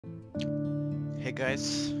Hey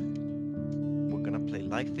guys, we're gonna play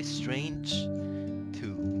Life is Strange 2.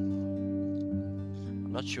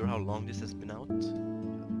 I'm not sure how long this has been out,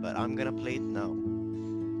 but I'm gonna play it now.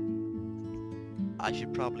 I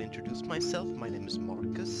should probably introduce myself. My name is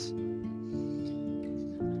Marcus.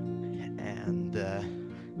 And,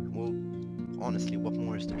 well, honestly, what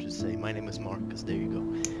more is there to say? My name is Marcus, there you go.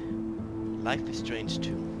 Life is Strange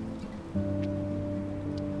 2.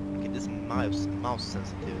 Okay, this mouse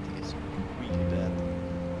sensitivity is really bad.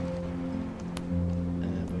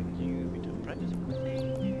 When we do practice,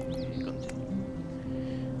 continue.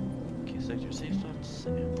 Okay, select your save slots.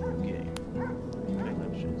 Okay.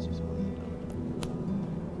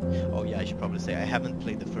 Oh yeah, I should probably say I haven't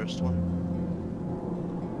played the first one.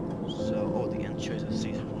 So, oh, the end choice of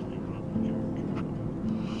season.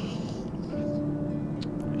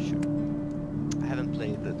 Sure. I haven't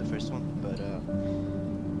played the first one, but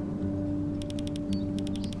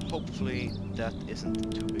hopefully that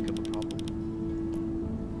isn't too big of a problem.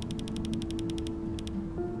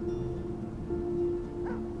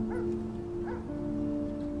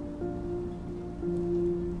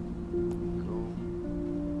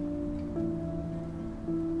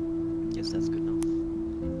 Yes, that's good enough.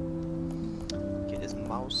 Okay, this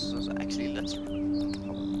mouse, so actually let's...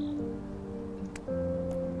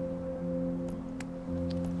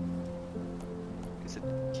 Is it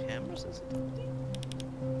camera sensitivity?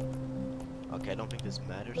 Okay, I don't think this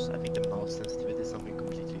matters. I think the mouse sensitivity is something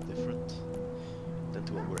completely different than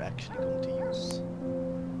to what we're actually going to use.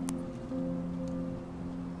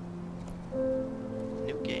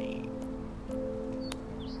 New game.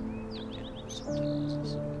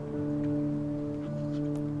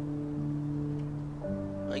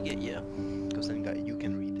 I get, yeah, because then you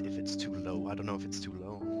can read if it's too low. I don't know if it's too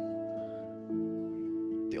low,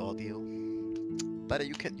 the audio, but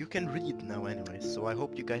you can read now anyway. So I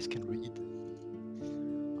hope you guys can read.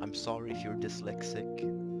 I'm sorry if you're dyslexic.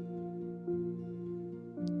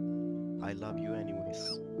 I love you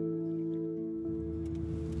anyways.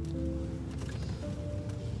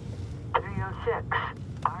 306,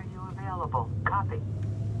 are you available? Copy.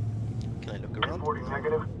 Can I look around? 40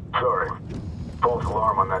 negative? Sorry. False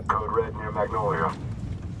alarm on that code red near Magnolia.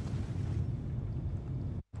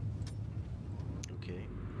 Okay.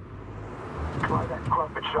 Try that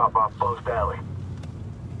crumpet shop off Post Alley.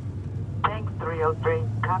 Thanks, 303.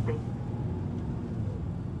 Copy.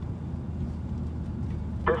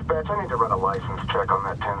 Dispatch, I need to run a license check on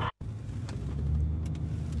that 10.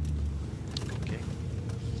 Okay.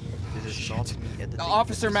 This is not me editing.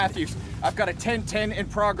 Officer Matthews, I've got a 1010 in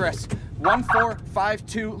progress.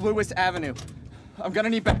 1452 Lewis Avenue. I'm gonna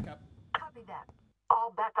need backup. Copy that.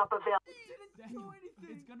 All backup available. Daniel,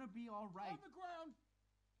 it's gonna be all right. On the ground.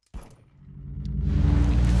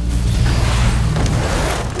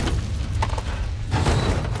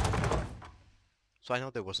 So I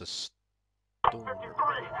know there was a storm. Send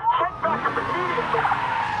backup immediately!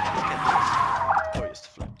 Or just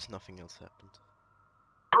flipped. Nothing else happened.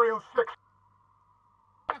 306.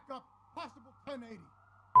 Backup, possible 1080.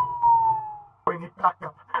 We need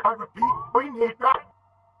backup. I repeat, we need backup.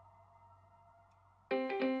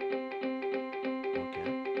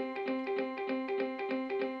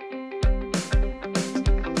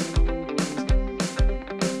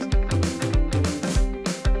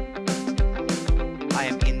 I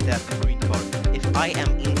am in that green car. If I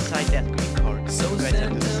am inside that green car, So you guys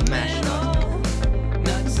have to smash like.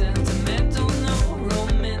 not sentimental, no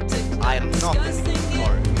romantic. I am not in the green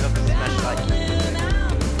car. You have to smash like. I'm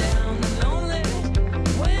down and lonely.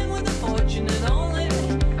 When with a fortunate only.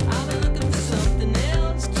 I've been looking for something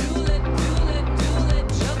else. Do let,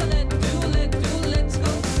 chocolate, let's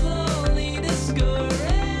go slowly.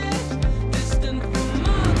 Discouraged, distant from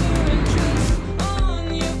our interest.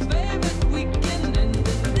 On your favorite weekend, and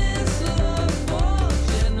this love for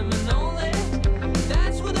gentlemen only.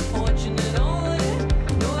 That's with a fortunate only.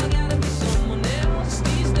 No, I gotta be someone else.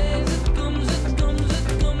 These days it comes and goes.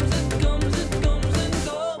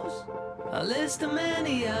 A list of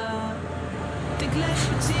many, think less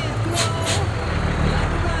would see it grow.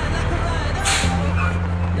 Like a ride,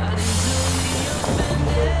 not easily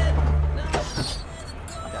offended.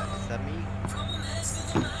 Is that me?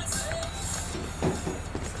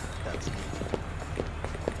 That's me.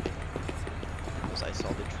 Because I saw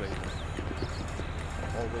the trailer.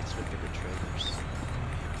 Always look at the trailers.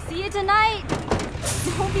 See you tonight!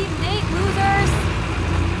 Don't be late, losers!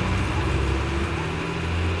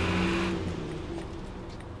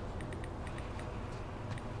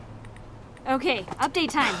 Okay, update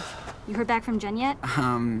time. You heard back from Jen yet?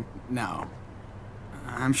 No.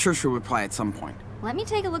 I'm sure she'll reply at some point. Let me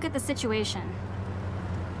take a look at the situation.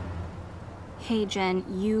 Okay, Jen,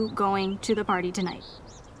 you going to the party tonight?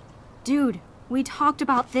 Dude, we talked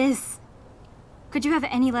about this. Could you have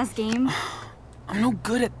any less game? I'm no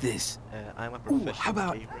good at this. I'm a Ooh, professional how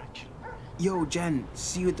about... gamer, actually. Yo, Jen,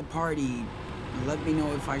 see you at the party. Let me know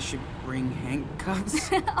if I should bring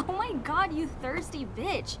handcuffs. Oh my god, you thirsty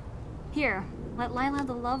bitch. Here, let Lila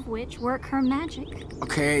the Love Witch work her magic.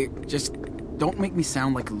 Okay, just don't make me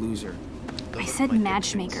sound like a loser. I said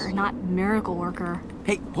matchmaker, not miracle worker.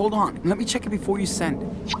 Hey, hold on. Let me check it before you send.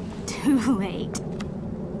 Too late.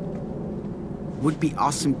 Would be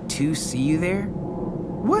awesome to see you there.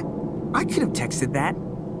 What? I could have texted that.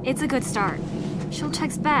 It's a good start. She'll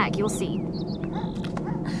text back, you'll see.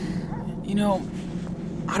 You know,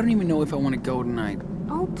 I don't even know if I want to go tonight.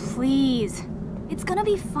 Oh, please. It's gonna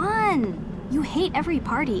be fun. You hate every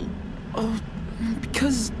party. Oh,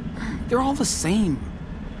 because they're all the same.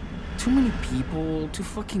 Too many people, too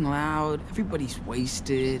fucking loud, everybody's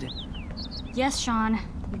wasted. Yes, Sean,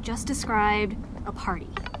 you just described a party.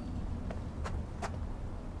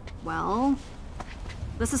 Well,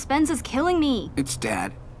 the suspense is killing me. It's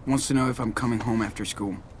Dad. Wants to know if I'm coming home after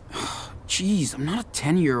school. Jeez, I'm not a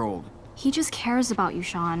 10-year-old. He just cares about you,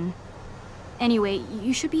 Sean. Anyway,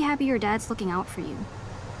 you should be happy your dad's looking out for you.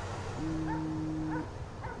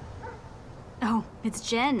 Oh, it's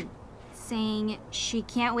Jen, saying she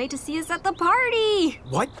can't wait to see us at the party!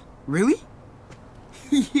 What? Really?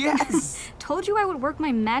 Yes! Told you I would work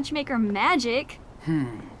my matchmaker magic.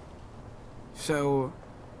 So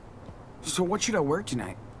what should I wear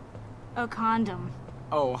tonight? A condom.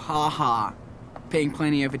 Oh, haha. Paying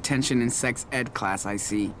plenty of attention in sex ed class, I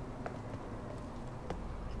see.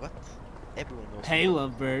 What? Everyone knows. Hey,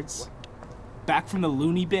 lovebirds. Back from the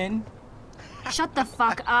loony bin? Shut the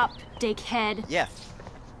fuck up, dickhead. Yeah.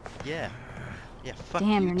 Yeah. Yeah, fuck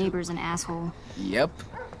Damn, you your too. neighbor's an asshole. Yep.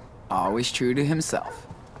 Always true to himself.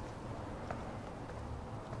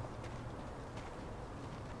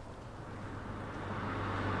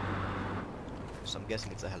 So I'm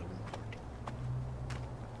guessing it's a Halloween party.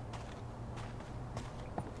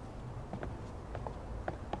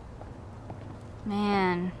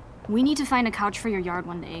 Man, we need to find a couch for your yard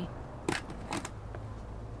one day.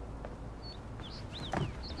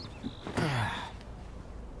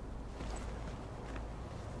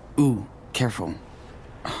 Ooh, careful.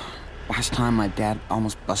 Last time my dad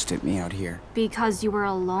almost busted me out here. Because you were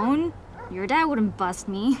alone? Your dad wouldn't bust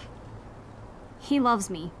me. He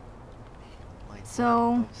loves me. My dad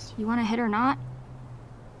So, loves you wanna hit or not?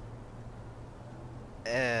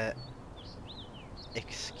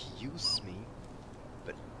 Excuse me,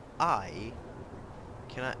 but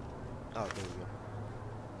can I? Oh, there we go.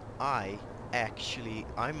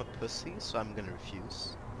 I'm a pussy, so I'm gonna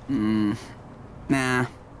refuse. Nah.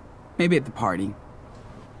 Maybe at the party.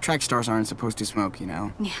 Track stars aren't supposed to smoke, you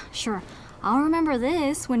know. Yeah, sure. I'll remember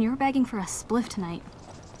this when you're begging for a spliff tonight.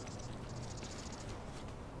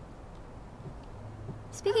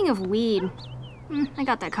 Speaking of weed, I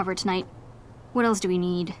got that covered tonight. What else do we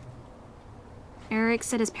need? Eric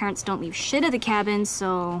said his parents don't leave shit at the cabin,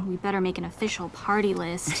 so we better make an official party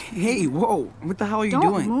list. Hey, whoa! What the hell are you Don't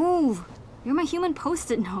doing? move! You're my human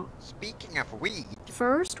post-it note. Speaking of weed,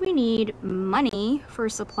 First, we need money for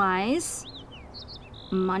supplies,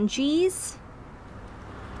 munchies,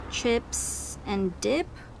 chips and dip,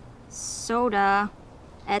 soda,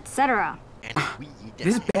 etc. and weed.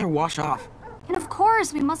 This better wash off. And of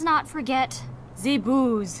course, we must not forget the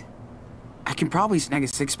booze. I can probably snag a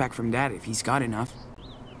six-pack from Dad if he's got enough.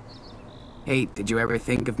 Hey, did you ever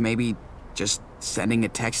think of maybe just sending a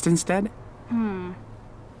text instead?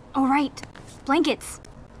 Oh right, blankets.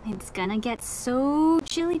 It's gonna get so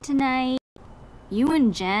chilly tonight. You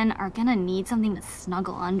and Jen are gonna need something to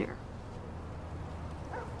snuggle under.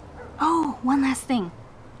 Oh, one last thing.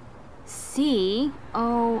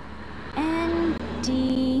 C-O-N-D-O...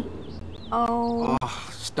 Oh,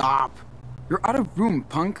 stop. You're out of room,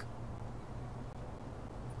 punk.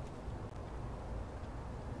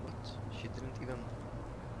 What? She didn't even.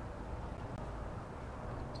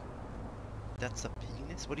 That's a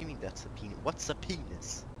penis? What do you mean that's a penis? What's a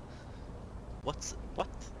penis? What?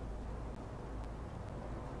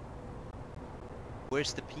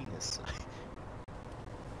 Where's the penis?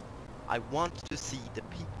 I want to see the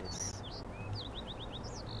penis.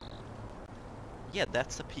 Yeah,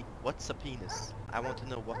 that's a what's a penis? I want to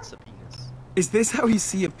know what's a penis. Is this how you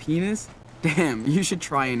see a penis? Damn, you should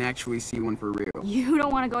try and actually see one for real. You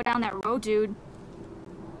don't want to go down that road, dude.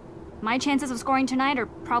 My chances of scoring tonight are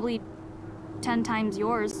probably 10 times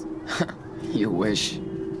yours. You wish.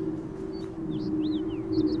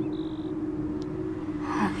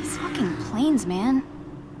 These fucking planes, man.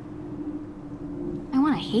 I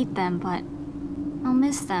want to hate them, but I'll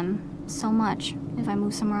miss them so much if I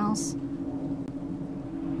move somewhere else.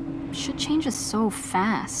 Shit changes so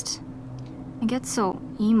fast. I get so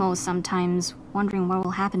emo sometimes, wondering what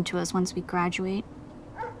will happen to us once we graduate.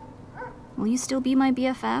 Will you still be my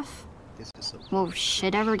BFF? This is so Will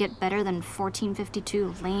shit ever get better than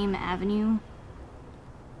 1452 Lame Avenue?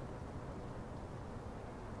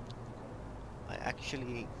 I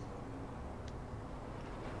actually...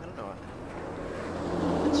 I don't know.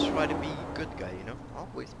 Let's try to be a good guy, you know?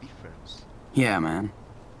 Always be friends. Yeah, man.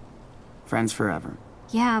 Friends forever.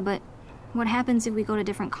 Yeah, but what happens if we go to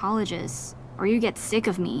different colleges? Or you get sick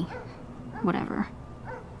of me? Whatever.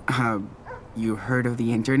 You heard of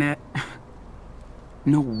the internet?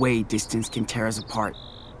 No way distance can tear us apart.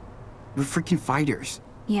 We're freaking fighters.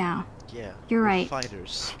 Yeah. Yeah. You're we're right.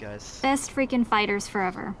 Fighters, guys. Best freaking fighters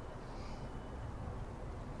forever.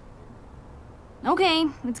 Okay,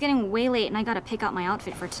 it's getting way late and I gotta pick out my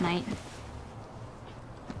outfit for tonight.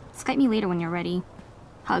 Skype me later when you're ready.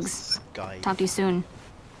 Hugs. Sky. Talk to you soon.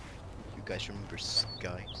 You guys remember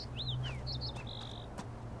Sky?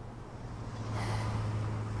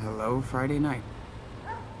 Hello, Friday night.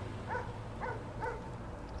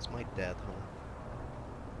 Is my dad home?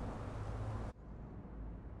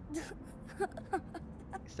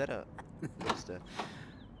 Is that a... What's that?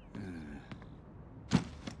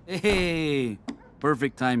 Hey,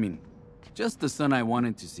 perfect timing. Just the son I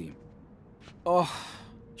wanted to see. Oh,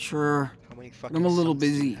 sure. How many fucking I'm a little sons do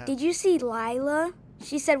you busy. have? Did you see Lila?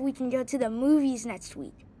 She said we can go to the movies next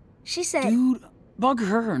week. She said... Dude, bug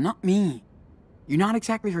her, not me. You're not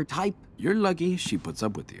exactly her type. You're lucky she puts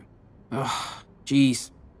up with you. Ugh,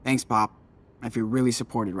 jeez. Thanks, Pop. I feel really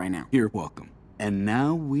supported right now. You're welcome. And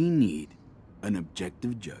now we need an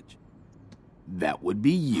objective judge. That would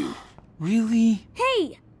be you. Really?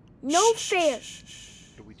 Hey! No fair!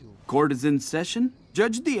 What do we do? Court is in session.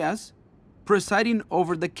 Judge Diaz, presiding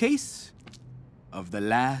over the case of the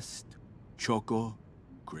last Choco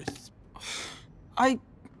Crisp. I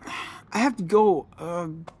have to go,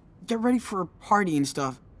 get ready for a party and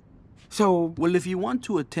stuff. So... Well, if you want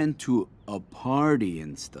to attend to a party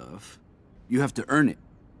and stuff, you have to earn it,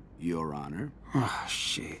 Your Honor. Oh,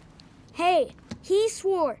 shit. Hey, he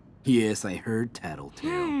swore. Yes, I heard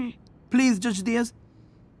tattletale. Please, Judge Diaz,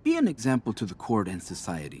 be an example to the court and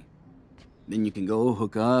society. Then you can go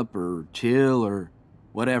hook up or chill or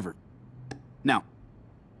whatever. Now,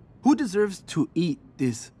 who deserves to eat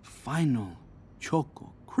this final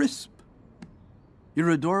Choco Crisp? Your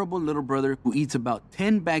adorable little brother who eats about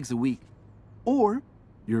 10 bags a week, or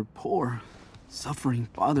your poor, suffering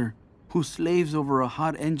father who slaves over a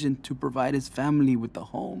hot engine to provide his family with a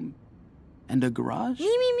home and a garage?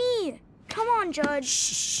 Me. Come on, Judge.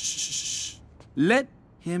 Shh. Let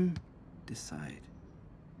him decide.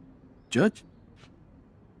 Judge,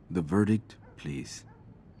 the verdict, please.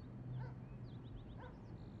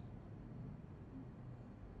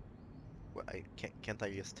 Well, can't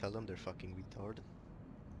I just tell them they're fucking retarded?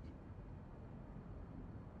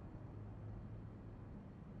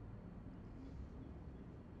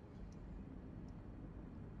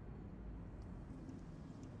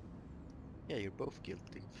 Yeah, you're both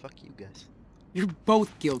guilty. Fuck you guys. You're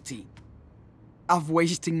both guilty of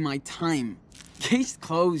wasting my time. Case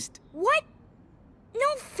closed. What?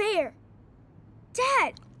 No fair.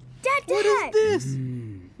 Dad! What is this?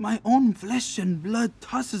 My own flesh and blood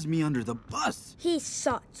tosses me under the bus. He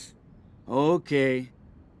sucks. Okay,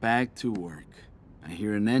 back to work. I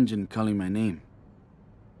hear an engine calling my name.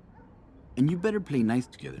 And you better play nice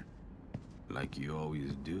together, like you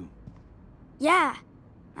always do. Yeah.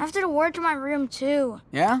 I have to word to my room, too.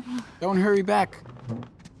 Yeah? Don't hurry back.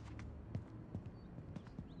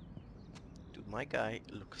 Dude, my guy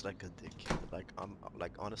looks like a dick. Like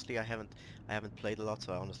honestly, I haven't played a lot,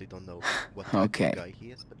 so I honestly don't know what type Okay. of guy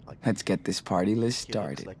he is. But like, Let's get this party list he looks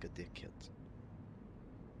started. like a dickhead.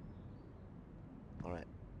 All right.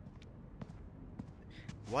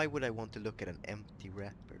 Why would I want to look at an empty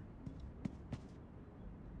wrapper?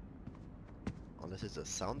 Unless it's a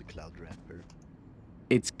SoundCloud wrapper.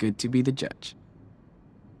 It's good to be the judge.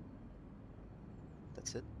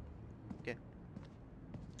 That's it. Okay.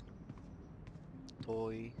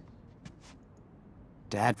 Toy.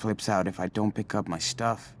 Dad flips out if I don't pick up my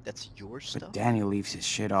stuff. That's your stuff. But Danny leaves his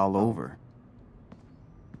shit all over.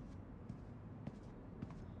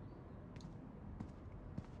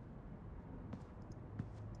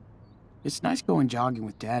 It's nice going jogging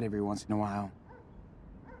with Dad every once in a while.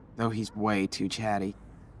 Though he's way too chatty.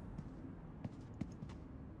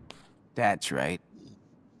 That's right.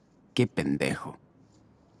 Qué pendejo.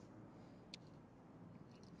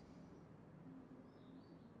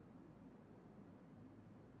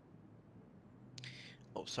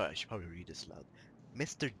 Oh, sorry, I should probably read this loud.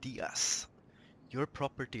 Mr. Diaz, your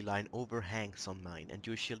property line overhangs on mine, and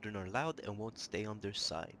your children are loud and won't stay on their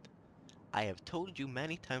side. I have told you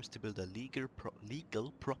many times to build a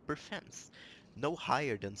legal proper fence, no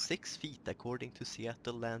higher than 6 feet according to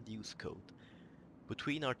Seattle Land Use Code.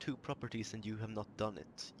 Between our two properties and you have not done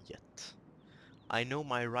it yet. I know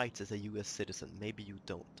my rights as a US citizen, maybe you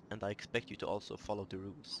don't, and I expect you to also follow the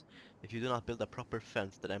rules. If you do not build a proper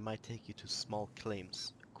fence, then I might take you to small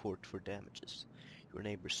claims court for damages. Your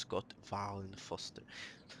neighbor Scott Valen Foster.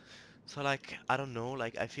 So like, I don't know,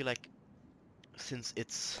 like I feel like since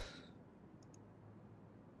it's...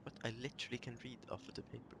 What? I literally can read off of the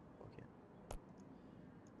paper. Okay.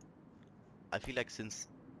 I feel like since...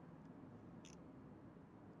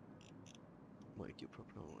 Wait, you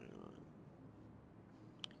proper...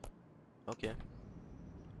 Okay.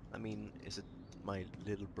 I mean, is it my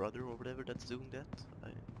little brother or whatever that's doing that?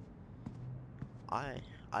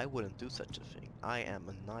 I wouldn't do such a thing. I'm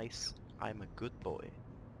a good boy.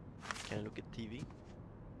 Can I look at TV?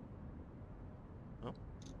 Oh.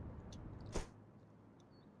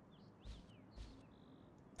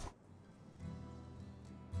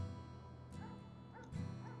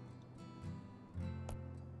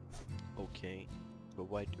 Okay, but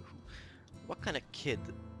what kind of kid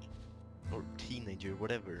or teenager,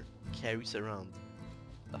 whatever, carries around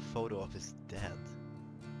a photo of his dad?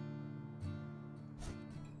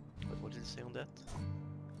 What did it say on that?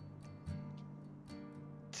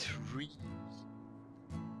 Tree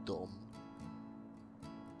dom.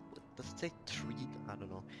 Does it say tree? I don't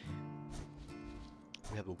know.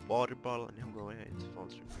 We have a water bottle and I'm going it's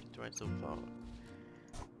false right so far.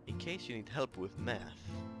 In case you need help with math.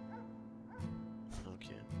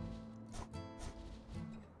 Okay.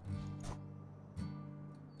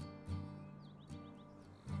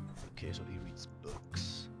 Okay, so he reads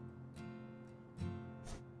books.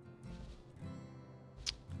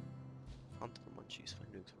 Hunt for munchies, find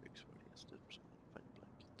nukes for eggs, find a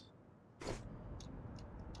blanket.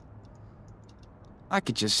 I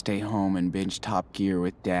could just stay home and binge Top Gear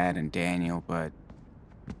with Dad and Daniel, but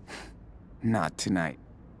not tonight.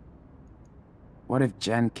 What if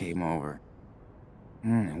Jen came over?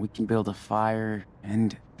 We can build a fire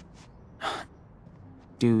and...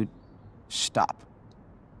 Dude, stop.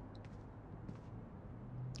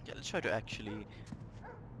 Yeah, let's try to actually...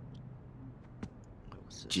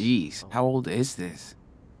 Jeez, how old is this?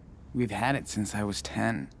 We've had it since I was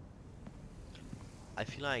 10. I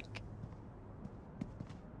feel like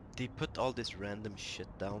they put all this random shit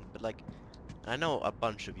down, but like, I know a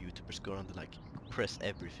bunch of YouTubers go around and like press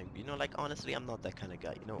everything. You know, like honestly, I'm not that kind of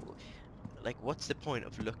guy. You know, like what's the point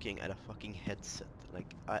of looking at a fucking headset?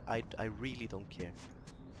 Like, I really don't care.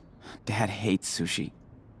 Dad hates sushi,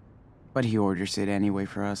 but he orders it anyway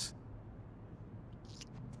for us.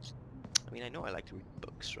 I mean, I know I like to read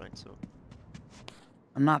books, right? So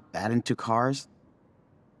I'm not that into cars,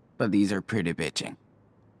 but these are pretty bitching.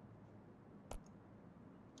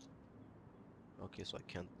 okay, so I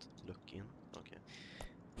can't look in. Okay.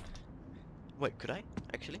 Wait, could I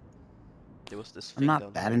actually? There was this thing I'm down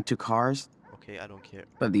not that here. into cars, Okay, I don't care.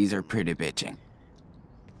 but these are pretty bitching.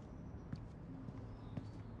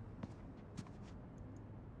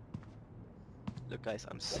 Look, guys,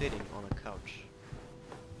 I'm sitting on a couch.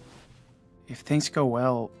 If things go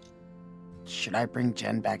well, should I bring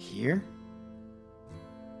Jen back here?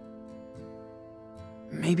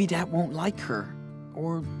 Maybe Dad won't like her,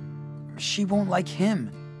 or she won't like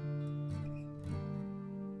him.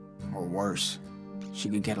 Or worse, she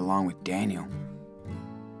could get along with Daniel.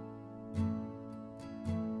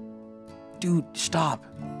 Dude, stop.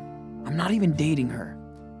 I'm not even dating her.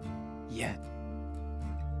 Yet.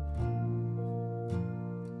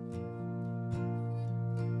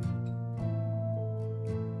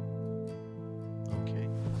 Okay.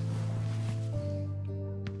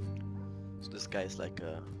 So this guy's like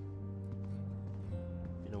a,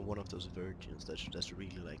 you know, one of those virgins that's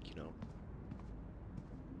really like, you know,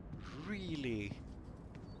 really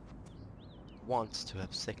wants to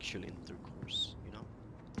have sexual intercourse, you know?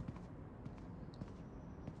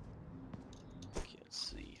 Okay, let's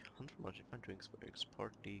see. 100 margin fine drinks for eggs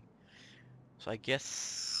party. So I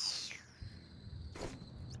guess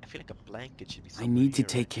I feel like a blanket should be I somewhere need to here,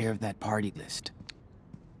 take right? care of that party list.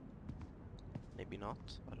 Maybe not.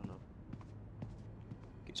 I don't know.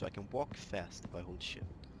 Okay, so I can walk fast if I hold shift.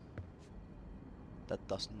 That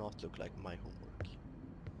does not look like my homework.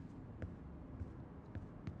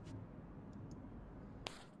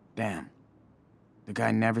 Damn. The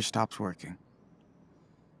guy never stops working.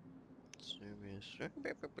 Serious.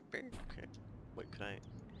 Okay. Wait, can I?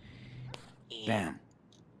 Damn.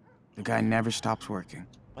 The The guy never stops working.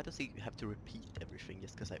 Why does he have to repeat everything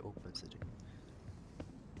just because I opens it?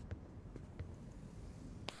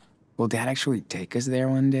 Will Dad actually take us there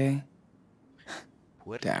one day?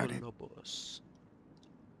 Puerto Doubt it. Lobos.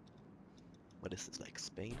 What is this, like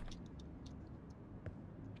Spain?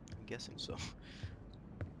 I'm guessing so.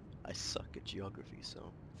 I suck at geography,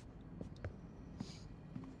 so...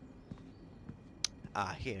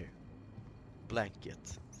 Ah, here.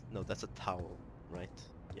 Blanket. No, that's a towel, right?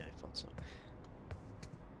 Yeah, I thought so.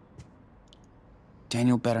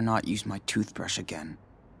 Daniel better not use my toothbrush again.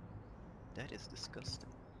 That is disgusting.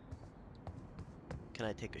 Can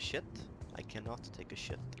I take a shit? I cannot take a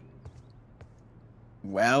shit.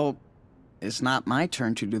 Well, it's not my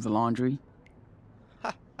turn to do the laundry.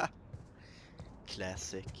 Ha ha!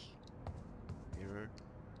 Classic. Mirror.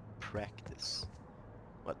 Practice.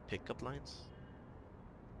 What, pickup lines?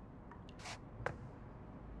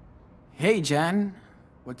 Hey, Jen.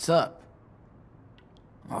 What's up?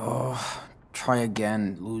 Oh, try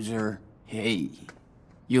again, loser. Hey,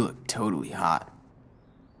 you look totally hot.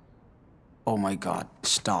 Oh my god,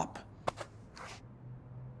 stop.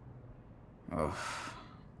 Oh.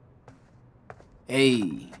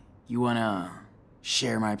 Hey, you wanna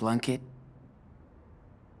share my blanket?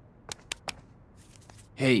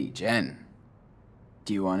 Hey, Jen.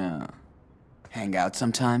 Do you wanna hang out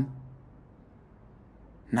sometime?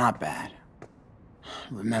 Not bad.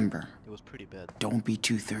 Remember, It was pretty bad. don't be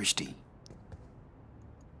too thirsty.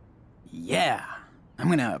 Yeah, I'm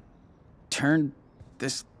gonna turn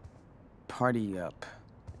this party up.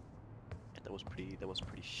 Yeah, that was pretty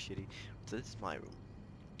shitty. So this is my room.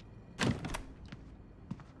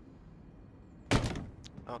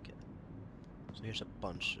 Okay. So here's a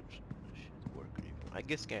bunch of shit working.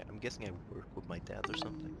 I'm guessing I work with my dad or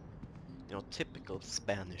something. You know, typical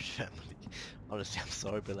Spanish family. Honestly, I'm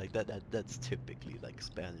sorry, but like that's typically like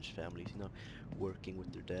Spanish families, you know, working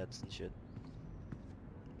with their dads and shit.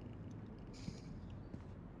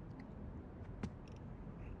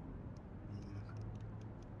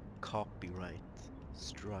 Copyright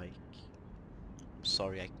strike. I'm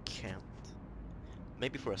sorry, I can't.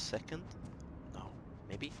 Maybe for a second? No.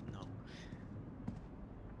 Maybe? No.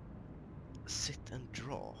 Sit and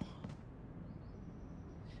draw.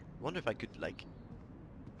 Wonder if I could like...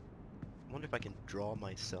 Wonder if I can draw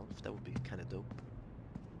myself. That would be kind of dope.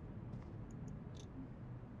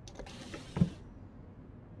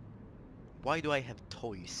 Why do I have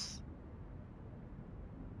toys?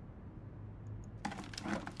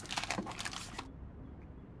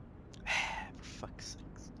 For fuck's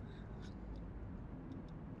sakes.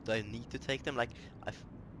 Do I need to take them? Like,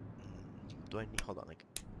 do I need... Hold on, like...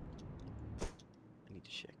 I need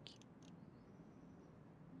to check.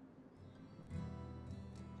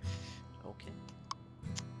 Okay.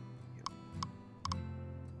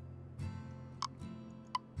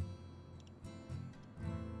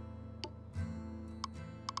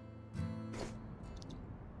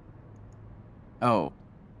 Oh,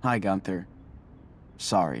 hi Gunther.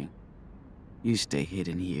 Sorry. You stay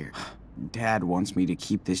hidden here. Dad wants me to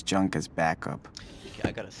keep this junk as backup. Okay,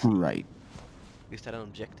 I gotta see. Right. Is that an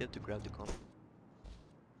objective to grab the condom?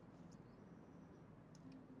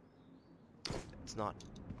 It's not.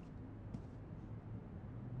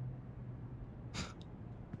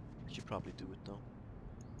 I should probably do it though.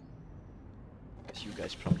 Because you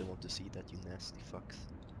guys probably want to see that, you nasty fucks.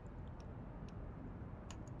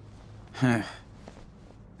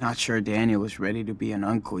 Not sure Daniel is ready to be an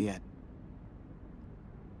uncle yet.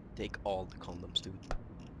 Take all the condoms, dude.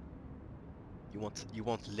 You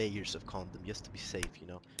want layers of condom just to be safe, you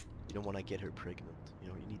know. You don't want to get her pregnant. You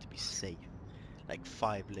know, you need to be safe. Like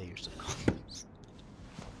 5 layers of condoms.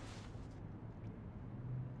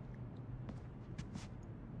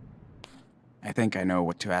 I think I know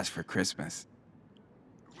what to ask for Christmas.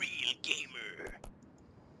 Real gamer.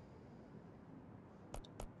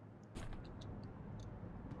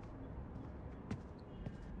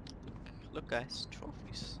 Look guys,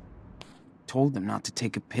 trophies. Told them not to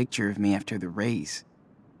take a picture of me after the race.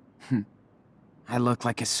 I look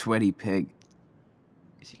like a sweaty pig.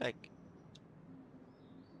 Is he like...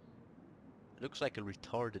 Looks like a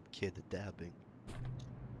retarded kid dabbing.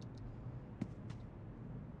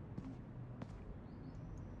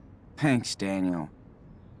 Thanks, Daniel.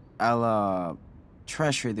 I'll,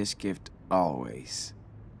 treasure this gift always.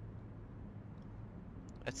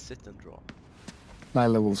 Let's sit and draw.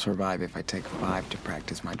 Lila will survive if I take 5 to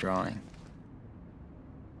practice my drawing.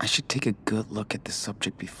 I should take a good look at the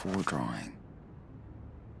subject before drawing.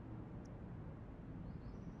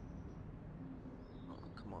 Oh,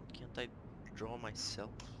 come on, can't I draw myself?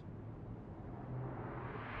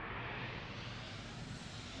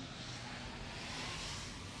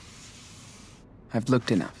 I've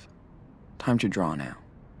looked enough. Time to draw now.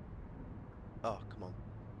 Oh, come on.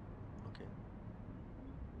 Okay.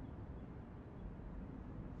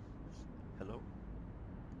 Hello?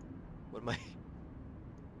 What am I?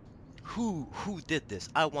 Who did this?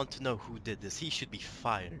 I want to know who did this. He should be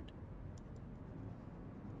fired.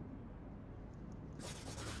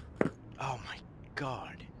 Oh my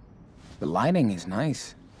god. The lighting is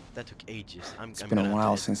nice. That took ages. It's I'm been a gonna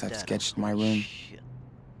while edit since I've that sketched out. my Holy room. shit.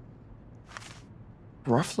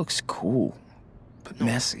 Rough looks cool, but No.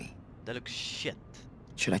 messy. That looks shit.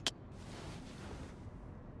 Should I...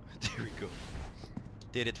 There we go.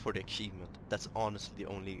 Did it for the achievement. That's honestly the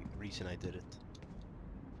only reason I did it.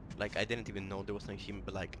 Like, I didn't even know there was an achievement,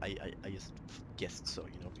 but like, I just guessed so,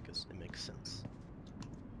 you know, because it makes sense.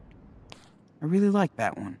 I really like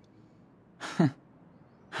that one.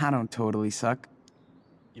 I don't totally suck.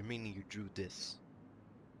 You're meaning you drew this.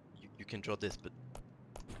 You can draw this, but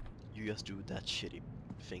you just drew that shitty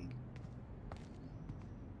thing.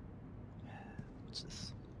 What's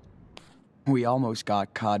this? We almost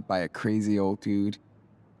got caught by a crazy old dude.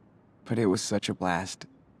 But it was such a blast.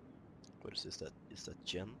 What is this? Is that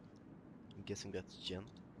Jen? I'm guessing that's Jen.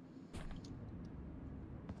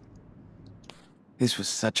 This was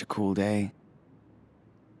such a cool day.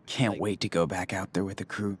 Can't Like- wait to go back out there with the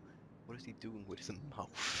crew. What is he doing with his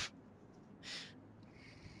mouth?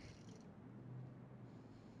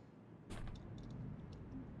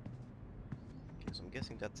 Okay, so I'm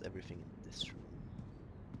guessing that's everything in this room.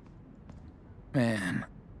 Man,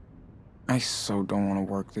 I so don't want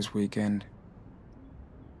to work this weekend.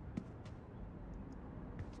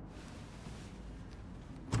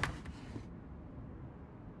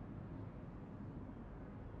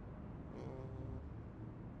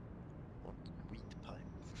 What? Wheat pipe,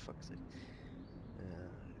 for fuck's sake.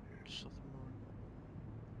 Sophomore?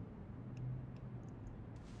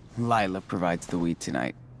 Lila provides the wheat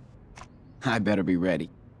tonight. I better be ready.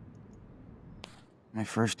 My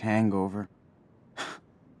first hangover.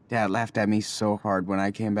 Dad laughed at me so hard when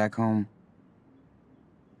I came back home.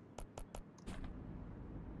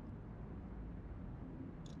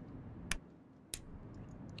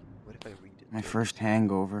 What if I read it? My first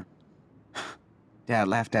hangover. Dad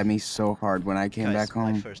laughed at me so hard when I came Guys, back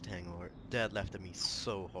home. my first hangover. Dad laughed at me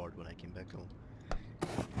so hard when I came back home.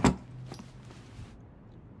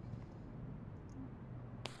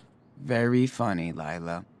 Very funny,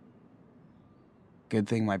 Lila. Good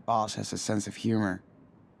thing my boss has a sense of humor.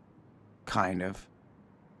 Kind of.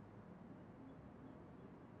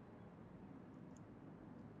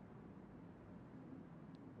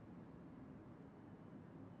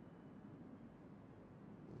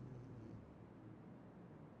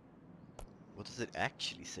 What does it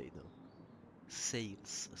actually say though?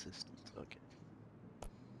 Sales assistant. Okay.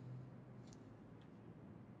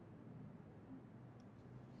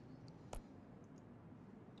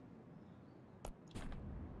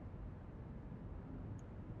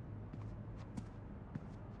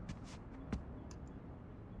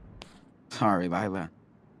 Sorry, Lila.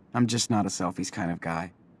 I'm just not a selfies kind of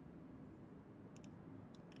guy.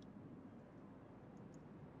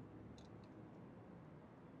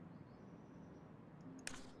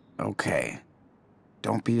 Okay.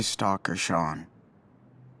 Don't be a stalker, Sean.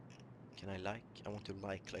 Can I like? I want to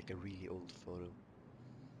like a really old photo.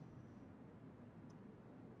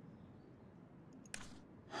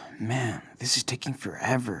 Man, this is taking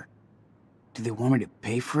forever. Do they want me to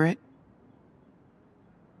pay for it?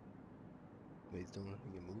 Wait, don't let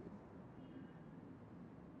me move.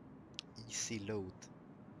 Easy load.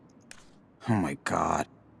 Oh my god.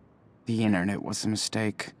 The internet was a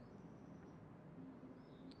mistake.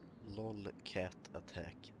 Lol cat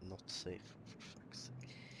attack. Not safe, for fuck's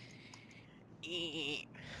sake.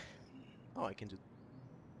 Oh, I can do...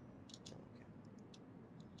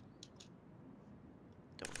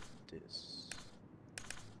 Okay. Do this.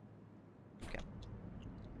 Okay.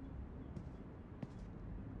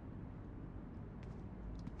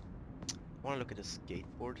 Wanna look at the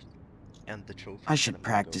skateboard and the trophy? I should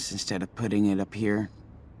practice instead of putting it up here.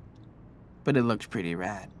 But it looks pretty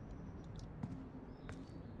rad.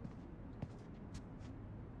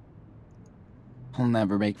 I'll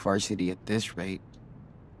never make varsity at this rate.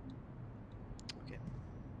 Okay.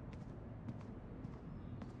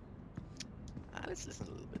 Let's listen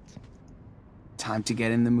a little bit. Time to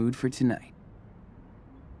get in the mood for tonight.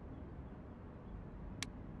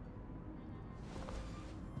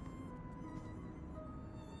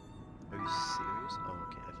 Are you serious? Oh,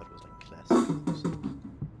 okay. I thought it was like classic.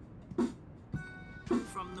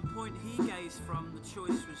 From the point he gazed from, the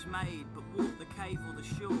choice was made, but walk the cave or the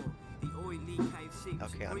shore, the oily cave seeps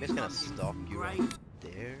Okay, I'm just gonna stop you.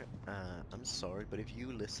 there, I'm sorry, but if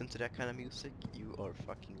you listen to that kind of music, you are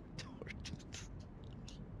fucking retarded.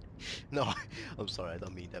 No, I'm sorry, I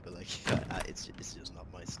don't mean that, but like, it's just not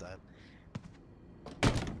my style.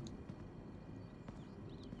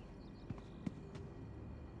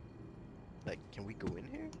 Like, can we go in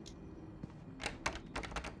here?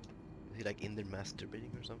 Is he like in there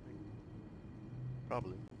masturbating or something?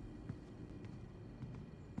 Probably.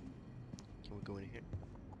 Can we go in here?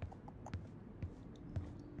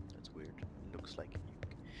 That's weird. It looks like you...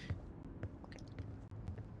 Okay.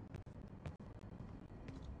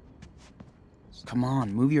 Come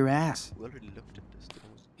on, move your ass. We already looked at this, didn't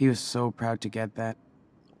we? He was so proud to get that.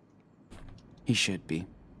 He should be.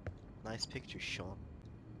 Nice picture, Sean.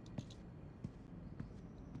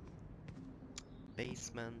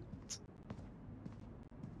 Basement.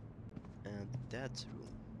 And Dad's room.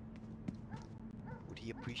 Would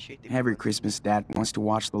he appreciate it? Every Christmas, Dad wants to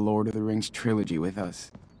watch the Lord of the Rings trilogy with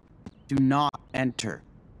us. Do not enter.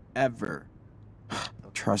 Ever.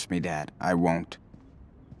 Trust me, Dad, I won't.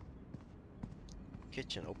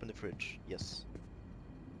 Kitchen, open the fridge. Yes.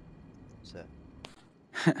 What's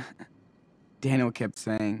that? Daniel kept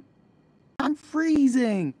saying, I'm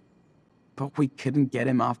freezing! But we couldn't get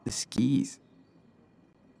him off the skis.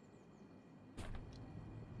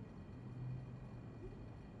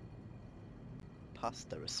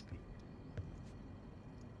 Pasta recipe.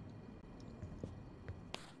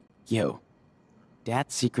 Yo,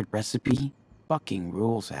 Dad's secret recipe fucking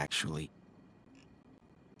rules, actually.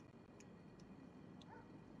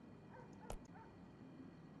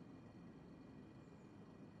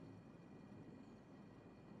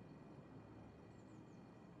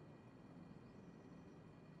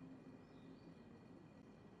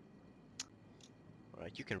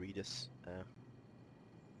 Alright, you can read this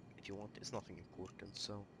if you want. It's nothing important,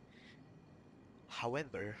 so...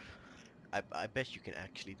 However, I bet you can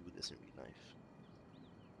actually do this in real life.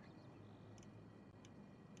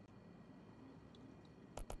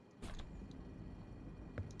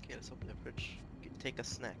 Okay, let's open the fridge. You can take a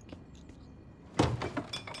snack.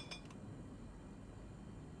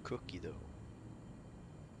 Cookie though.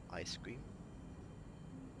 Ice cream?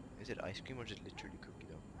 Is it ice cream or is it literally cookie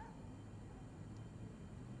though?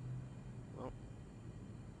 Well,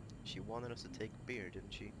 she wanted us to take beer,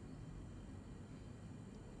 didn't she?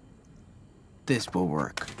 This will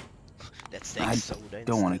work. Let's I take soda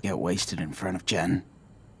don't want to instead. get wasted in front of Jen.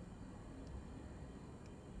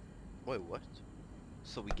 Wait, what?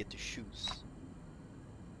 So we get to choose.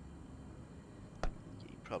 Yeah,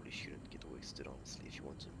 you probably shouldn't get wasted, honestly, if you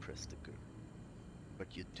want to impress the girl.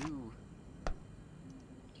 But you do,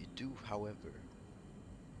 however,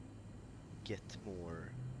 get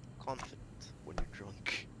more confident when you're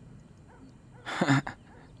drunk.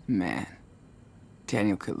 Man,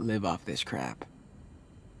 Daniel could live off this crap.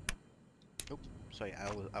 Nope, sorry,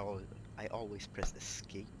 I always press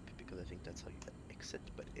escape because I think that's how you exit,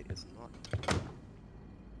 but it is not.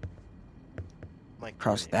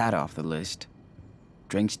 Cross that off the list.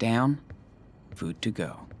 Drinks down, food to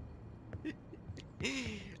go.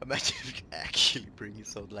 Imagine if you actually bring it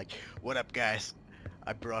so like, what up guys?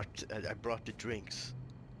 I brought the drinks.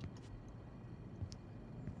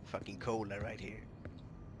 Fucking cola right here.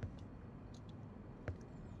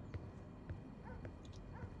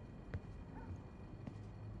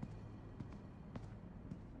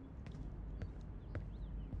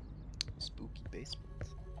 Spooky basement.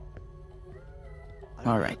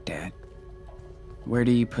 Alright, Dad. Where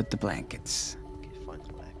do you put the blankets? Okay, fine,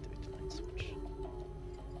 I'll activate the light switch.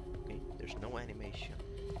 Okay, there's no animation.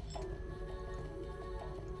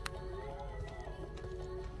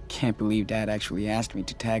 Can't believe Dad actually asked me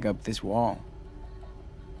to tag up this wall.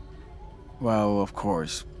 Well, of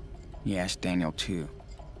course, he asked Daniel too.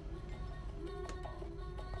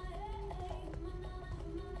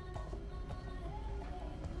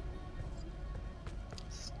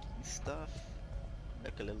 Ski stuff.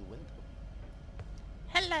 Like a little window.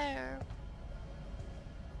 Hello.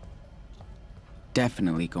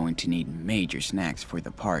 Definitely going to need major snacks for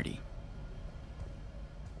the party.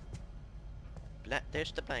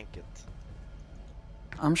 There's the blanket.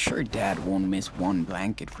 I'm sure Dad won't miss one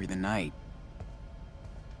blanket for the night.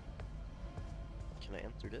 Can I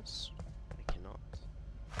enter this? I cannot.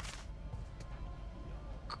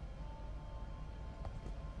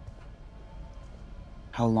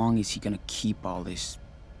 How long is he gonna keep all this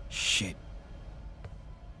shit?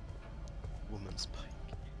 Woman's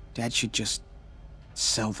bike. Dad should just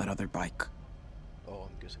sell that other bike. Oh,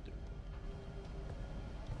 I'm guessing they're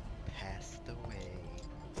passed away.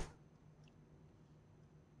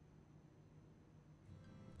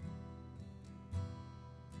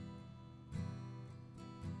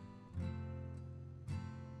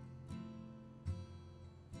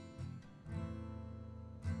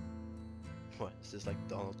 What, is this like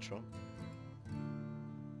Donald Trump?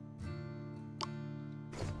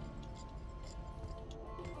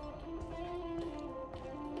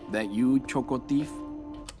 That you, Choco Thief?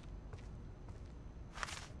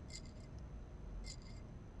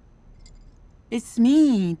 It's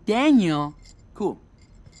me, Daniel. Cool.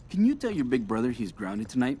 Can you tell your big brother he's grounded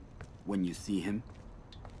tonight when you see him?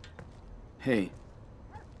 Hey,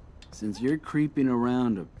 since you're creeping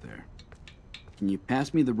around up there, can you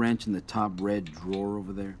pass me the wrench in the top red drawer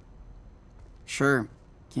over there? Sure,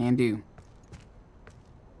 can do.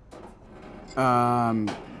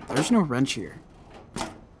 There's no wrench here.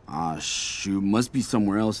 Ah, shoot, must be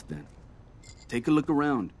somewhere else then. Take a look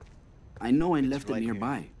around. I know I left it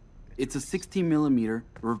nearby. It's a 16mm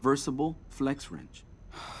reversible flex wrench.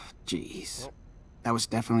 Jeez. That was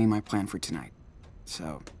definitely my plan for tonight.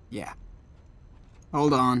 So, yeah.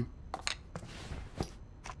 Hold on.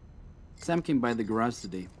 Sam came by the garage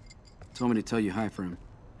today. Told me to tell you hi for him.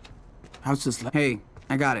 How's this? Hey,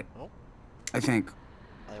 I got it. Oh? I think.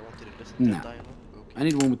 I wanted to listen to No. the dialogue. Okay. I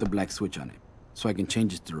need one with the black switch on it, so I can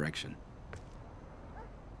change its direction.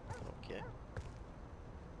 Okay.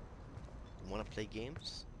 Wanna play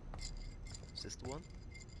games? Is this the one?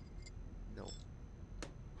 No.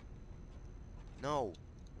 No!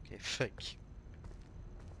 Okay, thank you.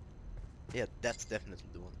 Yeah, that's definitely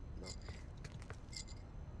the one. No.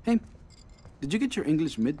 Hey, did you get your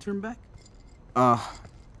English midterm back?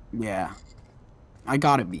 Yeah. I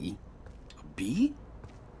got a B. A B?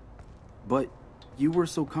 But you were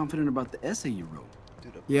so confident about the essay you wrote.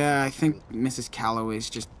 Dude, Yeah, I think Mrs. Calloway is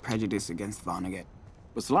just prejudiced against Vonnegut.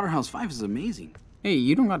 But Slaughterhouse 5 is amazing. Hey,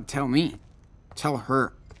 you don't gotta tell me. Tell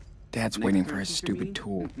her. Dad's Next waiting for his question stupid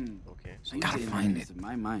tool. Okay. So I gotta find it. In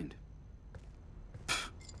my mind.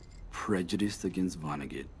 Prejudiced against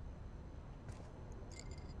Vonnegut.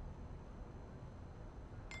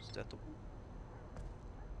 Is that the one?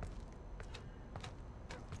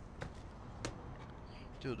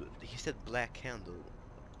 Dude, he said black handle.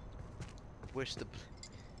 Where's the...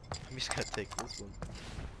 I'm just gonna take this one.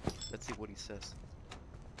 Let's see what he says.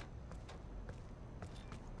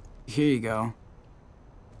 Here you go.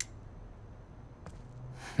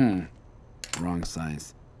 Wrong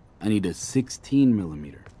size. I need a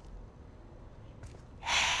 16mm.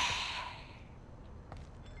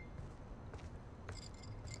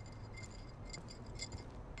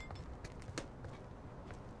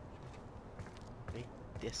 Hey,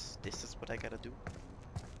 this is what I gotta do.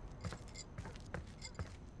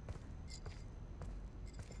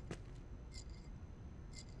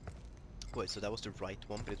 Wait, so that was the right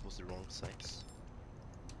one, but it was the wrong size.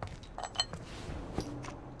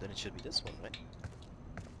 Then it should be this one, right?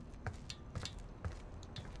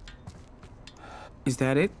 Is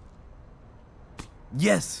that it?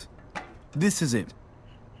 Yes! This is it.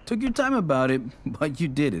 Took your time about it, but you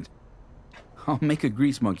did it. I'll make a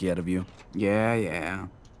grease monkey out of you. Yeah.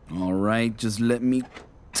 All right, just let me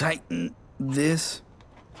tighten this.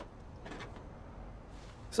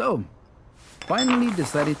 So, finally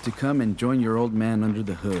decided to come and join your old man under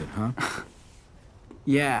the hood, huh?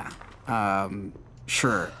 Yeah.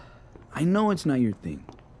 Sure. I know it's not your thing,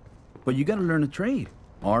 but you gotta learn a trade.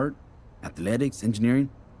 Art, athletics, engineering,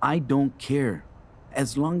 I don't care.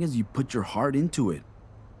 As long as you put your heart into it.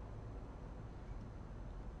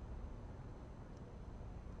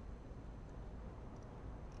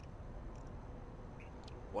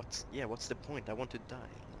 What's the point? I want to die.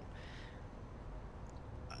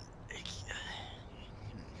 I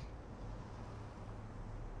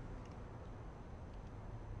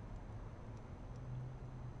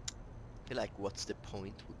feel like what's the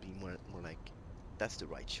point would be more like that's the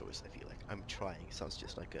right choice. I feel like I'm trying sounds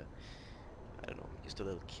just like a, I don't know, just a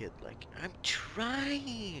little kid like I'm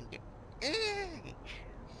trying.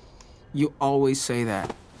 You always say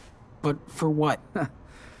that. But for what?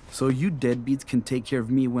 So you deadbeats can take care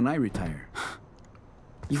of me when I retire.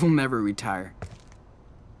 You'll never retire.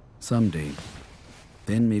 Someday.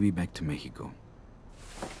 Then maybe back to Mexico.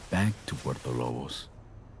 Back to Puerto Lobos.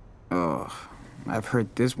 Ugh, I've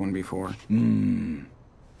heard this one before. I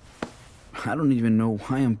don't even know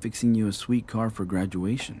why I'm fixing you a sweet car for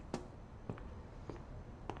graduation.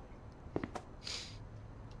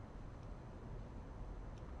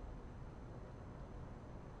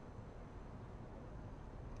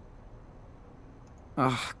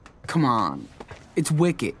 Ugh, come on. It's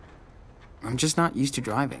wicked. I'm just not used to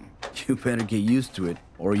driving. You better get used to it,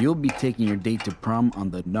 or you'll be taking your date to prom on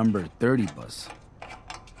the number 30 bus.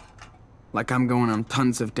 Like I'm going on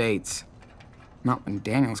tons of dates. Not when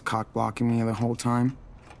Daniel's cock-blocking me the whole time.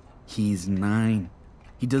 He's 9.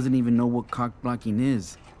 He doesn't even know what cock-blocking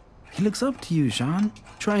is. He looks up to you, Sean.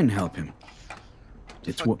 Try and help him.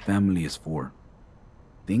 It's what family is for.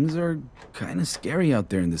 Things are kind of scary out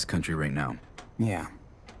there in this country right now. Yeah.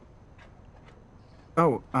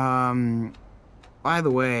 Oh, by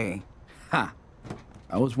the way... Ha!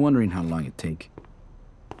 I was wondering how long it'd take.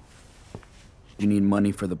 You need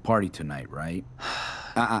money for the party tonight, right?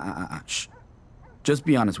 Shh. Just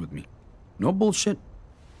be honest with me. No bullshit.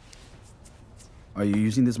 Are you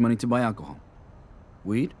using this money to buy alcohol?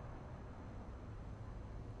 Weed?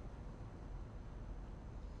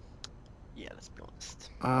 Yeah, let's be honest.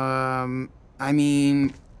 I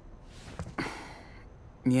mean...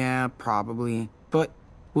 Yeah, probably. But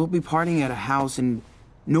we'll be partying at a house and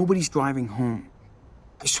nobody's driving home.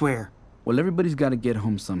 I swear. Well, everybody's got to get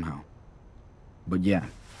home somehow. But yeah,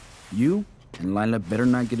 you and Lila better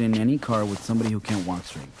not get in any car with somebody who can't walk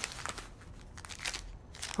straight.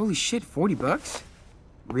 Holy shit, 40 bucks?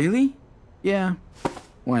 Really? Yeah,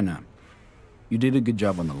 why not? You did a good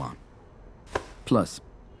job on the lawn. Plus,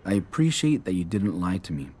 I appreciate that you didn't lie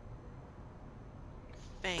to me.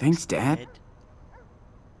 Thanks, Dad.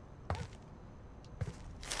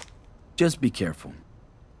 Just be careful.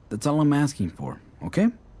 That's all I'm asking for, okay?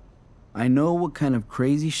 I know what kind of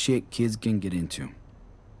crazy shit kids can get into.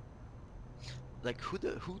 Like who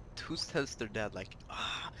tells their dad like,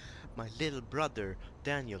 my little brother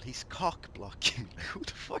Daniel, he's cock blocking. Like, who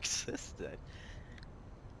the fuck says that?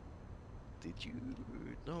 Did you?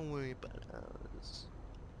 Don't worry about us.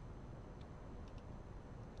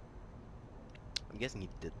 I'm guessing he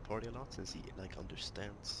did party a lot since he like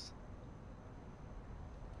understands.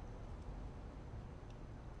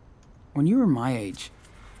 When you were my age,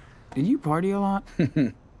 did you party a lot?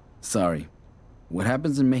 Sorry. What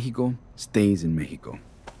happens in Mexico stays in Mexico.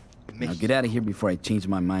 Now get out of here before I change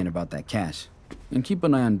my mind about that cash. And keep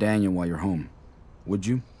an eye on Daniel while you're home. Would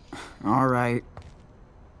you? All right.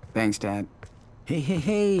 Thanks, Dad.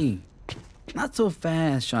 Hey. Not so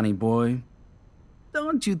fast, Shawnee boy.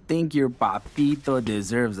 Don't you think your papito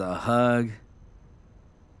deserves a hug?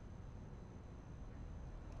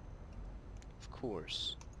 Of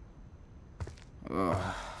course.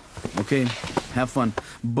 Ugh. Okay, have fun,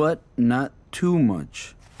 but not too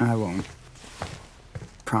much. I won't.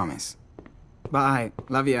 Promise. Bye.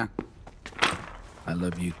 Love ya. I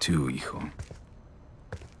love you too, hijo.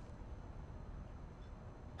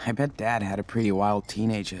 I bet Dad had a pretty wild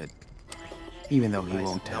teenagehood. Even though he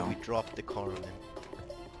won't Now tell. we dropped the car on him.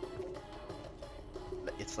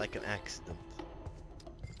 It's like an accident.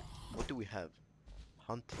 What do we have?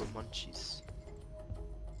 Hunt for munchies.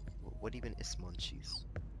 What even is munchies?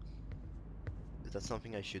 Is that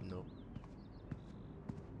something I should know?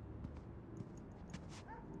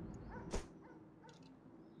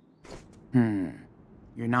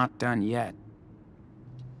 You're not done yet.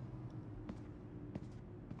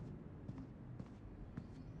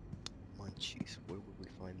 Munchies. Where would we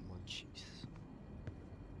find munchies?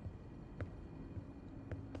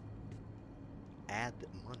 Add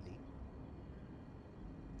money?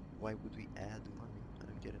 Why would we add money? I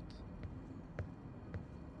don't get it.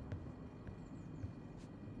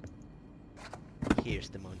 Here's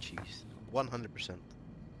the munchies. 100%.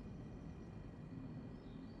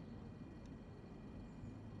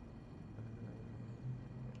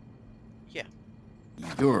 Yeah.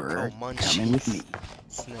 You're coming with me.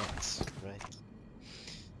 Snacks, right?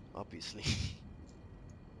 Obviously.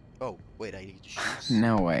 Oh, wait, I need to choose.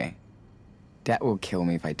 No way. Dad will kill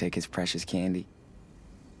me if I take his precious candy.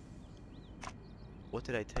 What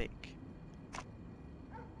did I take?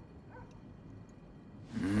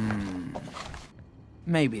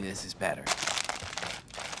 Maybe this is better.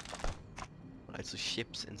 Alright, so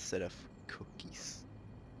chips instead of cookies.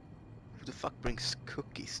 Who the fuck brings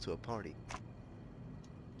cookies to a party?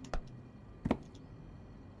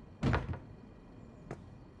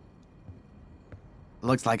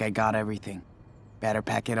 Looks like I got everything. Better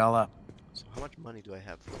pack it all up. So how much money do I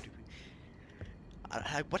have?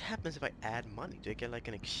 What happens if I add money? Do I get like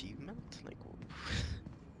an achievement? Like,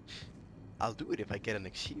 I'll do it if I get an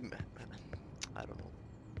achievement. I don't know.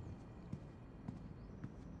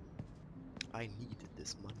 I needed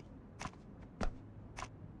this money.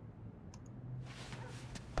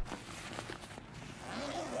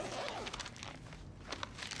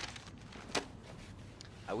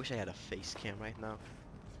 I wish I had a face cam right now,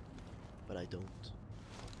 but I don't.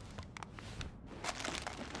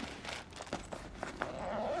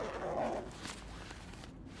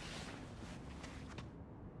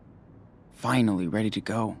 Finally ready to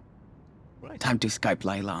go. Right. Time to Skype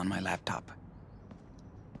Lila on my laptop.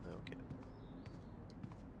 Okay.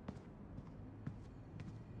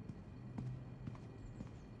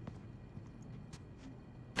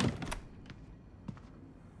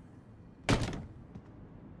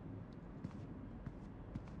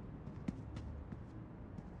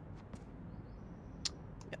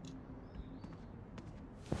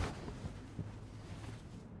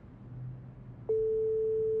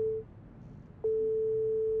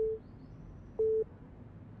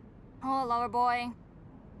 flower boy.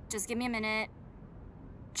 Just give me a minute.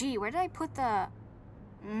 Gee, where did I put the...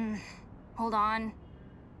 hold on.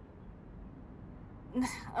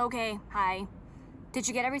 Okay, hi. Did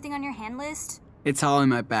you get everything on your hand list? It's all in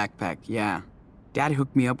my backpack, yeah. Dad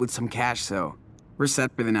hooked me up with some cash, so we're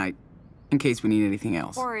set for the night, in case we need anything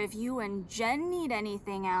else. Or if you and Jen need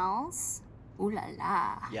anything else. Ooh la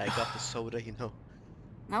la. Yeah, I got the soda, you know.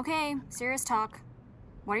 Okay, serious talk.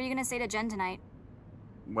 What are you gonna say to Jen tonight?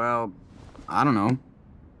 Well, I don't know.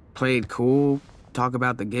 Play it cool, talk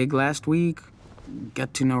about the gig last week,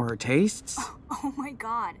 get to know her tastes. Oh my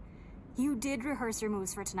god. You did rehearse your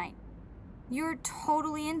moves for tonight. You're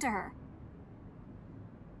totally into her.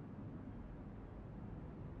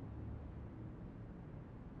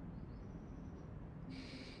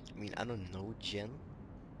 I mean, I don't know Jen.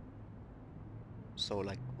 So,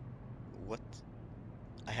 like, what?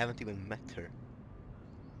 I haven't even met her.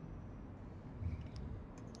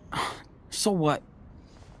 So what?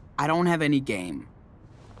 I don't have any game.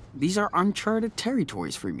 These are uncharted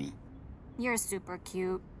territories for me. You're super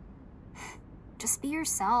cute. Just be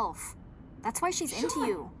yourself. That's why she's into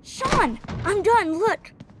you. Sean, I'm done.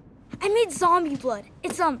 Look, I made zombie blood.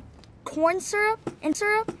 It's corn syrup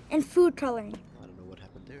and food coloring. I don't know what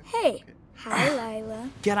happened there. Hey, Okay. hi, Lila.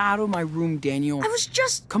 Get out of my room, Daniel. I was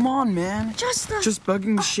just... Come on, man. Just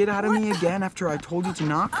bugging the shit out of me again after I told you to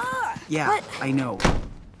knock? Yeah, but- I know.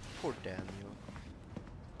 Poor Daniel.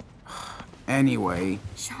 Anyway.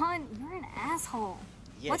 Sean, you're an asshole.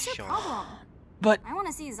 Yeah, What's your Sean. problem? But... I want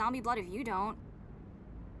to see zombie blood if you don't.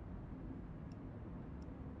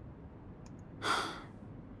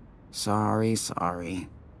 Sorry.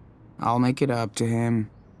 I'll make it up to him.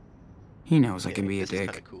 He knows I can be a this is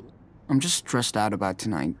dick. kinda cool. I'm just stressed out about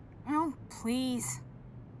tonight. Oh, please.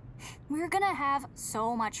 We're gonna have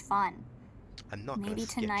so much fun. I'm not Maybe gonna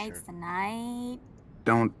sketch tonight's her, the night.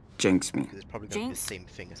 Don't jinx me. because it's probably gonna be the Jinx? same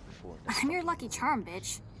thing as before. That's I'm your fucking lucky charm,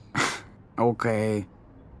 bitch. Okay.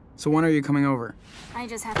 So when are you coming over? I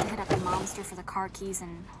just have to hit up the momster for the car keys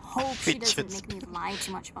and hope she doesn't Just- make me lie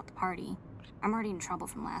too much about the party. I'm already in trouble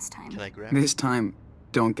from last time. Can I grab This time,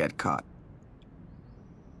 don't get caught.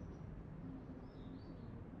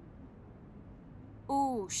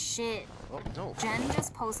 Ooh, shit. Oh, no. Jen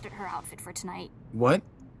just posted her outfit for tonight What?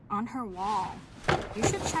 on her wall. You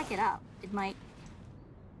should check it out. It might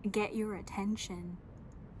get your attention.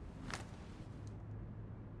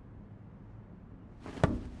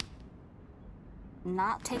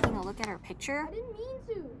 Not taking a look at her picture? I didn't mean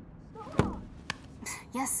to. Stop.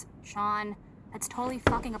 Yes, Sean. That's totally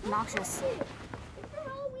fucking obnoxious. It's for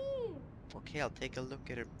Halloween. Okay, I'll take a look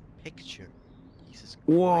at her picture. Jesus Christ.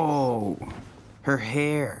 Whoa. Her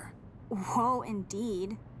hair. Whoa,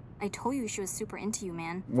 indeed. I told you she was super into you,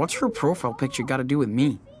 man. What's her profile picture got to do with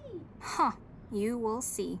me? Huh. You will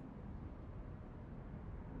see.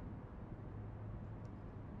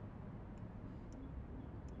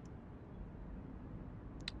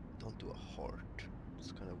 Don't do a heart.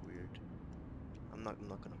 It's kind of weird. I'm not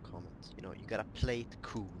gonna comment. You know, you gotta play it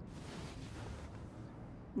cool.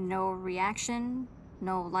 No reaction?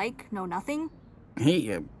 No like? No nothing?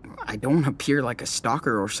 Hey, I don't appear like a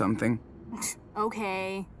stalker or something.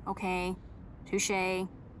 Okay. Touché.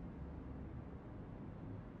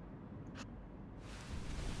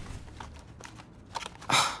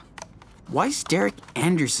 Why is Derek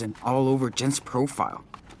Anderson all over Jen's profile?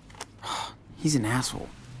 He's an asshole.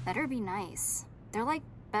 Better be nice. They're like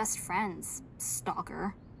best friends,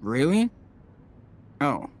 stalker. Really?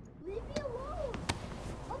 Oh. Leave me alone.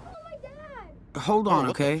 I'll call my dad. Hold on, what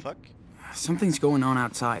okay? The fuck? Something's going on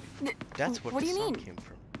outside. That's where What the do you song mean? came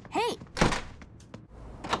from. Hey!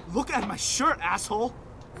 Look at my shirt, asshole!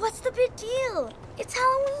 What's the big deal? It's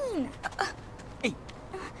Halloween. Hey,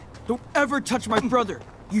 don't ever touch my brother.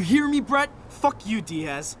 You hear me, Brett? Fuck you,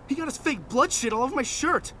 Diaz. He got his fake blood shit all over my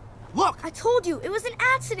shirt. Look! I told you, it was an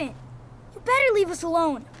accident. You better leave us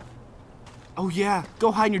alone. Oh yeah,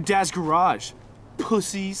 go hide in your dad's garage.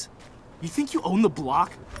 Pussies. You think you own the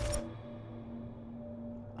block?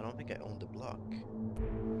 I don't think I own the block.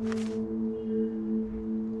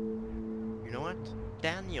 You know what?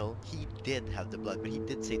 Daniel, he did have the blood, but he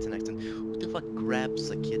did say it's an accident. Who the fuck grabs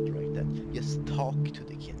a kid right then? Just talk to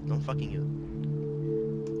the kid. Don't fucking you.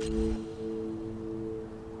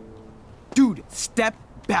 Dude, step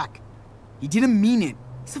back. He didn't mean it.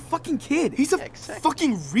 He's a fucking kid. He's a Yeah, exactly.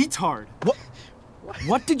 fucking retard. What?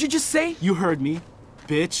 What did you just say? You heard me,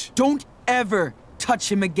 bitch. Don't ever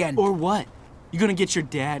touch him again. Or what? You gonna get your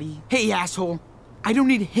daddy? Hey, asshole. I don't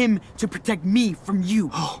need him to protect me from you.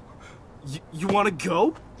 Oh, you wanna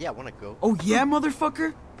go? Yeah, I wanna go. Oh, yeah,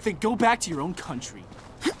 motherfucker? Then go back to your own country.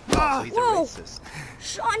 Oh, so he's a Whoa! racist.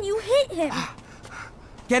 Sean, you hit him!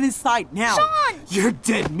 Get inside now. Sean! You're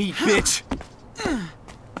dead meat, bitch.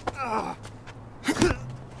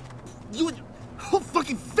 You and your whole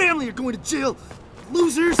fucking family are going to jail,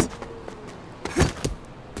 losers!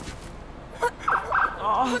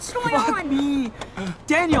 What's going Fuck on? me.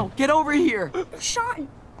 Daniel, get over here. Sean,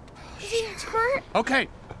 is he hurt? Okay,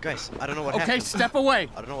 Guys, I don't know what okay, happened. step away.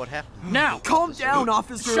 I don't know what happened. Now. Calm down,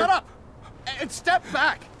 officer. Shut up! And step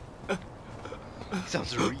back. He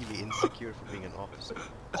sounds really insecure for being an officer.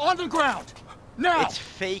 On the ground. Now. It's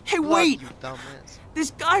fake Hey, blood, wait. you dumbass.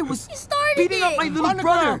 This guy was He started beating up it. my On little the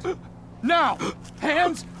brother. ground. Now.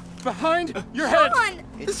 Hands behind your head. Sean!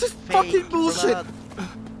 It's This is fake fucking bullshit. blood.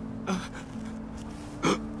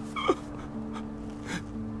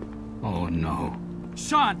 Oh no.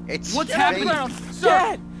 Sean, It's what's fake. happening? Ground, sir.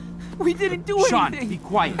 Dad, we didn't do Sean, anything. be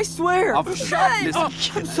quiet. I swear. Officer, Dad!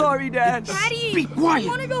 listen. I'm sorry, Dad. Daddy! Be quiet. I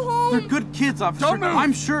want to go home! They're good kids, officer. Don't move.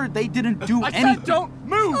 I'm sure they didn't do I anything. said don't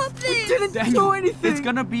move. Stop this! Didn't Daniel, do anything. It's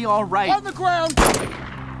gonna be all right. On the ground.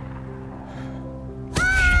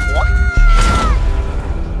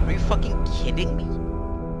 Are you fucking kidding me?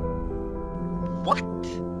 What?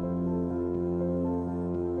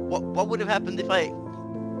 What would have happened if I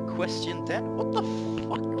questioned that? What the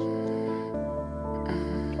fuck?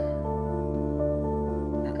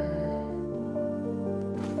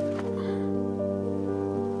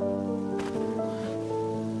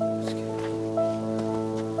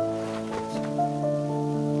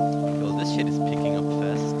 Well, this shit is picking up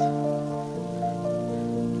fast.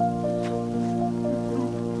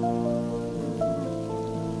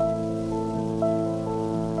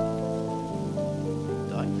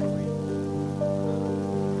 Die for real.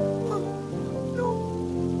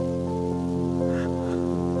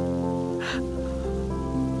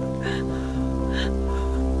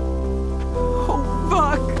 Oh,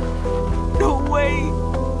 fuck. No way.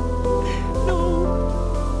 No.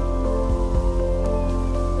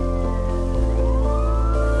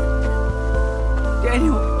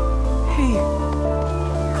 Daniel. Hey.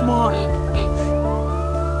 Come on.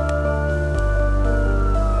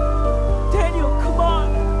 Daniel, come on.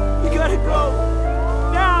 We gotta go.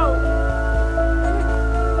 Now.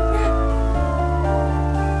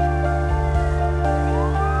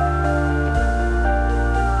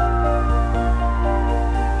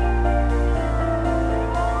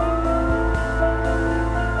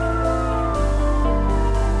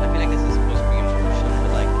 I feel like this is supposed to be emotional,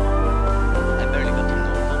 but like, I barely got to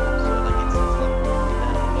know them, so like it's not that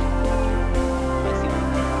emotional. I see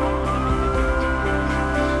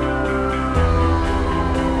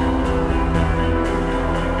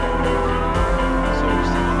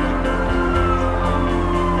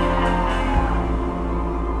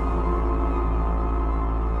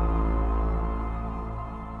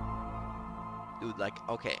Dude, like,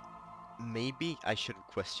 okay, maybe I should have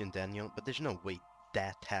questioned Daniel, but there's no way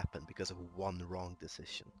that happened because of one wrong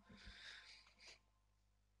decision.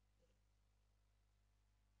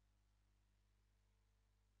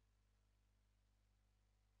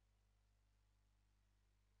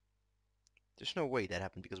 There's no way that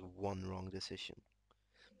happened because of one wrong decision.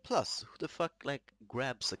 Plus, who the fuck, like,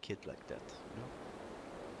 grabs a kid like that, you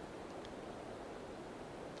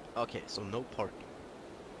know? Okay, so no party.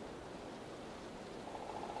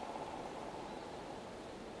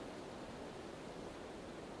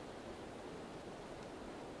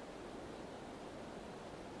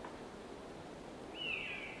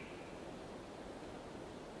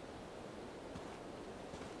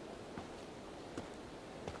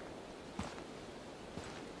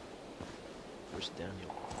 Where's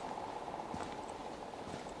Daniel?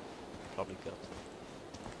 Probably got him.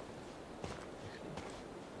 Actually,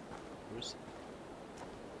 where's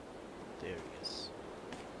he? There he is.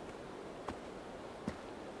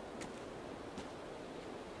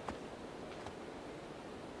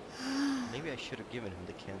 Maybe I should have given him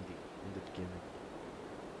the candy in the beginning.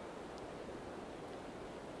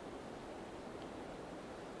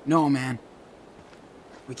 No, man.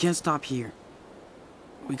 We can't stop here.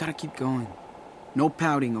 We gotta keep going. No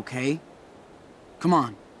pouting, okay? Come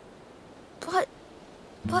on.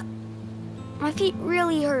 But, my feet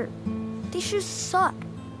really hurt. These shoes suck.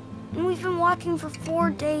 And we've been walking for 4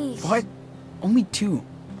 days. What? Only 2.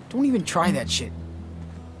 Don't even try that shit.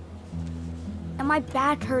 And my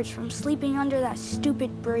back hurts from sleeping under that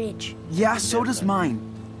stupid bridge. Yeah, so does mine.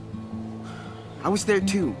 I was there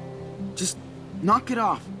too. Just knock it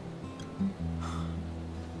off.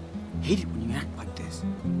 Hate it when you act like this.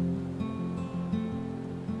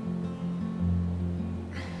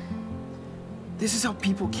 This is how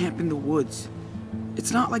people camp in the woods. It's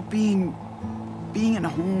not like being being at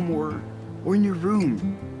home or in your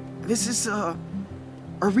room. This is a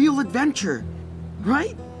real adventure,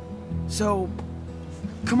 right? So,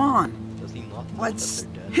 come on. Does he not know Let's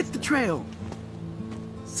that they're dead? hit the trail.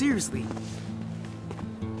 Seriously.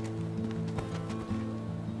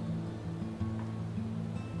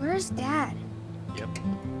 Where's Dad? Yep.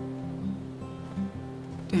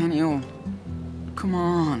 Daniel, come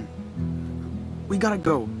on. We gotta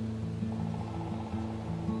go.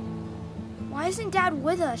 Why isn't Dad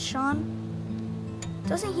with us, Sean?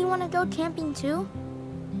 Doesn't he want to go camping too?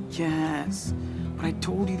 Yes, but I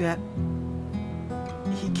told you that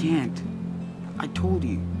he can't. I told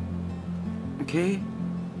you. Okay?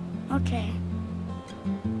 Okay.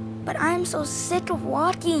 But I'm so sick of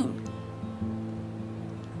walking.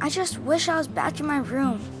 I just wish I was back in my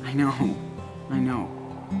room. I know. I know.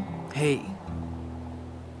 Hey,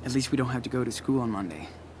 at least we don't have to go to school on Monday,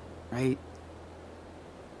 right?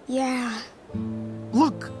 Yeah.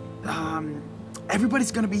 Look,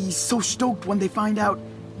 everybody's gonna be so stoked when they find out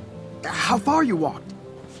how far you walked.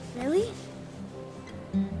 Really?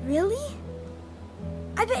 Really?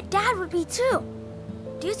 I bet Dad would be too.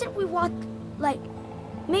 Do you think we walked, like,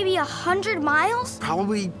 maybe 100 miles?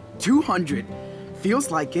 Probably 200.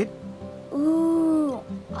 Feels like it. Ooh,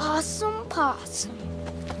 awesome possum.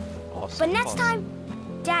 Awesome. But next time,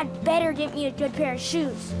 Dad better get me a good pair of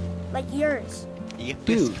shoes, like yours.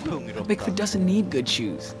 Dude, Bigfoot doesn't need good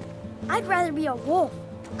shoes. I'd rather be a wolf.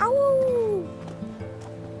 Ow!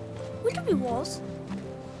 We could be wolves.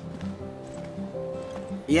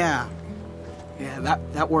 Yeah. Yeah,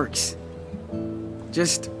 that works.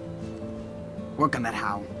 Just work on that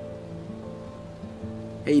how.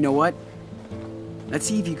 Hey, you know what? Let's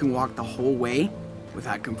see if you can walk the whole way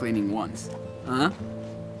without complaining once. Huh?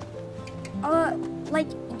 Like,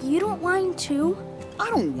 you don't whine too? I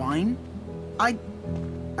don't whine. I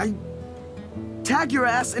tag your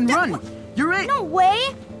ass and run. You're it. No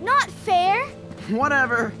way! Not fair!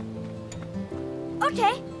 Whatever.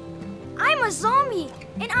 Okay. I'm a zombie,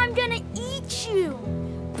 and I'm gonna eat you.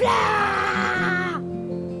 Blah!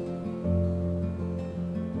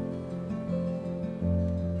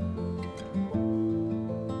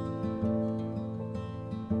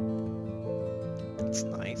 That's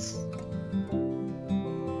nice.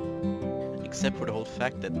 Except for the whole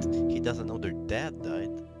fact that he doesn't know their dad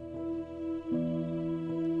died.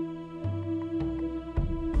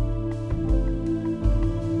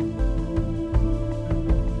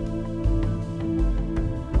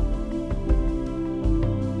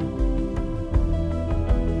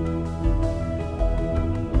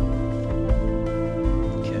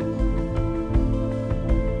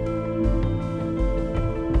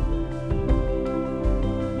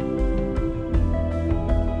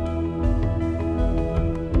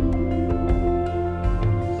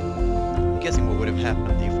 Guessing what would have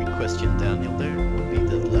happened if we questioned Daniel there would be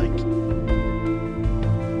that, like,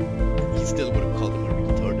 he still would have called him a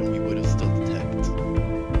retard and we would have still attacked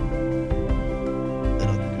that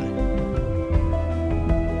other guy.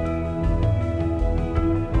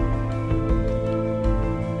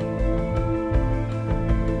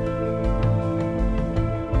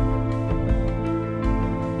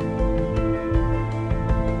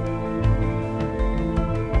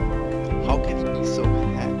 How can he be so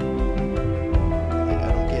happy? Like,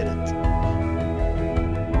 I don't get it.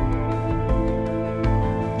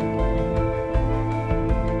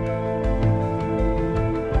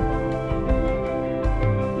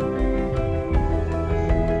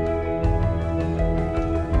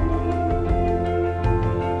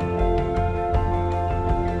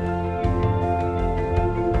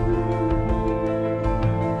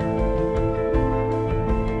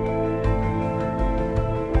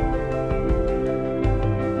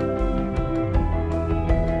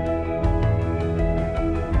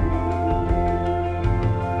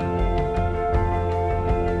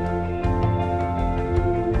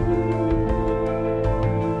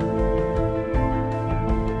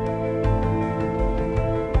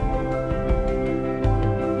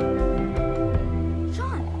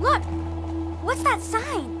 Sean, look! What's that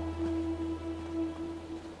sign?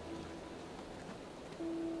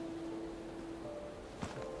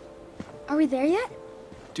 Are we there yet?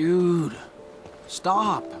 Dude,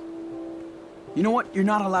 stop. You know what? You're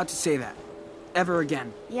not allowed to say that. Ever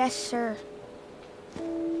again. Yes, sir.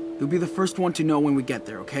 You'll be the first one to know when we get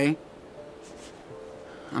there, okay?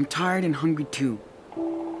 I'm tired and hungry too.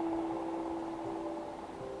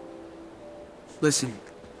 Listen,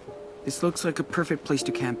 this looks like a perfect place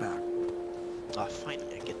to camp out. Ah,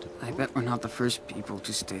 finally I get to. I bet we're not the first people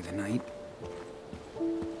to stay the night.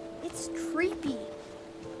 It's creepy.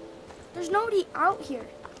 There's nobody out here.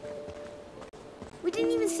 We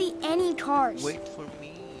didn't even see any cars. Wait for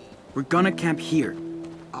me. We're gonna camp here.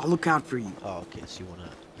 I'll look out for you. Oh, okay, so you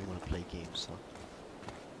wanna play games, huh?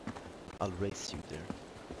 I'll race you there,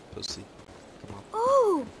 pussy. Come on.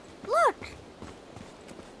 Oh, look!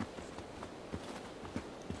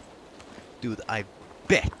 Dude, I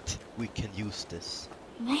bet we can use this.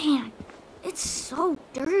 Man, it's so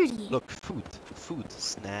dirty. Look, food,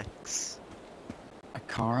 snacks. A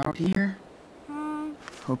car out here? Hmm,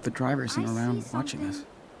 Hope the driver isn't I around see watching us.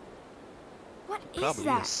 something. What is Probably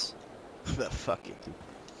that? is. Fuck it.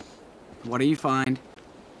 What do you find?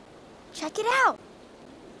 Check it out.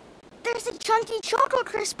 There's a chunky Choco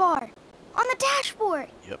Crisp bar on the dashboard.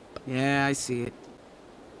 Yep. Yeah, I see it.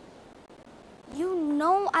 You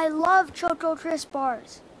know I love Choco Crisp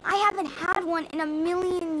bars. I haven't had one in a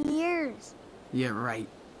million years. Yeah, right.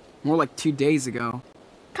 More like 2 days ago.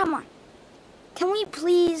 Come on. Can we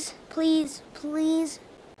please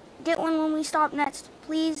get one when we stop next,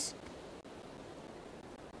 please?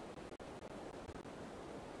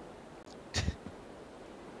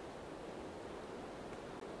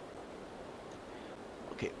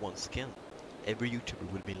 Okay, once again, every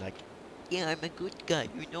YouTuber will be like, yeah, I'm a good guy,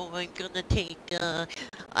 you know, I'm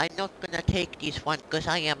not gonna take this one because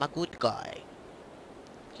I am a good guy.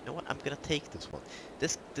 You know what, I'm gonna take this one.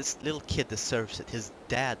 This little kid deserves it. His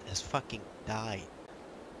dad has fucking died.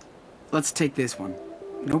 Let's take this one.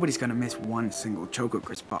 Nobody's gonna miss one single Choco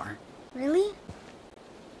Crisp bar. Really?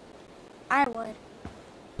 I would.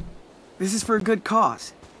 This is for a good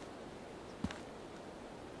cause.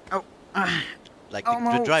 Oh, Like, the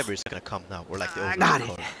almost. driver is gonna come now, or like the I old got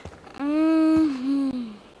car. it.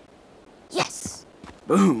 Mm-hmm. Yes.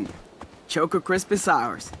 Boom. Choco Crisp is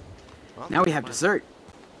ours. Well, Now we have fine. dessert.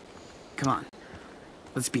 Come on.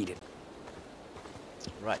 Let's beat it.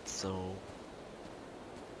 Right, so...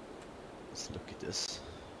 let's look at this.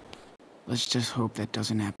 Let's just hope that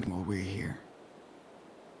doesn't happen while we're here.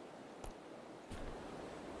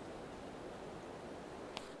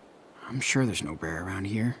 I'm sure there's no bear around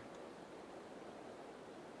here.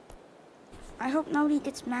 I hope nobody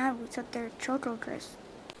gets mad we took their Choco Crisp.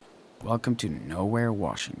 Welcome to Nowhere,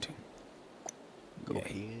 Washington. Go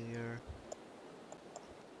Yay. here.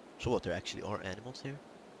 So what, there actually are animals here?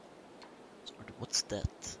 What's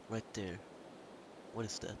that? Right there. What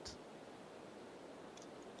is that?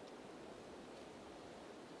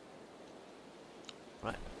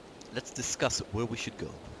 Right. Let's discuss where we should go.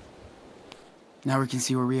 Now we can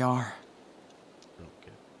see where we are.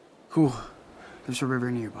 Okay. Cool. There's a river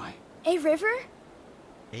nearby. A river?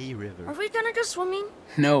 A river. Are we gonna go swimming?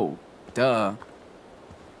 No, duh.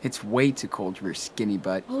 It's way too cold for your skinny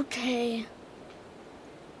butt. Okay.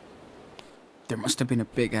 There must have been a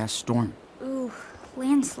big-ass storm. Ooh,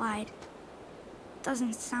 landslide.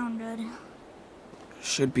 Doesn't sound good.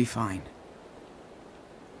 Should be fine.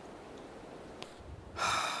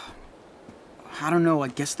 I don't know, I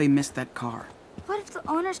guess they missed that car. What if the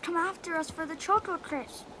owners come after us for the Choco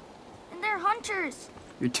Crisp? And they're hunters.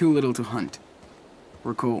 You're too little to hunt.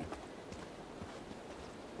 We're cool.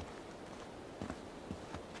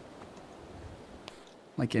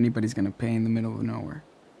 Like anybody's gonna pay in the middle of nowhere.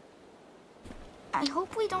 I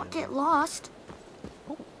hope we don't get lost.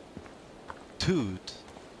 Dude!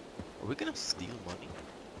 Are we gonna steal money?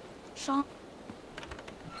 Sean,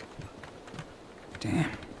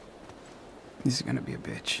 Damn. This is gonna be a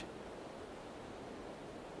bitch.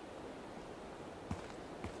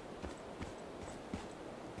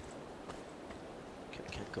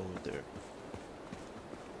 Can't go in there.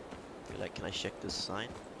 Be like, can I check this sign?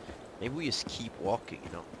 Maybe we just keep walking,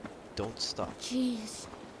 you know? Don't stop. jeez.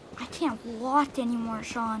 I can't walk anymore,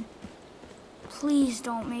 Sean. Please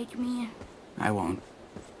don't make me. I won't.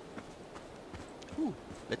 Ooh,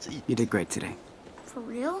 let's eat. You did great today. For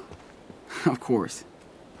real? Of course.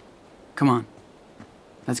 Come on.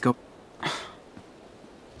 Let's go.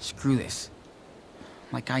 Screw this.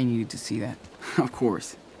 Like I needed to see that. Of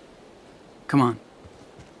course. Come on.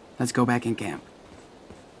 Let's go back in camp.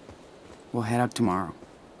 We'll head out tomorrow.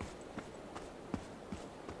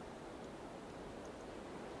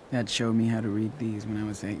 Dad showed me how to read these when I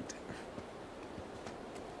was 8.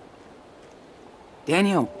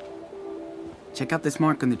 Daniel! Check out this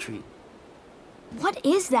mark on the tree. What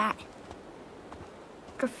is that?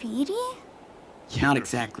 Graffiti? Not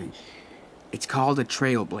exactly. It's called a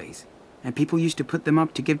trailblaze, and people used to put them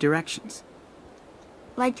up to give directions.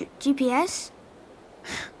 Like GPS?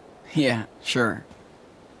 Yeah, sure.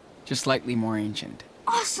 Just slightly more ancient.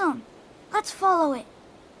 Awesome! Let's follow it.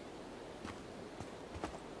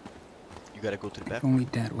 You gotta go to the If bathroom. only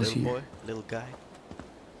Dad was Little here. boy, little guy.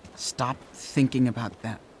 Stop thinking about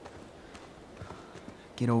that.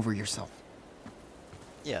 Get over yourself.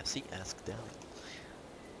 Yeah, see, ask Daniel.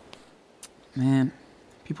 Man,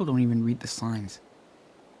 people don't even read the signs.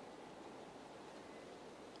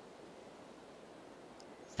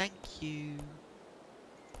 Thank you.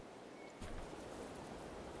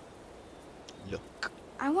 Look.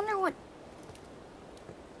 I wonder what...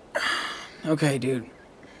 Okay, dude.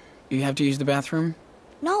 You have to use the bathroom?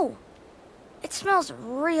 No. It smells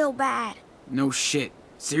real bad. No shit.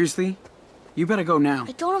 Seriously? You better go now.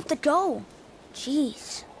 I don't have to go.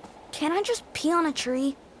 Jeez. Can't I just pee on a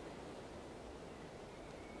tree?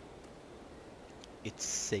 It's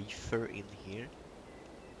safer in here.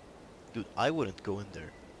 Dude, I wouldn't go in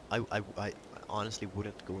there. I honestly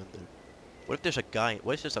wouldn't go in there. What if there's a guy,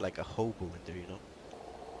 what if there's like a hobo in there, you know?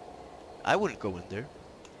 I wouldn't go in there.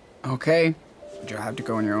 Okay. But you'll have to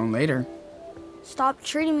go on your own later. Stop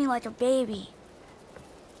treating me like a baby.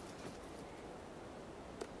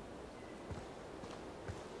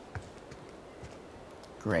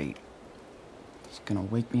 Great. He's gonna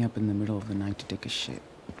wake me up in the middle of the night to take a shit.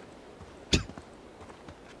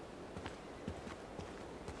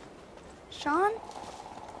 Sean?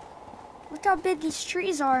 Look how big these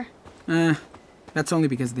trees are. That's only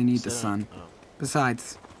because they need the So, sun.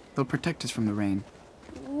 Besides, they'll protect us from the rain.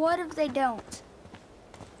 What if they don't?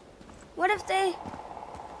 What if they...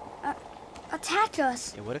 attack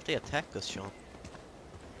us? Yeah, what if they attack us, Sean?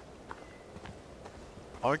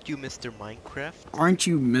 Aren't you Mr. Minecraft? Aren't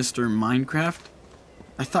you Mr. Minecraft?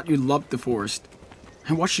 I thought you loved the forest.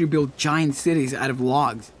 I watched you build giant cities out of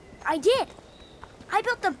logs. I did. I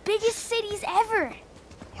built the biggest cities ever.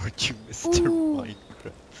 Aren't you Mr. Ooh. Minecraft?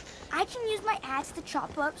 I can use my axe to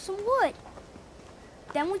chop up some wood.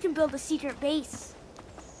 Then we can build a secret base.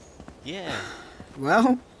 Yeah.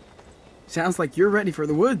 Well, sounds like you're ready for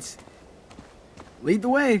the woods. Lead the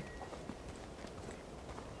way.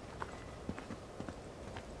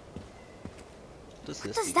 What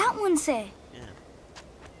What does that one say? Yeah.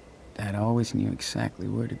 Dad always knew exactly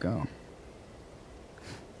where to go.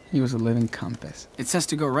 He was a living compass. It says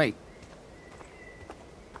to go right.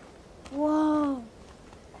 Whoa.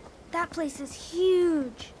 That place is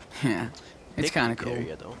huge. Yeah, it's kind of Picnic cool.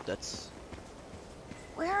 area, though. That's...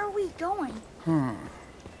 Where are we going?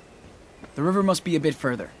 The river must be a bit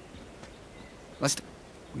further.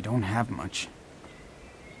 We don't have much.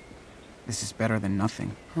 This is better than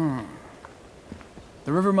nothing.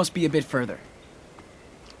 The river must be a bit further.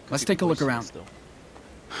 Let's take a look around. Though.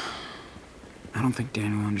 I don't think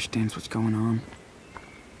Daniel understands what's going on.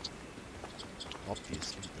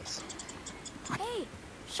 Obviously, this. Hey,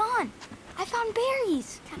 Sean, I found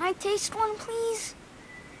berries. Can I taste one, please?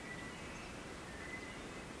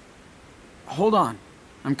 Hold on.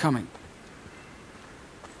 I'm coming.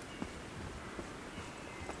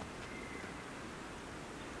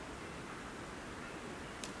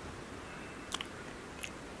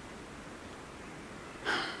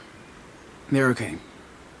 They're okay.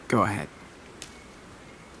 Go ahead.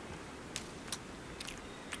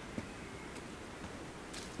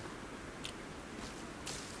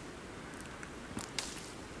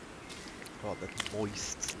 Oh, that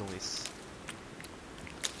moist noise.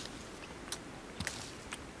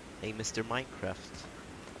 Hey, Mr. Minecraft.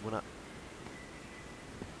 You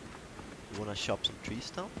wanna chop some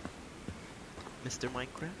trees down? Mr.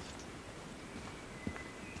 Minecraft?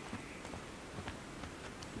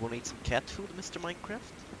 You wanna eat some cat food, Mr. Minecraft?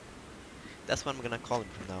 That's what I'm gonna call him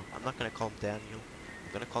from now. I'm not gonna call him Daniel.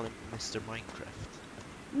 I'm gonna call him Mr.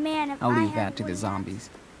 Minecraft. Man, if I'll I leave had that to the wooden zombies.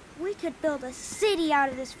 axe, we could build a city out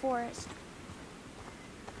of this forest.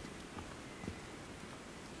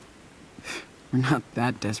 We're not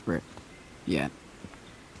that desperate. Yet.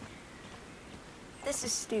 This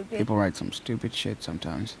is stupid. People write some stupid shit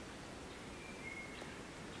sometimes.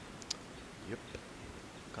 Yep.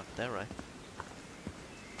 Got that right.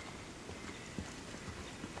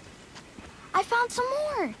 I found some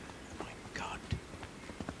more. Oh my god.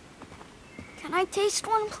 Can I taste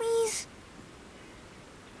one, please?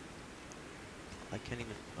 I can't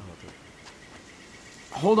even... Oh,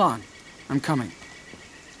 there. Hold on. I'm coming.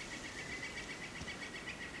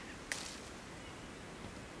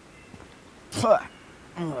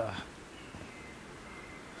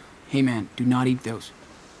 Hey man, do not eat those.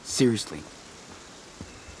 Seriously.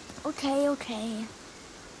 Okay, okay.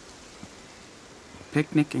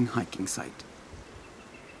 Picnic and hiking site.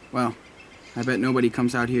 Well, I bet nobody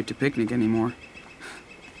comes out here to picnic anymore.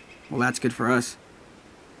 Well, that's good for us.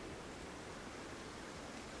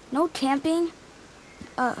 No camping?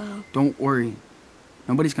 Uh-oh. Don't worry.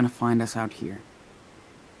 Nobody's gonna find us out here.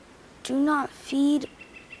 Do not feed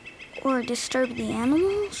or disturb the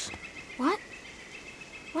animals? What?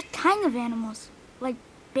 What kind of animals? Like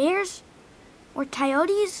bears? Or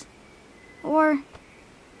coyotes? Or...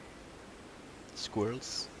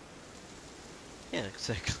 Squirrels? Yeah,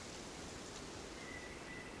 exactly.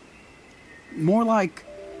 More like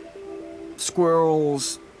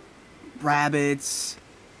squirrels, rabbits,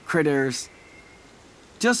 critters.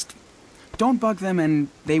 Just don't bug them and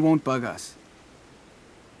they won't bug us.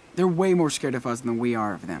 They're way more scared of us than we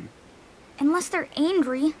are of them. unless they're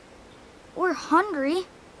angry. Or hungry.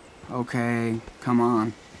 Okay, come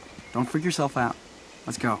on. Don't freak yourself out.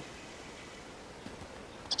 Let's go.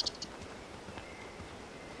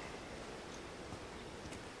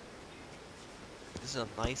 This is a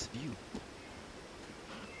nice view.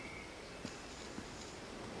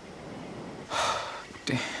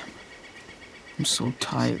 Damn. I'm so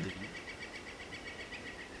tired.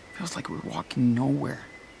 Feels like we're walking nowhere.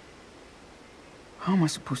 How am I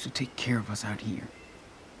supposed to take care of us out here?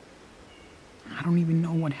 I don't even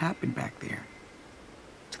know what happened back there.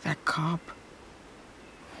 To that cop.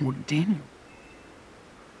 Or Daniel.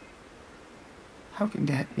 How can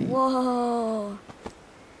that be? Whoa.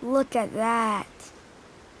 Look at that.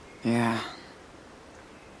 Yeah.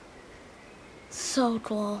 So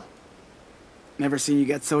cool. Never seen you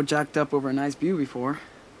get so jacked up over a nice view before.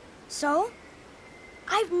 So?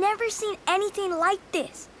 I've never seen anything like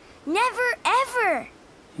this. Never, ever.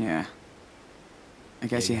 Yeah. I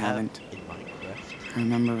guess Yeah, you haven't. In Minecraft. I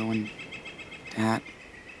remember when Dad...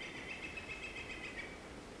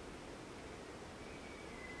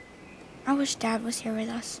 I wish Dad was here with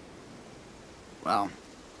us. Well,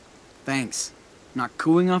 thanks. Not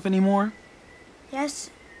cool enough anymore? Yes,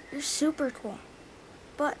 you're super cool.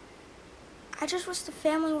 But I just wish the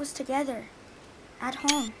family was together. At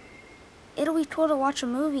home. It'll be cool to watch a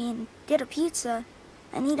movie and get a pizza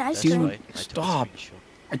and eat ice Dude, cream. Right, I took a stop. screenshot.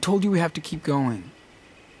 I told you we have to keep going.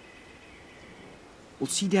 We'll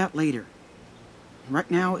see Dad later. Right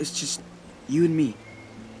now, it's just you and me.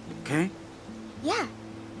 Okay? Yeah,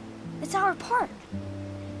 it's our park.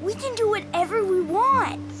 We can do whatever we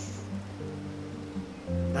want.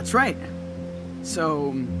 That's right. So,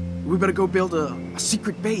 we better go build a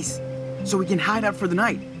secret base so we can hide out for the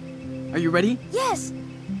night. Are you ready? Yes,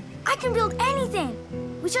 I can build anything.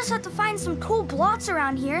 We just have to find some cool blocks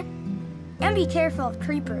around here. And be careful of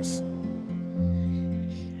creepers.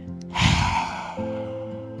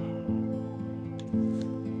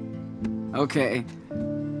 Okay.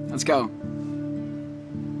 Let's go.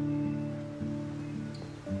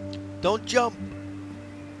 Don't jump!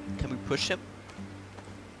 Can we push him?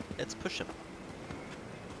 Let's push him.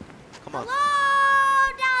 Come on.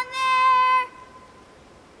 Hello, down there!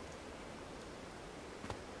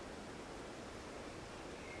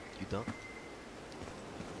 You done?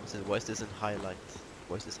 Why is this in highlight?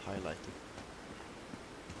 Why is this highlighted?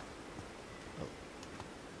 Oh.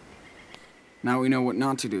 Now we know what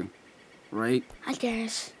not to do, right? I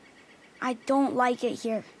guess. I don't like it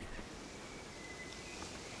here.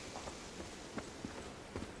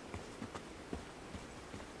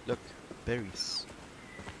 Look, berries.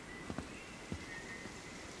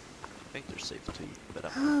 I think they're safe to eat, but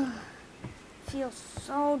I'm Feels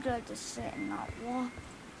so good to sit in that wall.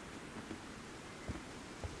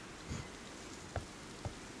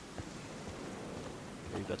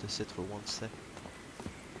 you got to sit for 1 sec.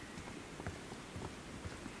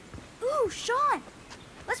 Ooh, Sean!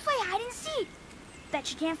 Let's play hide and seek.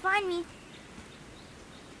 Bet you can't find me.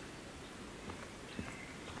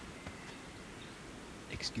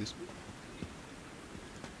 Excuse me?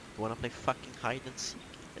 You wanna play fucking hide and seek?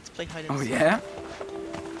 Let's play hide and Oh, seek. yeah?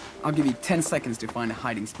 I'll give you 10 seconds to find a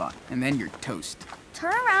hiding spot, and then you're toast.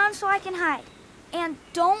 Turn around so I can hide. And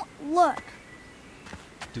don't look.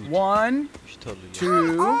 Dude, 1, you should totally look.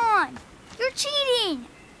 2... Come on! You're cheating!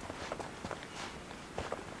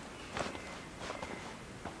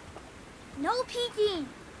 No peeking!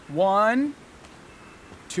 1,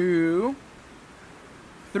 2,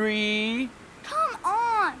 3... Come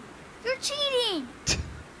on! You're cheating!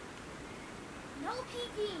 No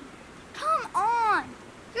peeking! Come on!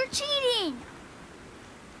 You're cheating!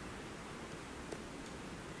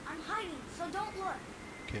 I'm hiding, so don't look.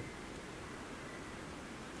 Okay.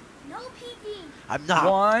 No peeking! I'm not!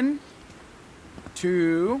 1,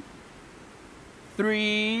 2,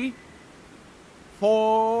 3,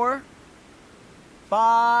 4,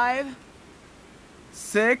 5,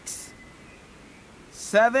 6,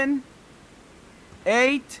 7,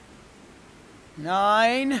 8,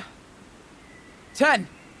 9, 10.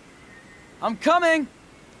 I'm coming.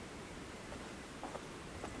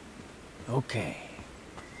 Okay.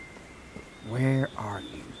 Where are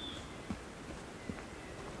you?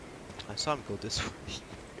 I saw him go this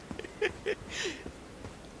way.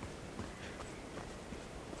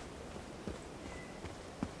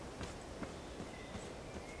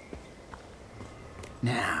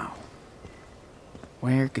 Now,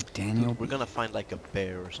 where could Daniel We're be? gonna find like a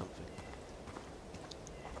bear or something.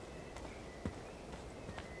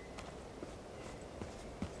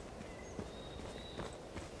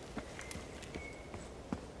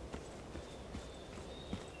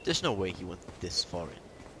 There's no way he went this far in.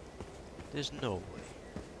 There's no way.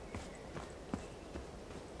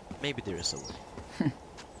 Maybe there is a way.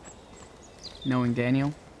 Knowing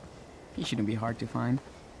Daniel, he shouldn't be hard to find.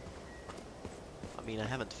 I mean, I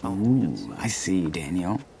haven't found him yet. Ooh, I see,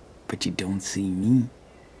 Daniel. But you don't see me.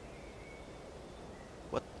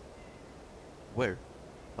 What? Where?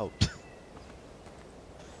 Oh.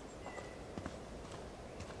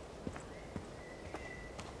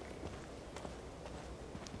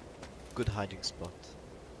 Good hiding spot.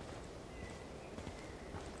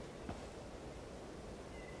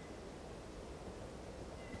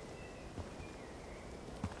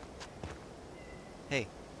 Hey.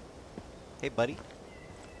 Hey, buddy.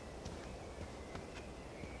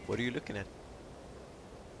 What are you looking at?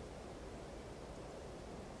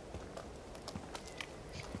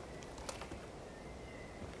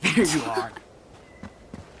 There you are.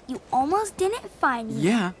 You almost didn't find me.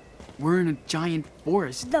 Yeah, we're in a giant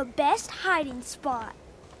forest. The best hiding spot.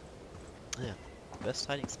 Yeah, best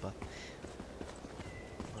hiding spot.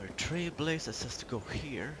 Our trailblazer says to go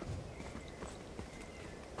here.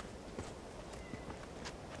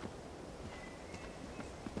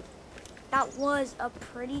 That was a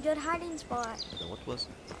pretty good hiding spot. No, what was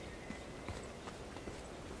it?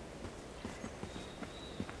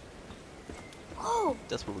 Oh,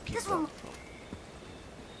 That's where we came this down one. from.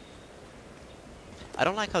 I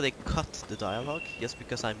don't like how they cut the dialogue just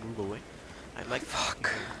because I move away. I like.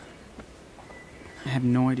 Fuck. I have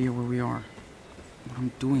no idea where we are. What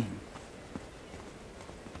I'm doing.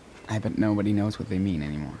 I bet nobody knows what they mean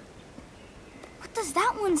anymore. What does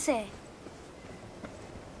that one say?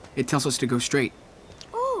 It tells us to go straight.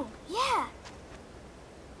 Oh, yeah.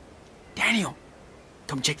 Daniel,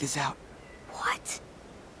 come check this out. What?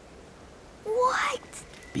 What?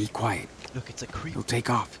 Be quiet. Look, it's a creep. He'll take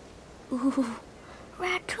off. Ooh,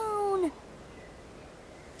 raccoon.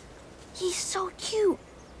 He's so cute.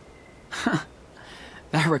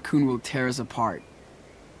 That raccoon will tear us apart.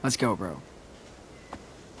 Let's go, bro.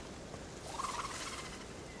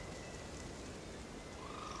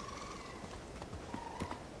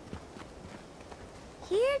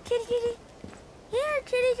 Here, kitty kitty. Here,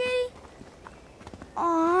 kitty kitty.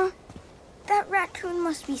 Aw, that raccoon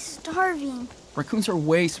must be starving. Raccoons are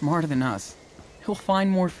way smarter than us. He'll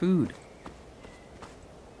find more food.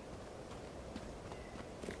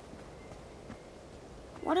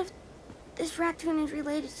 What if this raccoon is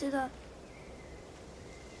related to the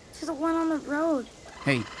one on the road?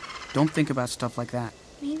 Hey, don't think about stuff like that.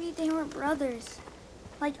 Maybe they were brothers,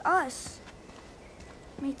 like us.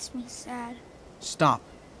 Makes me sad. Stop.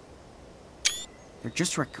 They're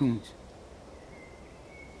just raccoons.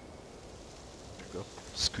 There you go.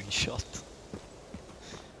 Screenshot.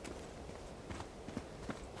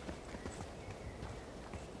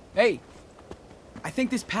 Hey, I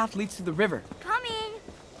think this path leads to the river. Coming.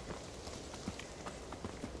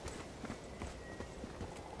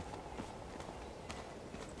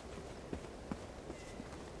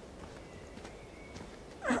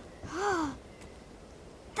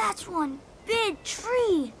 That's one big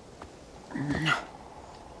tree.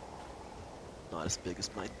 Not as big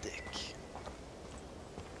as my dick.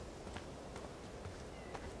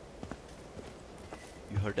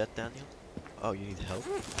 You heard that, Daniel? Oh, you need help?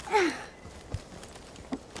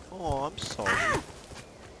 Oh, I'm sorry.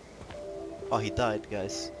 Oh, he died,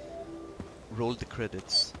 guys. Roll the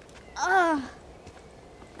credits. Now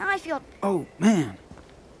I feel. Oh, man.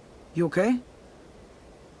 You okay?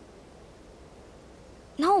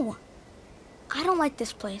 No, I don't like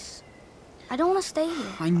this place. I don't want to stay here.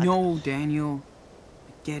 I know, Daniel.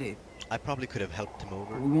 I get it. I probably could have helped him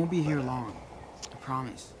over. We won't be here long. I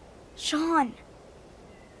promise. Sean,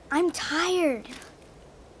 I'm tired.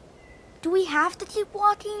 Do we have to keep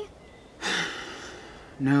walking?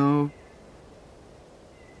 No.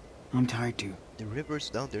 I'm tired too. The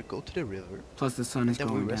river's down there. Go to the river. Plus the sun is Then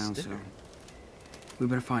we going rest down, there. so we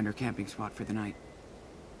better find our camping spot for the night.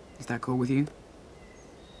 Is that cool with you?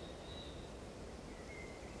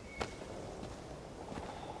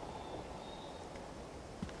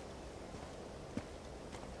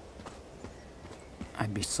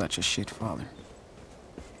 I'd be such a shit father.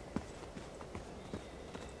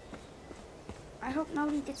 I hope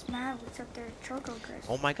nobody gets mad we took their Choco Crisp.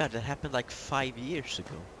 Oh my god, that happened like 5 years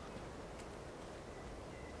ago.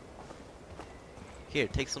 Here,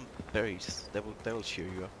 take some berries. That will cheer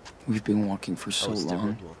you up. We've been walking for so Oh, it's the long.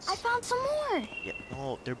 red ones. I found some more. Yeah,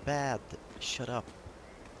 no, they're bad. Shut up.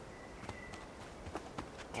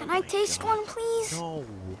 Can Oh I my taste God. one, please? No.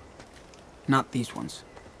 Not these ones.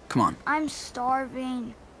 Come on. I'm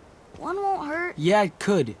starving. One won't hurt. Yeah, it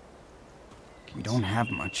could. We don't have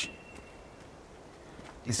much.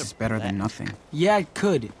 These This are is better black. than nothing. Yeah, it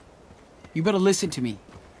could. You better listen to me.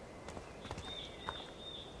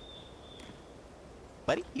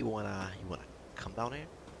 Buddy, you wanna come down here?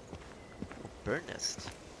 Bird nest.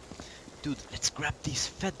 Dude, let's grab these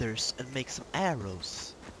feathers and make some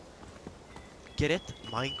arrows. Get it?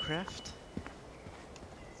 Minecraft?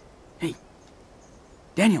 Hey,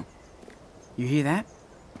 Daniel, you hear that?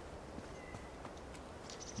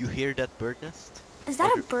 You hear that bird nest? Is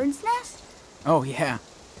that a bird's nest? Oh, yeah.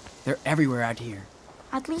 They're everywhere out here.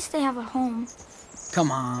 At least they have a home.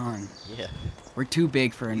 Come on. Yeah. We're too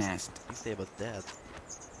big for a nest. You say about that.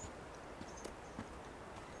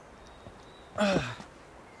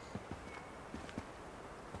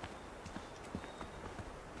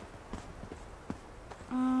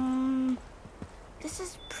 This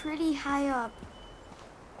is pretty high up.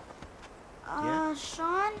 Yeah?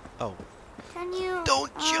 Sean, Oh. can you...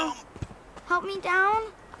 Don't jump! Help me down?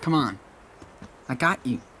 Come on. I got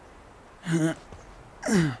you.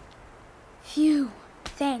 Phew,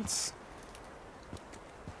 thanks.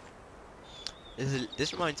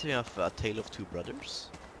 This reminds me of A Tale of Two Brothers.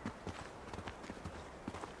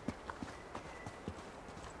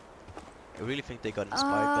 I really think they got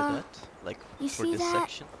inspired by that. Like, You for see this that?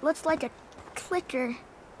 section. Looks like a clicker.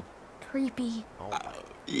 Creepy. Oh my.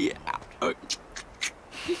 Yeah.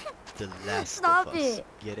 The last Stop of us. it.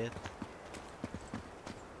 Get it?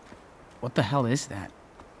 What the hell is that?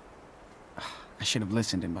 I should have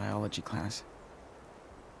listened in biology class.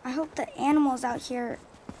 I hope the animals out here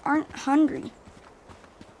aren't hungry.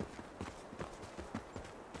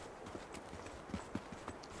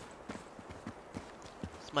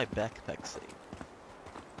 What's my backpack say?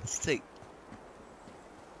 Let's say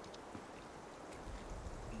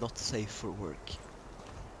not safe for work.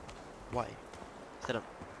 Why? Is that a...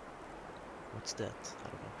 What's that? I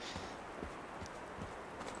don't know.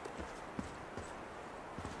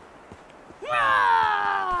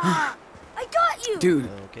 I got you! Dude,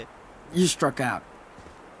 Okay. you struck out.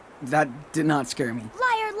 That did not scare me.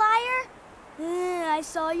 Liar, liar! I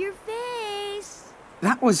saw your face.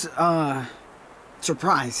 That was,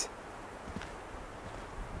 surprise.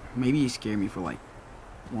 Maybe you scared me for like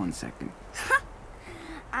 1 second.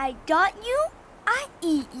 I got you, I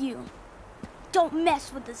eat you. Don't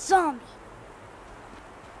mess with the zombie.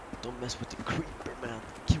 Don't mess with the creeper, man.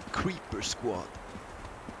 Creeper squad.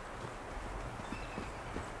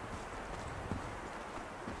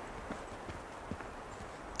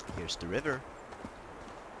 Here's the river.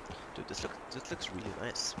 Dude, this looks really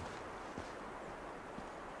nice.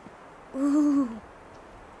 Ooh.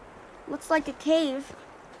 Looks like a cave.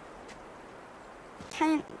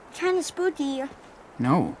 Kinda spooky.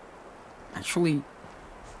 No. Actually,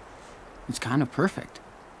 it's kind of perfect.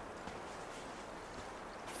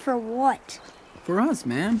 For what? For us,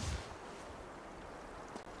 man.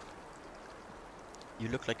 You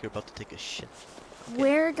look like you're about to take a shit.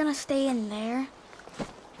 We're gonna stay in there?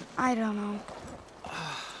 I don't know.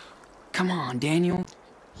 Come on, Daniel.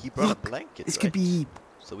 He brought Look, a blanket, this right? could be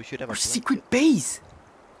So we should have our a blanket. secret base.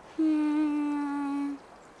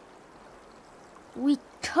 We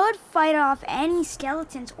could fight off any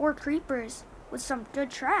skeletons or creepers with some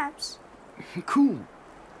good traps. Cool.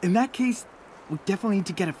 In that case, we definitely need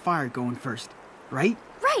to get a fire going first, right?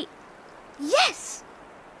 Right! Yes!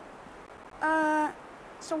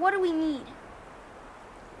 So what do we need?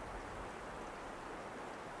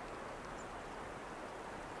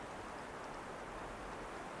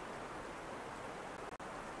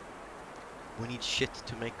 We need shit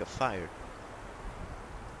to make a fire.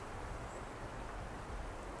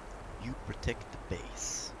 You protect the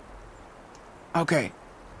base. Okay.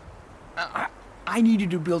 I need you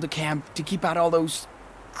to build a camp to keep out all those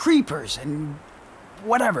creepers and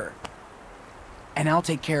whatever. And I'll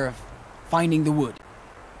take care of finding the wood.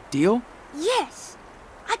 Deal? Yes!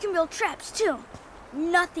 I can build traps too.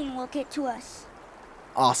 Nothing will get to us.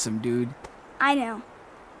 Awesome, dude. I know.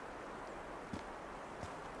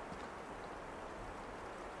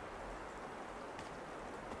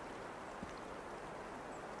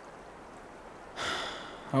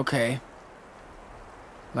 Okay.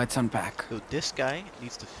 Let's unpack. So this guy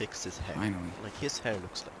needs to fix his hair. Finally. Like his hair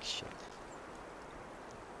looks like shit.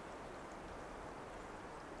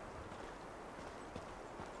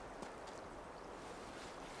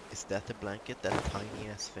 Is that a blanket? That tiny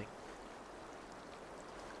ass thing?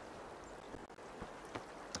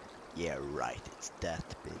 Yeah, right. It's that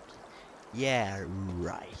big. Yeah,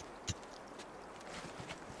 right.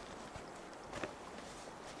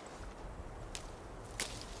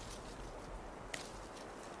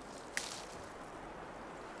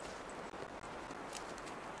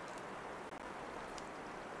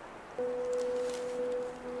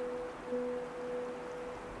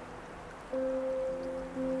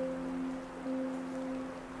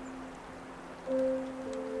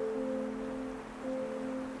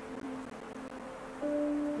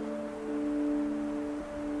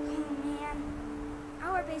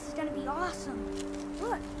 Base is gonna be awesome.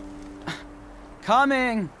 Look.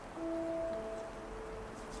 Coming!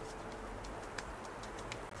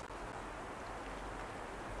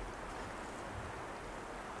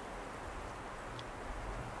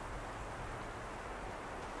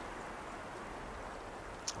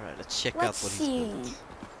 Alright, let's check out Let's what see. he's built.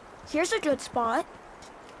 Here's a good spot.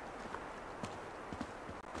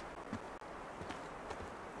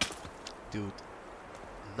 Dude,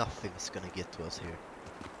 nothing's gonna get to us here.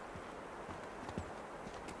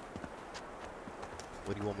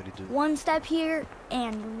 What do you want me to do? One step here,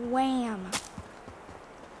 and wham.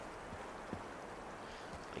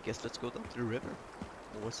 I guess let's go down to the river.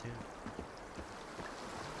 What's here?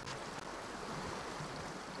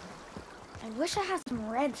 I wish I had some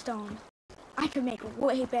redstone. I could make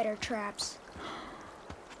way better traps.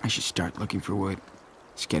 I should start looking for wood.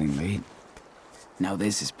 It's getting late. Now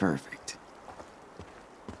this is perfect.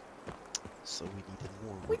 So we needed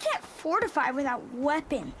more wood. We can't fortify without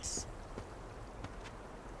weapons.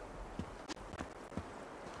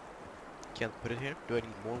 Can't put it here? Do I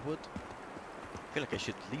need more wood? I feel like I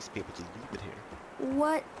should at least be able to leave it here.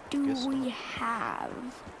 What do Guess we not.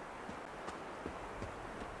 have?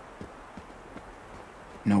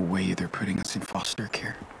 No way they're putting us in foster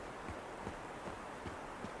care.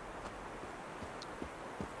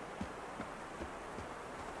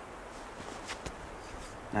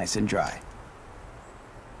 Nice and dry.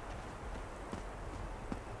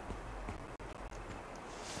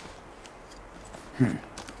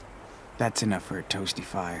 That's enough for a toasty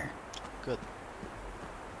fire. Good.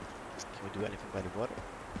 Can we do anything by the water?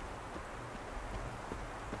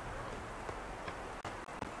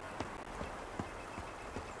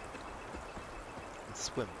 Let's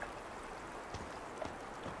swim.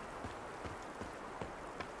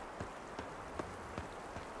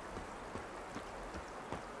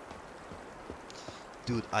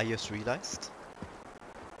 Dude, I just realized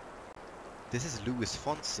this is Louis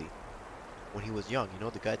Fonsi when he was young. You know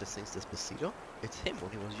the guy that sings Despacito? It's him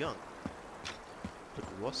when he was young. Look,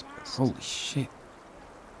 it was pissed. Holy shit.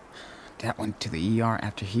 Dad went to the ER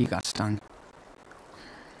after he got stung.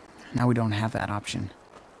 Now we don't have that option.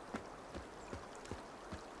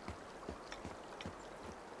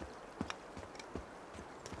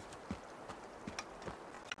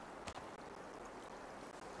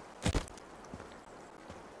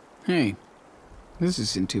 Hey, this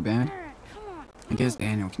isn't too bad. I guess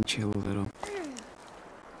Daniel can chill a little.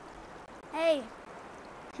 Hey,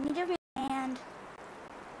 can you give me a hand?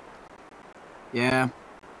 Yeah.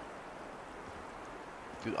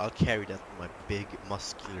 Dude, I'll carry that with my big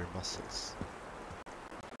muscular muscles.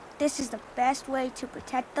 This is the best way to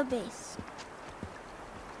protect the base.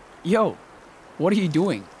 Yo, what are you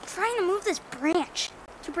doing? Trying to move this branch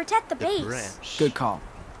to protect the base. Branch. Good call.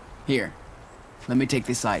 Here, let me take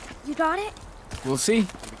this side. You got it? We'll see.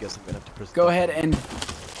 I guess I'm gonna have to press Go the ahead button. and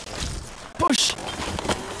push.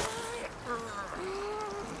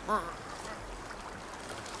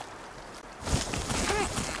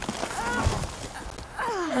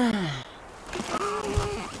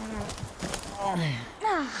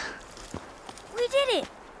 We did it!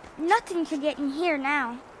 Nothing can get in here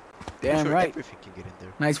now. Damn Sure, right. everything can get in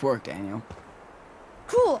there. Nice work, Daniel.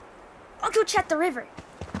 Cool. I'll go check the river.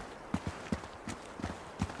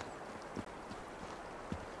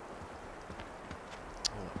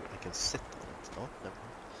 Oh, I can sit on it. No, never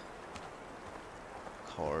mind.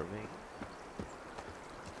 Carving.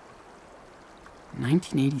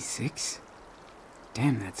 1986?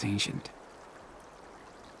 Damn, that's ancient.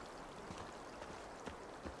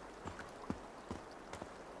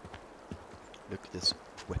 Look at this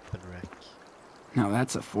weapon rack. Now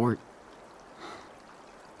that's a fort.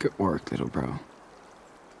 Good work, little bro.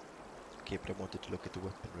 Okay, but I wanted to look at the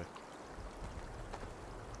weapon rack.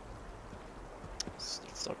 Let's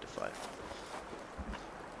start the fire.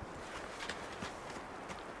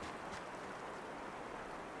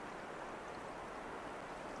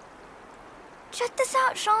 Check this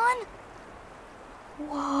out, Sean.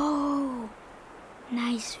 Whoa.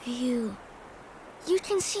 Nice view. You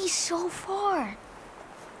can see so far.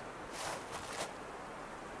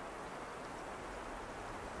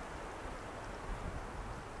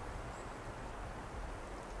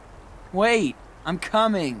 Wait, I'm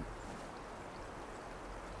coming.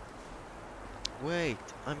 Wait,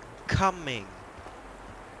 I'm coming.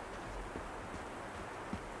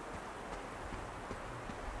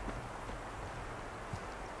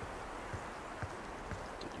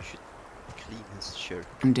 Dude, you should clean his shirt.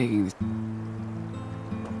 I'm digging this.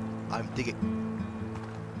 I'm digging.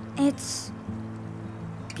 It's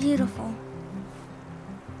beautiful.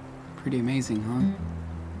 Pretty amazing, huh?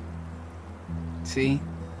 See?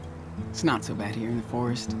 It's not so bad here in the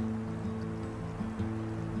forest.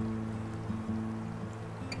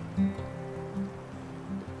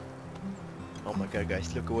 Oh my god,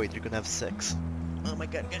 guys, look away, they're gonna have sex. Oh my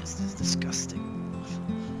god, guys, this is disgusting.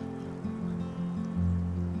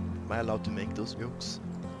 Am I allowed to make those jokes?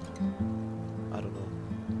 I don't know.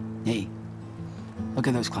 Hey, look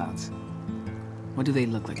at those clouds. What do they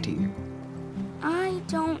look like to you? I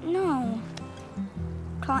don't know.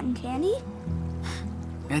 Cotton candy?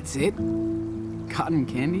 That's it? Cotton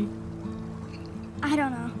candy? I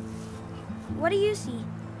don't know. What do you see?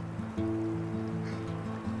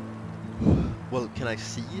 Well, can I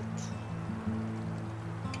see it?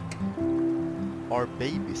 Our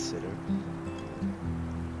babysitter.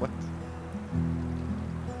 What?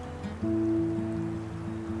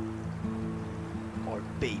 Our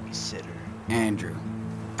babysitter. Andrew.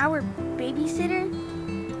 Our babysitter?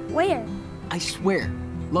 Where? I swear.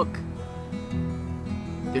 Look.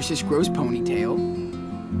 There's his gross ponytail.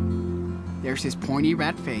 There's his pointy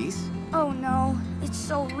rat face. Oh no, it's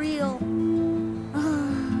so real.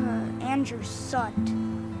 Andrew sucked.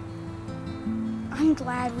 I'm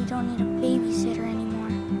glad we don't need a babysitter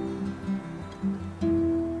anymore.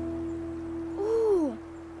 Ooh,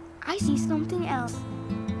 I see something else.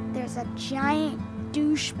 There's a giant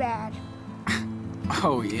douchebag.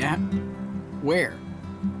 Oh, yeah? Where?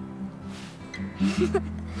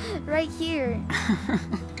 Right here.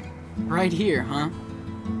 Right here, huh?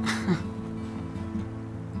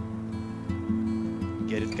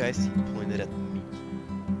 Get it, guys? He pointed at me.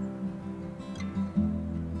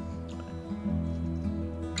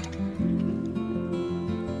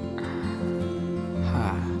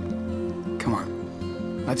 Come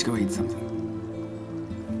on. Let's go eat something.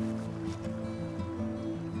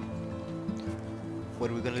 What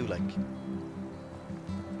are we gonna do, like?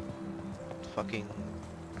 Fucking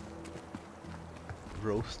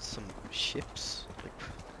roast some ships? Like,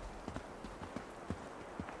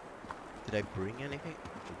 did I bring anything?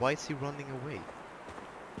 Why is he running away?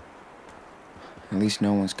 At least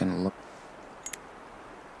no one's gonna look.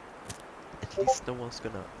 At least no one's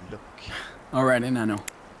gonna look. Alright, I know.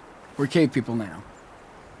 We're cave people now.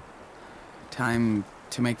 Time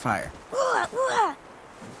to make fire.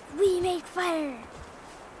 We make fire.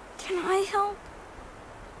 Can I help?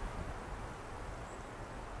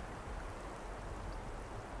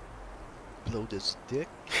 Blow this dick?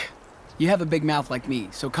 You have a big mouth like me,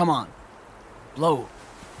 so come on. Blow.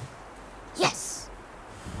 Yes.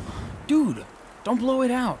 Dude, don't blow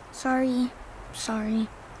it out. Sorry.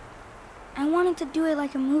 I wanted to do it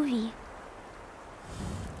like a movie.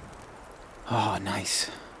 Oh, nice.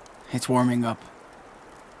 It's warming up.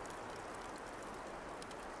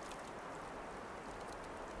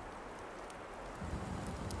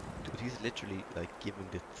 Dude, he's literally like giving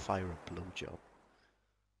the fire a blowjob.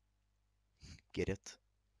 Get it?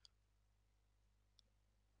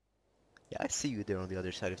 Yeah, I see you there on the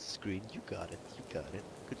other side of the screen. You got it.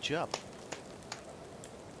 Good job.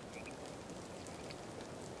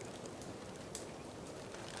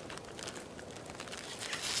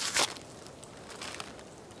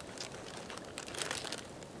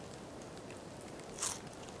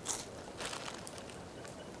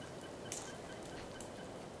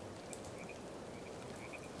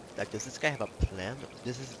 Like, does this guy have a plan?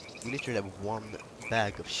 We literally have one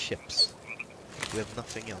bag of chips. We have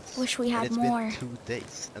nothing else. Wish we had and more. It's been 2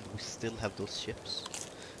 days and we still have those chips.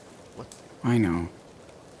 What? I know.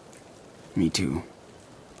 Me too.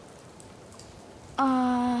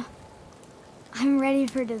 I'm ready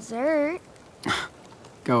for dessert.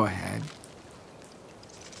 Go ahead.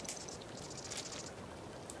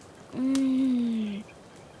 Do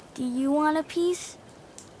you want a piece?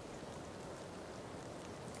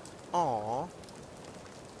 Aww.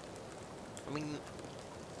 I mean,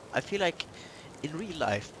 I feel like in real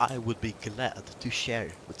life I would be glad to share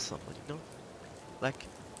with someone, you know? Like,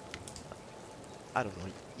 I don't know.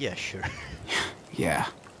 Yeah, sure. Yeah.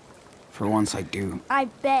 For once I do. I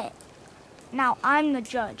bet. Now I'm the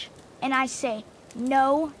judge, and I say,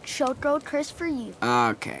 no choco crisp for you.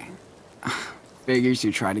 Okay. Figures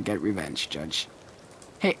you try to get revenge, Judge.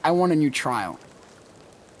 Hey, I want a new trial.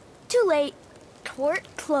 Too late. Court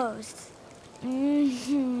closed.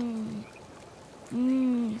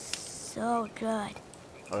 so good.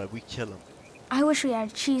 Alright, we kill him. I wish we had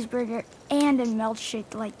a cheeseburger and a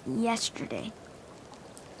milkshake like yesterday.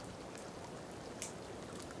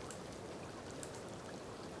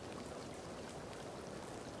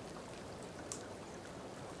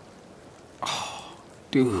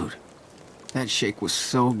 Dude, that shake was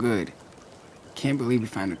so good. Can't believe we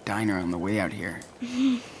found a diner on the way out here.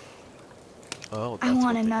 Oh, I that's want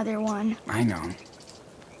what another one. I know.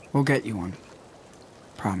 We'll get you one.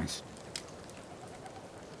 Promise.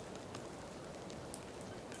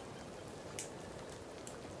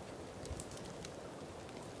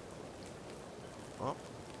 Oh,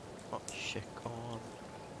 check on.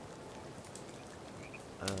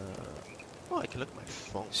 Oh, I can look at my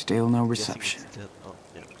phone. Still no I'm guessing reception. it's dead. Oh,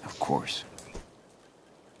 yeah. Of course.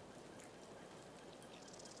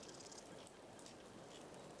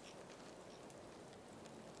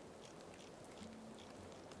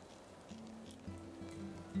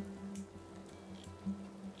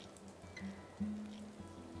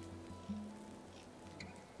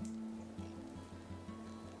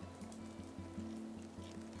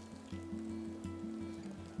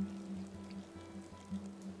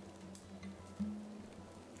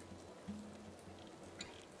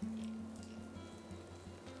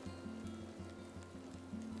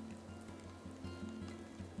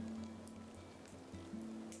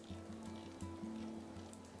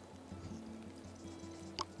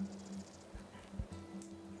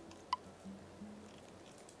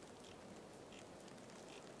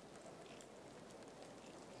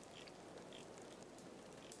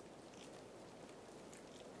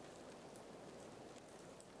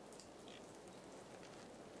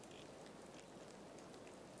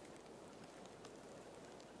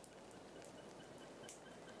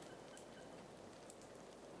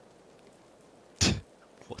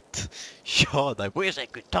 What? Sean, I wish I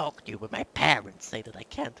could talk to you, but my parents say that I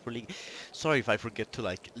can't really. Sorry if I forget to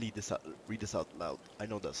like read this out loud. I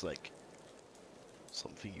know that's like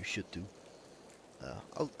something you should do.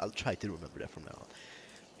 I'll try to remember that from now on.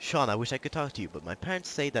 Sean, I wish I could talk to you, but my parents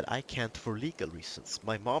say that I can't for legal reasons.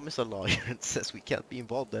 My mom is a lawyer and says we can't be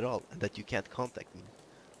involved at all, and that you can't contact me.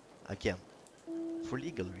 Again, for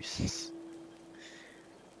legal reasons.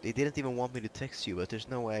 They didn't even want me to text you, but there's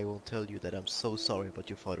no way I won't tell you that I'm so sorry about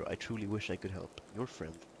your father. I truly wish I could help. Your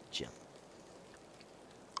friend, Jen.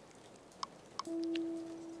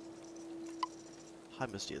 Hi,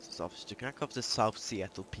 Mr. Yes, Officer. Can I come to South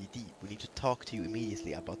Seattle PD? We need to talk to you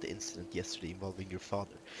immediately about the incident yesterday involving your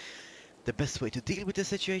father. The best way to deal with the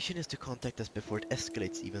situation is to contact us before it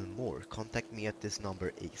escalates even more. Contact me at this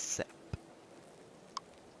number ASAP.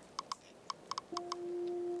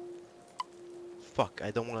 Fuck,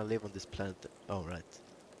 I don't want to live on this planet. Oh, right.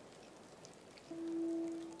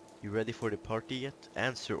 You ready for the party yet?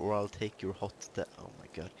 Answer or I'll take your hot oh my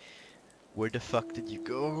god. Where the fuck did you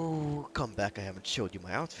go? Come back, I haven't showed you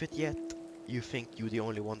my outfit yet. You think you're the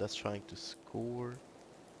only one that's trying to score?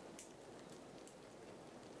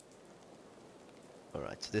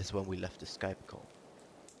 Alright, so this is when we left the Skype call.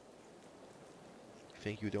 You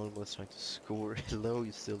think you're the only one that's trying to score? Hello,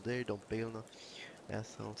 you still there? Don't bail now.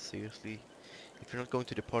 Asshole, seriously? If you're not going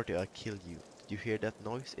to the party, I'll kill you. Did you hear that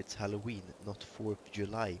noise? It's Halloween, not 4th of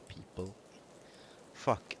July, people.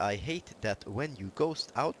 Fuck, I hate that when you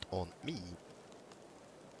ghost out on me.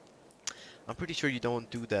 I'm pretty sure you don't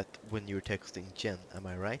do that when you're texting Jen, am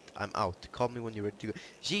I right? I'm out. Call me when you're ready to go.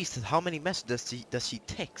 Jesus, how many messages does she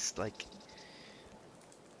text? Like,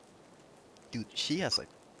 dude, she has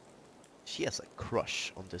a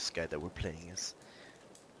crush on this guy that we're playing as.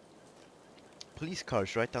 Police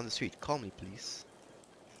cars right down the street. Call me, please.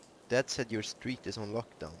 Dad said your street is on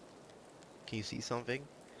lockdown. Can you see something?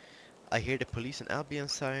 I hear the police and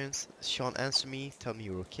ambulance sirens. Sean, answer me. Tell me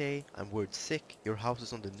you're okay. I'm worried sick. Your house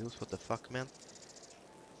is on the news. What the fuck, man?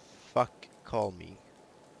 Fuck, call me.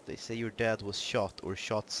 They say your dad was shot or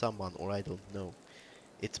shot someone or I don't know.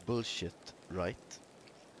 It's bullshit, right?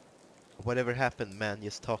 Whatever happened, man,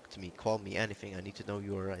 just talk to me. Call me anything. I need to know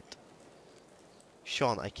you're right.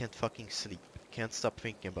 Sean, I can't fucking sleep. Can't stop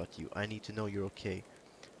thinking about you. I need to know you're okay.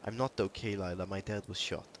 I'm not okay, Lila. My dad was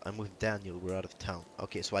shot. I'm with Daniel. We're out of town.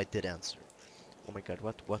 Okay, so I did answer. Oh my god,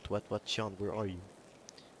 what? Sean, where are you?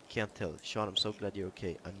 Can't tell. Sean, I'm so glad you're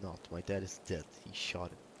okay. I'm not. My dad is dead. He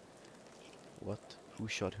shot him. What? Who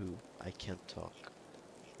shot who? I can't talk.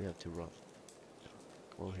 We have to run.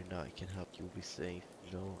 Come over here now. I can help you. We'll be safe.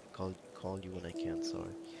 No, call you when I can.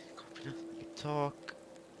 Sorry. You talk.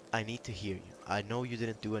 I need to hear you. I know you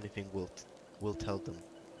didn't do anything. We'll tell them.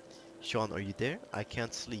 Sean, are you there? I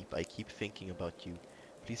can't sleep. I keep thinking about you.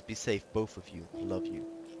 Please be safe, both of you. Love you.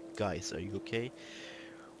 Guys, are you okay?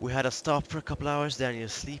 We had a stop for a couple hours.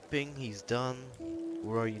 Daniel's sleeping. He's done.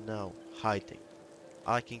 Where are you now? Hiding.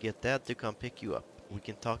 I can get Dad to come pick you up. We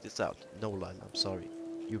can talk this out. No, Lila, I'm sorry.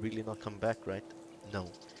 You really not come back, right?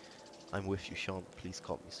 No. I'm with you, Sean. Please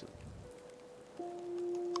call me soon.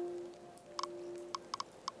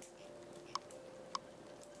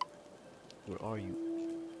 Where are you?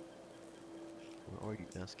 Where are you,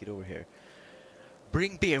 guys? Get over here.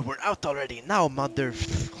 Bring beer. We're out already. Now, mother.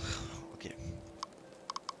 Okay.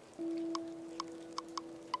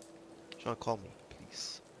 Sean, call me,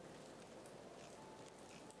 please.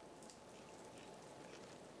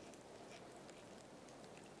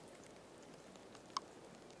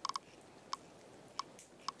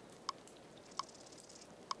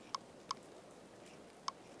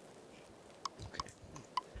 Okay.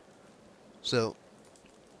 So,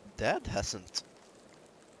 Dad hasn't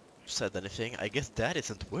said anything. I guess Dad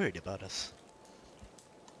isn't worried about us.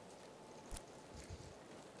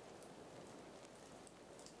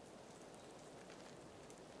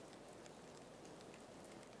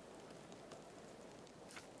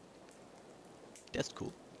 That's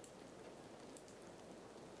cool.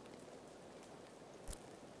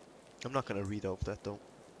 I'm not gonna read all of that though.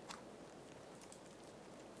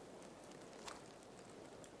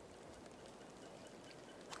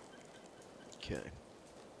 Okay.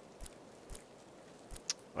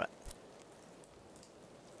 Right.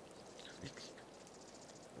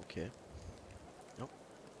 Okay. Nope.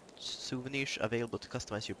 Souvenirs available to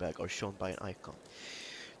customize your bag are shown by an icon.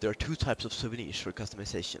 There are two types of souvenirs for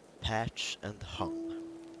customization, patch and hum.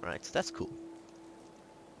 Right, so that's cool.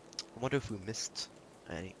 I wonder if we missed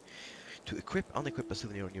any. To equip, unequip a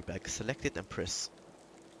souvenir on your bag, select it and press.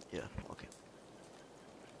 Yeah, okay.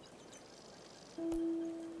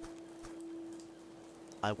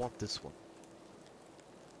 I want this one.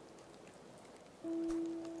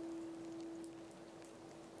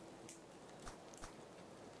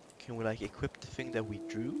 Can we like equip the thing that we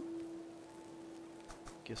drew?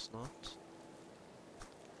 Guess not.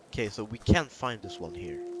 Okay, so we can find this one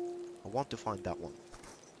here. I want to find that one.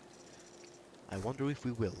 I wonder if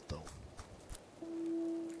we will though.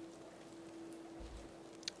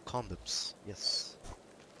 Condoms, yes.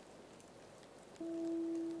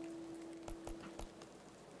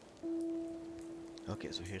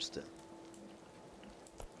 Okay, so here's the...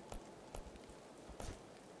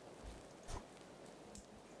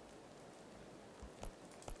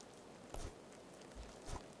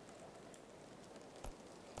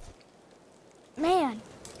 Man,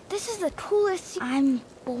 this is the coolest. I'm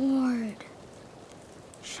bored.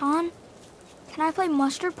 Sean, can I play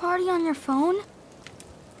Mustard Party on your phone?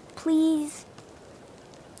 Please?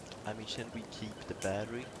 I mean, shouldn't we keep the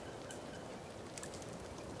battery?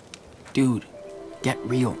 Dude, get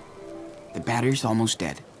real. The battery's almost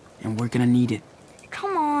dead, and we're gonna need it.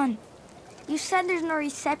 Come on. You said there's no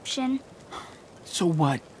reception. So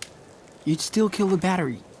what? You'd still kill the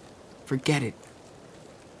battery. Forget it.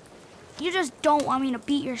 You just don't want me to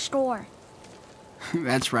beat your score.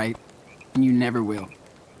 That's right. And you never will.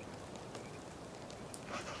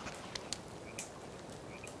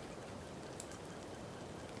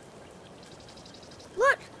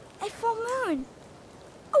 Look, a full moon.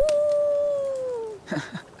 Ooh!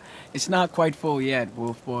 It's not quite full yet,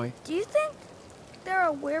 Wolf Boy. Do you think there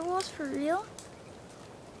are werewolves for real?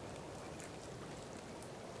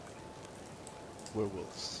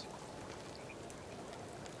 Werewolves.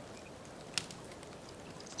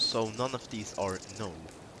 So none of these are no.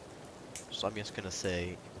 So I'm just gonna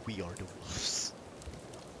say we are the wolves.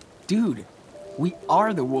 Dude, we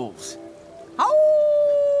are the wolves. Ow!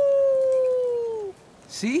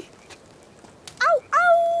 See? Ow,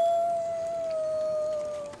 ow!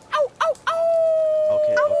 Ow, ow, ow!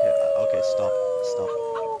 Okay, okay, stop.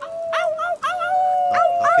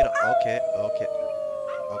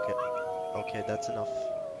 Knock it off. Okay, that's enough.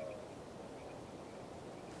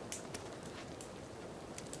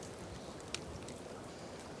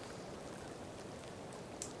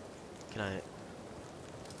 Can I...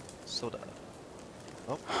 Soda.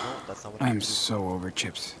 Oh, no, that's not what I'm do. so over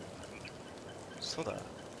chips. Soda.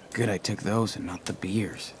 Good I took those and not the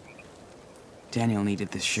beers. Daniel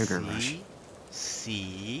needed the sugar rush.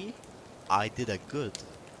 See? I did a good.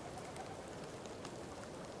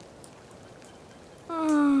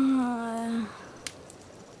 I'm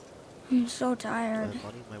so tired.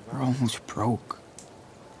 We're almost broke.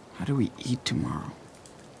 How do we eat tomorrow?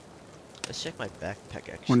 Let's check my backpack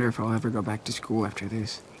actually. Wonder if I'll ever go back to school after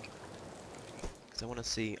this. Cause I wanna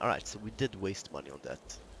see. Alright, so we did waste money on that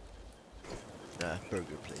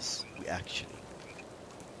burger place. We actually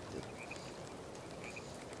did.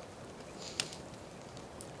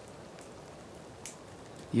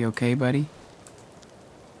 You okay, buddy?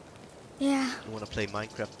 Yeah, You wanna play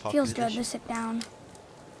Minecraft Pocket feels good to Edition? sit down.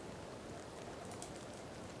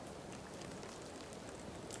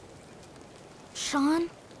 Sean,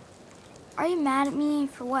 are you mad at me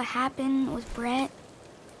for what happened with Brett?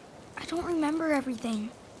 I don't remember everything.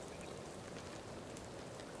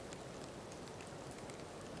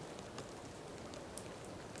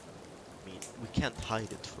 I mean, we can't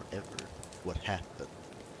hide it forever, what happened.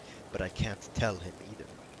 But I can't tell him either.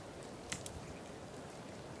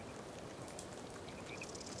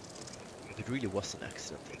 If it really was an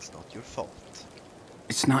accident, it's not your fault.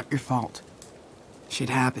 It's not your fault. Shit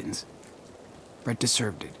happens. Brett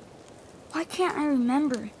deserved it. Why can't I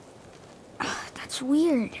remember? That's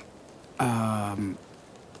weird.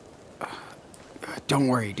 Don't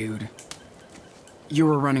worry, dude. You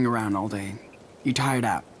were running around all day. You tired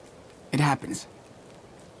out. It happens.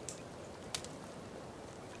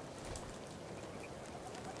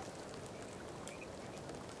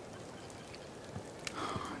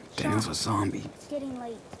 Daniel's a zombie. It's getting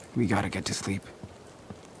late. We gotta get to sleep.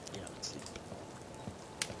 Yeah, let's sleep.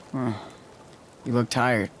 You look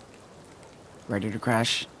tired. Ready to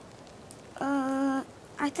crash?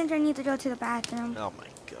 I think I need to go to the bathroom. Oh my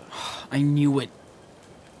god. I knew it.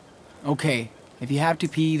 Okay, if you have to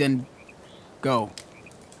pee, then go.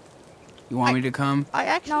 You want me to come? I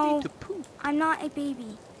actually No. need to poop. I'm not a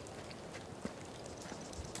baby.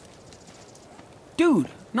 Dude,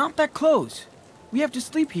 not that close. We have to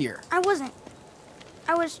sleep here. I wasn't.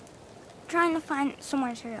 I was trying to find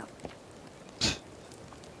somewhere to go.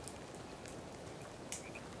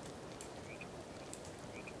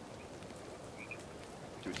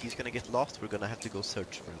 Dude, he's gonna get lost. We're gonna have to go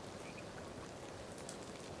search for him.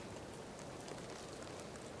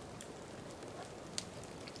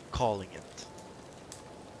 Calling it.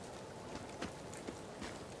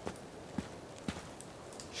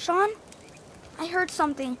 Sean, I heard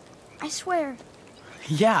something. I swear.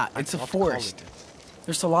 Yeah, it's a not forest. calling it.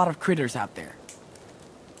 There's a lot of critters out there.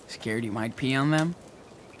 Scared you might pee on them?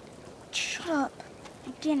 Shut up.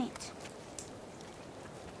 I didn't.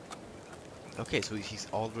 Okay, so he's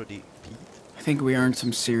already peed? I think we earned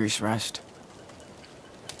some serious rest.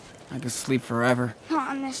 I could sleep forever. Not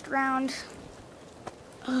on this round.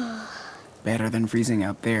 Better than freezing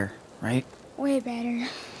out there, right? Way better.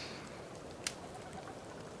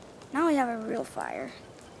 Now we have a real fire.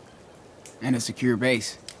 And a secure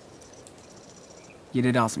base. You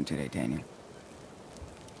did awesome today, Daniel.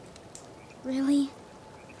 Really?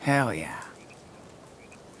 Hell yeah.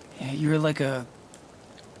 Yeah, you're like a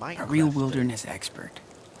real wilderness expert.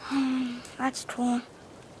 That's cool.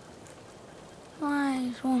 My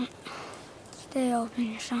eyes won't stay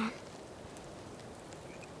open, Sean.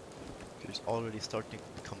 It's already starting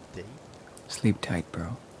to become day. Sleep tight,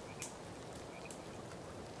 bro.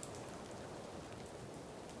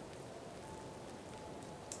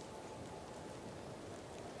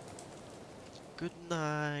 Good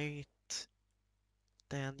night,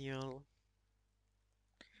 Daniel.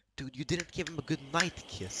 Dude, you didn't give him a good night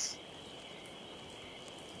kiss.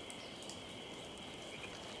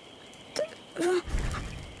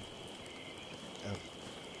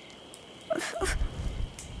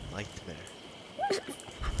 Nightmare.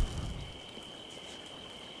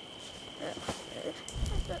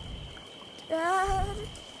 Dad?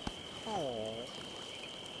 Oh.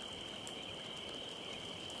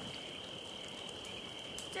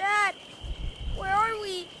 Dad! Where are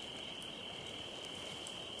we?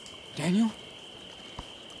 Daniel?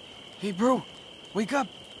 Hey, bro. Wake up.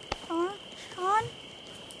 Sean? Sean?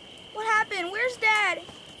 What happened? Where's Dad?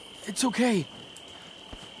 It's okay.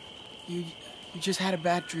 You just had a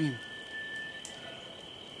bad dream.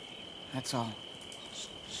 That's all.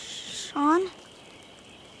 Sean?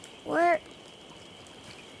 Where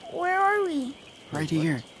are we? Right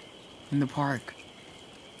here. In the park.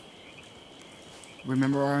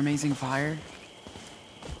 Remember our amazing fire?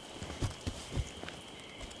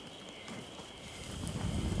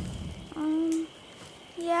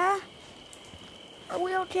 Yeah? Are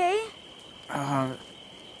we okay?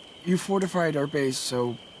 You fortified our base,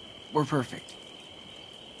 so we're perfect.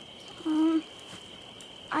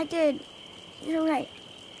 I did. You're right.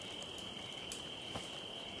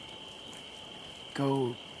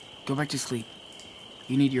 Go back to sleep.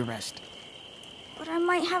 You need your rest. But I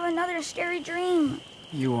might have another scary dream.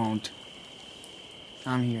 You won't.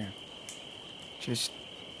 I'm here. Just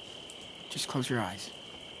close your eyes.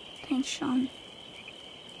 Thanks, Sean.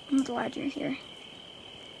 I'm glad you're here.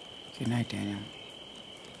 Good night, Daniel.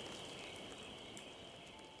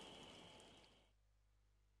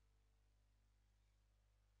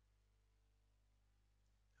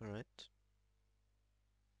 Alright.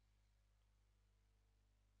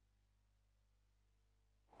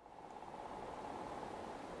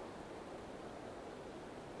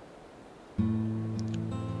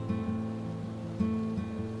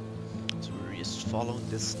 follow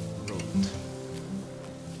this road.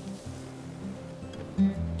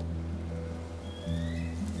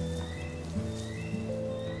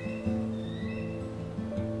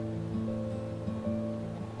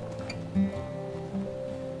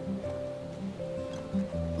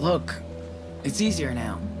 Look, it's easier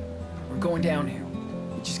now. We're going downhill.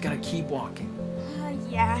 We just gotta keep walking.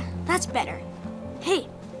 Yeah, that's better. Hey,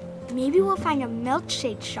 maybe we'll find a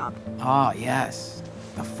milkshake shop. Ah, yes.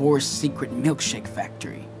 The Forest Secret Milkshake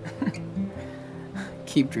Factory.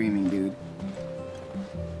 Keep dreaming, dude.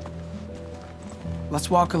 Let's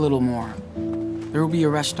walk a little more. There will be a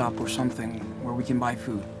rest stop or something where we can buy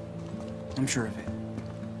food. I'm sure of it.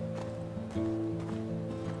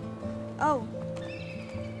 Oh,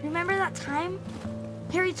 remember that time?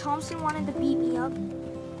 Harry Thompson wanted to beat me up.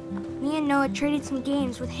 Me and Noah traded some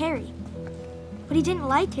games with Harry, but he didn't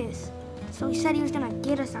like his, so he said he was gonna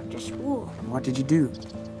get us after school. What did you do?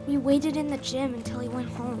 We waited in the gym until he went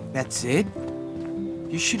home. That's it?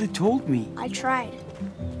 You should have told me. I tried,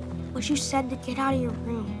 but you said to get out of your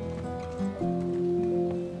room.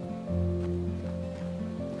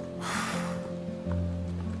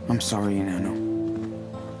 I'm sorry, Nano.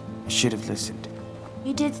 I should have listened.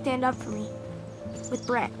 You did stand up for me, with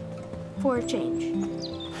Brett, for a change.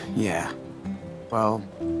 Yeah. Well,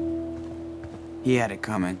 he had it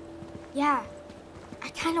coming. Yeah, I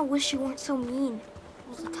kinda wish you weren't so mean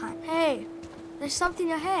all the time. Hey, there's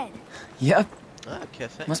something ahead. Yep. Ah,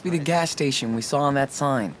 cafe. Must be the gas station we saw on that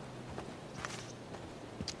sign.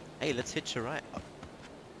 Hey, let's hitch a ride.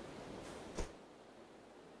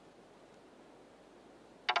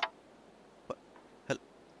 What? Hell.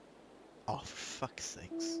 Oh, for fuck's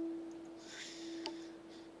sakes.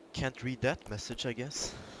 Can't read that message, I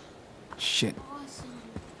guess. Shit. Awesome.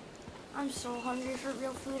 I'm so hungry for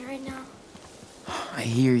real food right now. I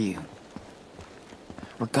hear you.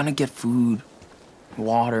 We're gonna get food,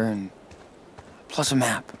 water, and plus a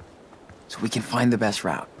map, so we can find the best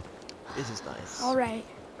route. This is nice. All right.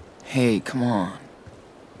 Hey, come on.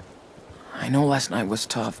 I know last night was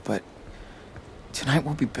tough, but tonight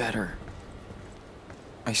will be better.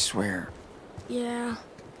 I swear. Yeah.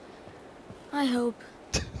 I hope.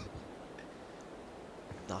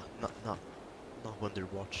 Not when they're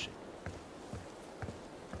watching.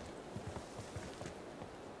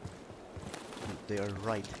 They are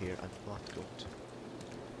right here. I'm not going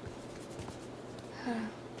to.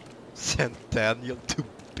 Send Daniel to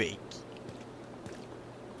bake.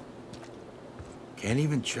 Can't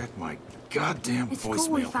even check my goddamn It's voicemail cool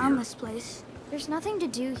we found here. this place. There's nothing to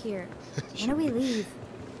do here. When do we leave?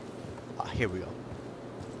 Ah, here we go.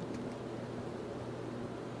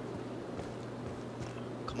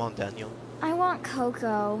 Come on, Daniel. I want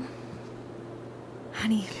cocoa.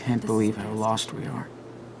 Honey, Can't believe how lost we are.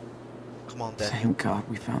 Come on, Daniel. Thank God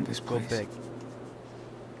we found this Go place. big.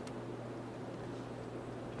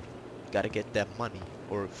 Gotta get that money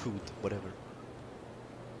or food, whatever.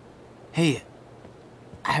 Hey,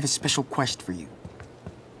 I have a special quest for you.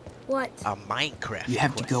 What? A Minecraft You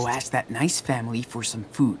have to go quest. ask that nice family for some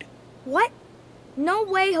food. What? No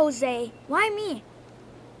way, Jose. Why me?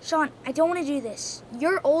 Sean, I don't want to do this.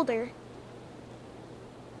 You're older.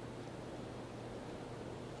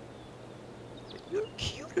 You're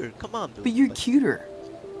cuter. Come on, dude. But you're cuter.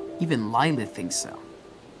 Even Lila thinks so.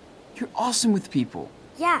 You're awesome with people.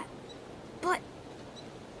 Yeah, but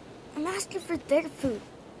I'm asking for their food.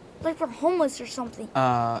 Like we're homeless or something.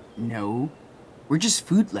 No. We're just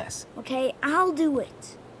foodless. Okay, I'll do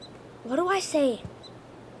it. What do I say?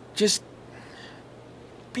 Just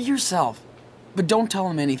be yourself. But don't tell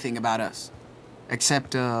them anything about us.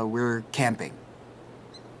 Except, we're camping.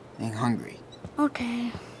 Being hungry.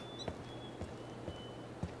 Okay.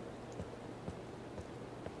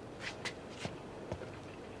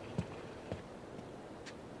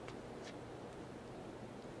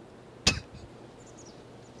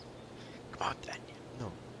 Come on, Daniel.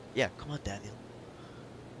 No. Yeah, come on, Daniel.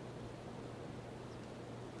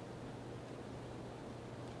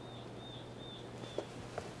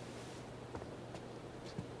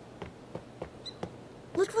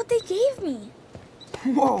 Look what they gave me.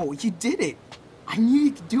 Whoa, you did it. I knew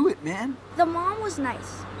you could do it, man. The mom was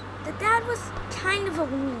nice. The dad was kind of a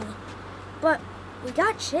weenie. But we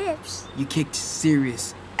got chips. You kicked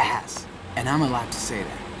serious ass. And I'm allowed to say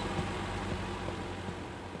that.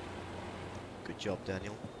 Good job,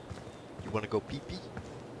 Daniel. You wanna go pee-pee?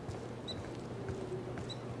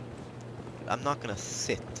 I'm not gonna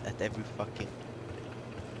sit at every fucking...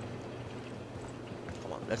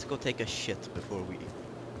 Come on, let's go take a shit before we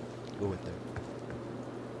go in there.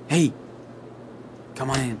 Hey, come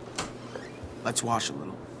on in. Let's wash a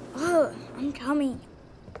little. Ugh, I'm coming.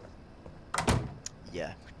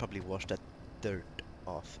 Yeah, we probably wash that dirt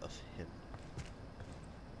off of him.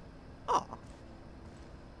 Aw.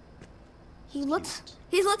 He looks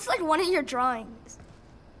like one of your drawings.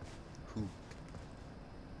 Who?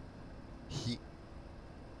 He.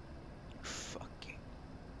 Fucking.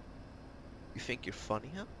 You think you're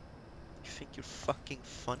funny, huh? You think you're fucking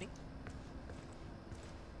funny?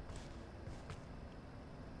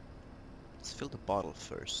 Let's fill the bottle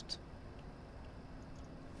first.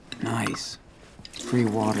 Nice. Free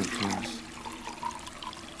water for us.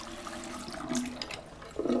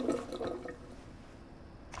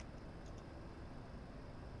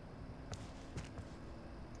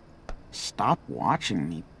 Stop watching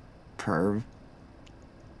me, perv.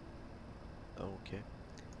 Okay.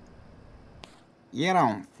 You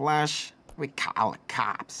don't flush. We call the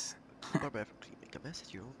cops. Barbarously make a mess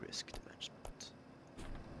at your own risk, the management.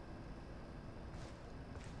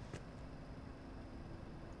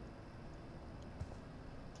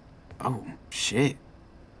 Oh, shit.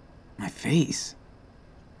 My face.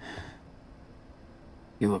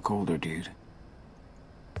 You look older, dude.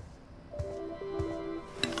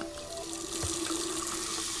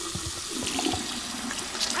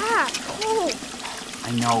 Ah, cold.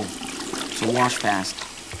 I know. So wash fast.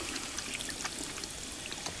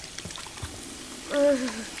 Ugh,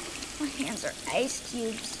 my hands are ice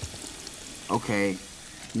cubes. Okay,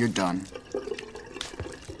 you're done.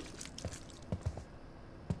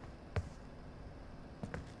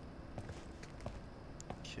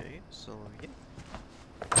 Okay, so yeah.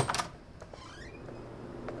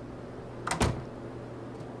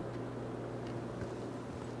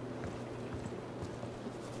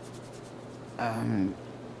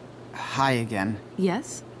 Hi again.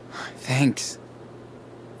 Yes? Thanks.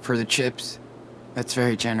 For the chips. That's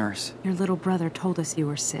very generous. Your little brother told us you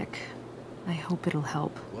were sick. I hope it'll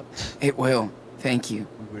help. What? It will. Thank you.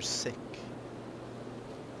 We were sick.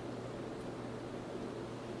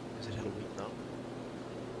 Is it Halloween now?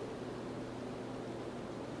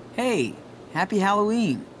 Hey, happy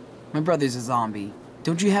Halloween. My brother's a zombie.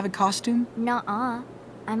 Don't you have a costume? Nuh-uh.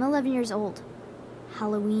 I'm 11 years old.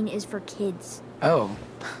 Halloween is for kids. Oh,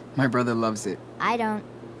 my brother loves it. I don't.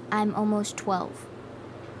 I'm almost 12.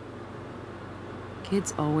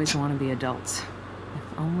 Kids always want to be adults.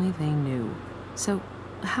 If only they knew. So,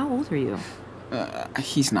 how old are you?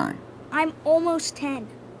 He's 9. I'm almost 10.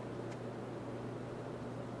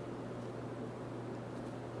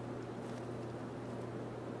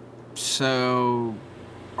 So,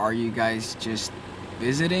 are you guys just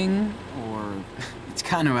visiting? Or it's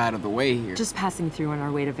kind of out of the way here? Just passing through on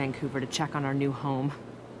our way to Vancouver to check on our new home.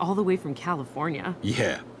 All the way from California.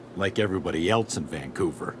 Yeah, like everybody else in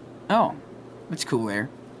Vancouver. Oh, it's cool there.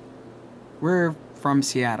 We're from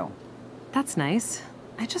Seattle. That's nice.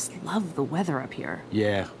 I just love the weather up here.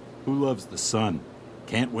 Yeah, who loves the sun?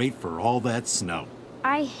 Can't wait for all that snow.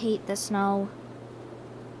 I hate the snow.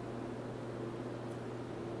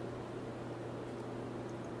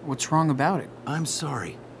 What's wrong about it? I'm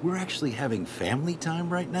sorry. We're actually having family time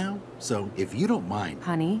right now, so if you don't mind...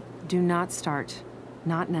 Honey, do not start.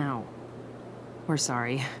 Not now. We're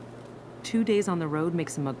sorry. 2 days on the road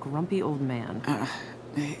makes him a grumpy old man.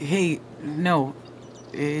 Hey, no.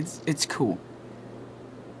 It's cool.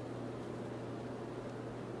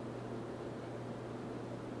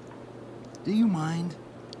 Do you mind?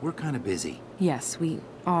 We're kind of busy. Yes, we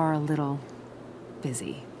are a little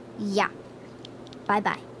busy. Yeah.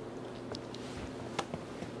 Bye-bye.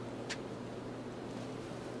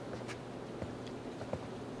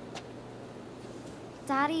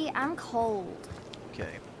 Daddy, I'm cold.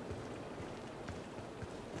 Okay.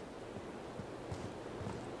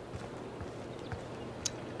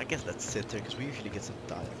 I guess let's sit there because we usually get some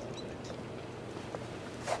dialogue,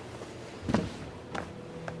 right?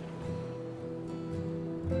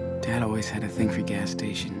 Dad always had a thing for gas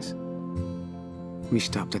stations. We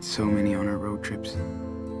stopped at so many on our road trips.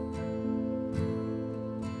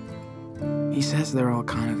 He says they're all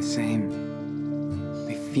kind of the same.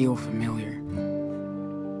 They feel familiar.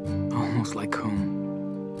 Almost like home.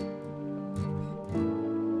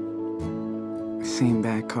 Same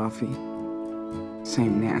bad coffee.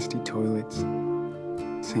 Same nasty toilets.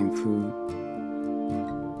 Same food.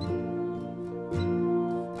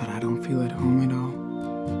 But I don't feel at home at all.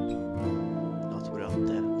 Not without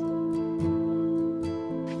that.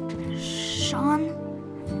 Sean,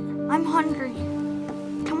 I'm hungry.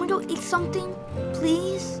 Can we go eat something,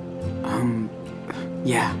 please?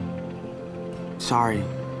 Yeah. Sorry.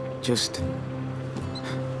 Just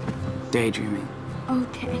daydreaming.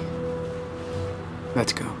 Okay.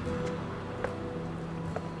 Let's go.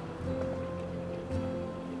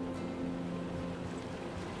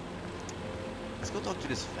 Let's go to to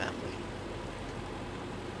this family.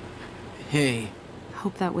 Hey.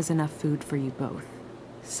 Hope that was enough food for you both.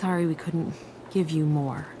 Sorry we couldn't give you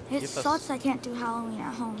more. It Give sucks us- I can't do Halloween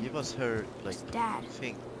at home. Give us her, like, Dad.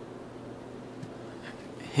 thing.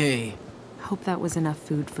 Hey. Hope that was enough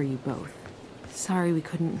food for you both. Sorry we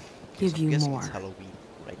couldn't give I'm you guessing more. it's Halloween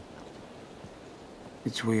right now.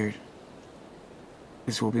 It's weird.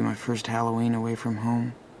 This will be my first Halloween away from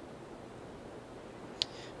home.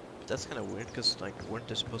 But that's kind of weird, because, like, weren't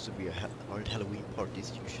there supposed to be aren't Halloween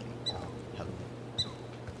parties usually on Halloween?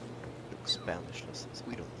 Like Spanish lessons.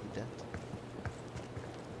 We don't need that.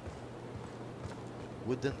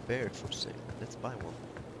 Wooden bear for sale. Let's buy one.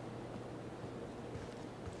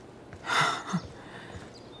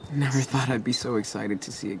 Never thought I'd be so excited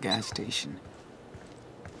to see a gas station.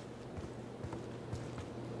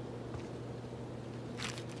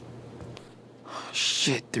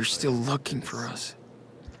 Shit, they're still looking for us.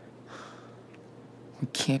 We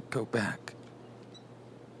can't go back.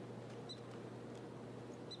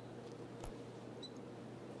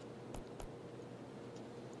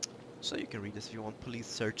 So you can read this if you want. Police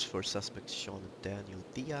search for suspects Sean and Daniel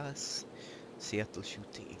Diaz. Seattle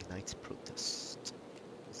shooting ignites protest.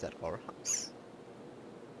 Is that our house?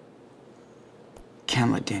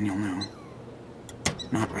 Can't let Daniel know.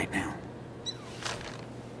 Not right now.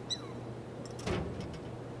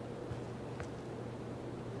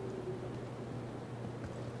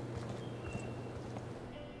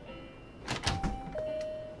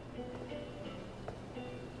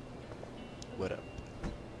 What up?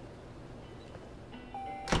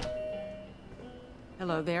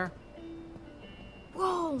 Hello there.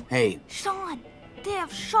 Whoa! Hey. Sean, they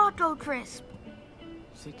have Choco Crisp.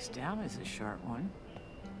 6 down is a short one.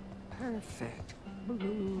 Perfect.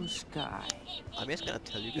 Blue sky. I'm just gonna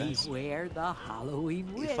tell you guys. Beware the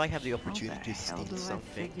Halloween witch. If I have the How opportunity to hell steal do I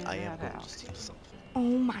something, figure I am that going out? to steal something. Oh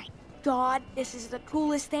my god, this is the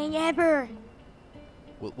coolest thing ever.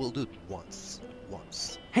 We'll do it once.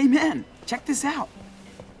 Once. Hey man, check this out.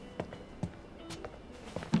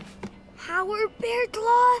 Howard Bear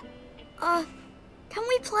Claw? Can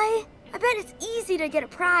we play? I bet it's easy to get a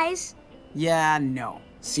prize. Yeah, no.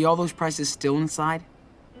 See all those prizes still inside?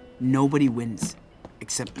 Nobody wins,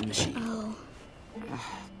 except the machine. Oh.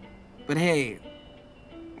 But hey,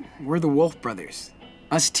 we're the Wolf Brothers.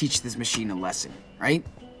 Us teach this machine a lesson, right?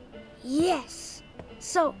 Yes.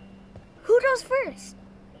 So, who goes first?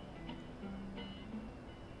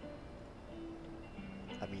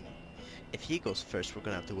 I mean, if he goes first, we're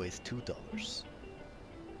gonna have to waste $2.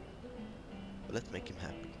 But let's make him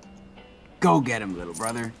happy. Go get him, little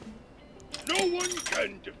brother. No one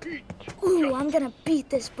can defeat. Ooh, I'm gonna beat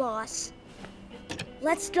this boss.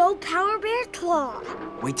 Let's go, Power Bear Claw.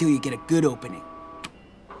 Wait till you get a good opening.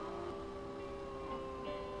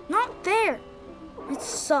 Not fair. It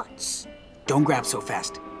sucks. Don't grab so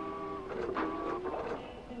fast.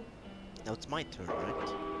 Now it's my turn, right?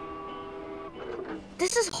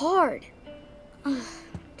 This is hard.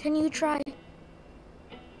 Can you try?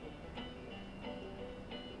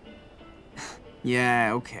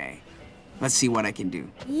 Yeah, okay. Let's see what I can do.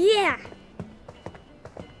 Yeah.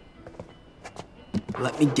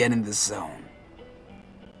 Let me get in the zone.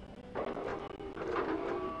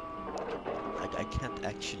 I can't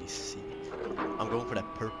actually see. I'm going for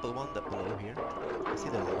that purple one that below here. I see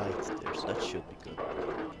the lights there, so that should be good.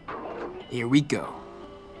 Here we go.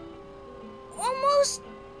 Almost.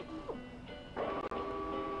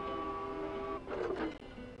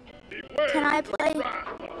 Can I play?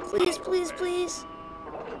 Please, please, please.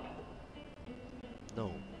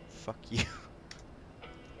 No, fuck you.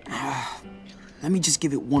 Let me just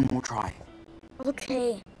give it one more try.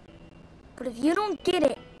 Okay. But if you don't get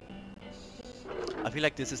it, I feel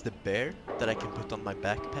like this is the bear that I can put on my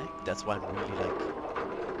backpack. That's why I'm really like...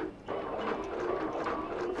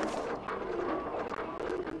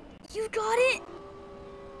 you got it?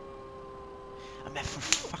 I mean, for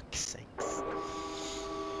fuck's sakes.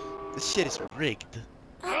 This shit is rigged.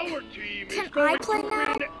 Our team Can is going I play to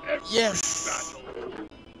now? win every Yes! battle.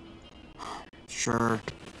 Sure.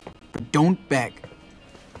 But don't beg.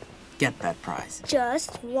 Get that prize.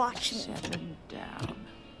 Just watch me. 7 down.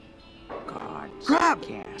 God's Grab!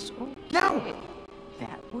 gas. Okay. No!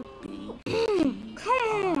 That would be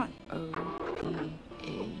Come on.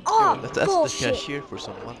 O-P-A. Oh, Let's ask the bullshit. cashier for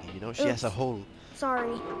some money, you know? She has a whole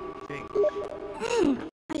Sorry. thing.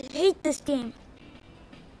 I hate this game.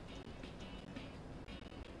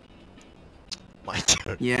 My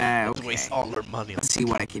turn. Yeah, Let's okay. waste all our money on Let's see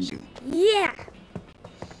what I can do. Yeah.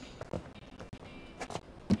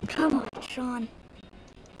 Come on, Sean.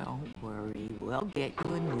 Don't worry, we'll get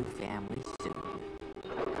you a new family soon.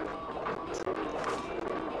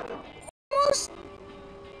 almost.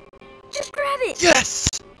 Just grab it. Yes!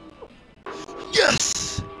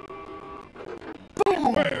 Yes!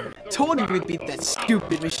 Boom! Told you we'd beat that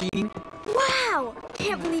stupid machine. Wow!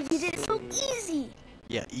 Can't believe you did it so easy.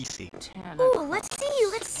 Yeah, easy. Ooh, let's see.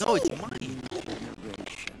 Let's see. No, it's mine.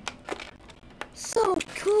 So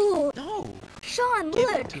cool. No. Sean, Give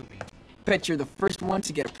look. it to me. Bet you're the first one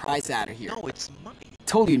to get a prize out of here. No, it's mine.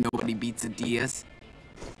 Told you nobody beats a Diaz.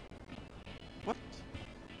 What?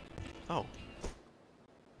 Oh.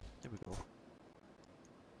 There we go.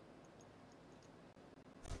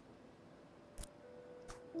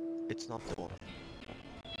 It's not the one.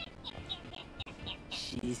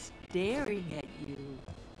 She's staring at you.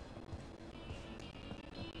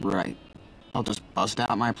 Right. I'll just bust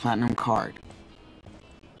out my platinum card.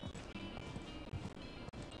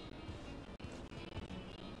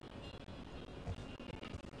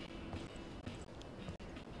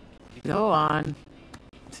 Go on.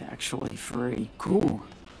 It's actually free. Cool.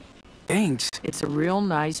 Thanks. It's a real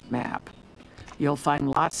nice map. You'll find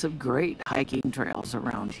lots of great hiking trails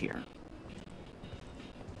around here.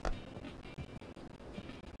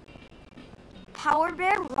 Power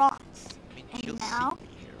Bear rocks. She'll And now, see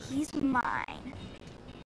me here. he's mine.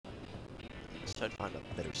 Let's try to find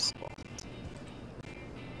a better spot.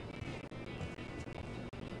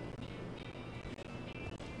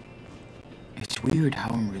 It's weird how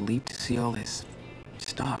I'm relieved to see all this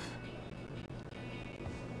stuff.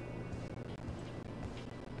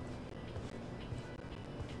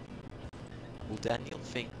 Will Daniel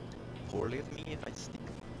think poorly of me if I sneak?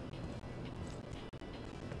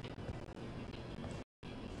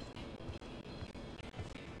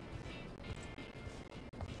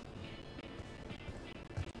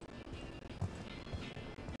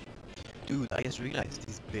 Dude, I just realized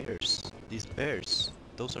these bears,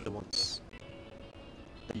 those are the ones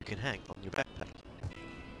that you can hang on your backpack.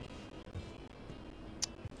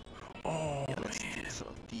 Oh, Yeah, let's man. do some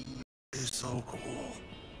of these. It's so cool.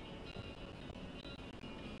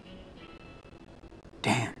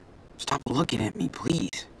 Damn. Stop looking at me,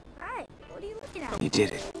 please. Hi, what are you looking at? You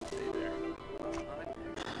did it.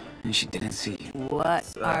 And she didn't see you.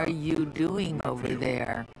 What are you doing over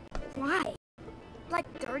there? Why? Like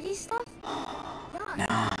dirty stuff?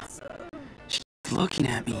 Nah. She's looking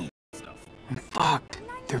at me. I'm fucked.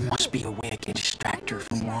 There must be a way I can distract her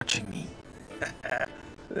from watching me.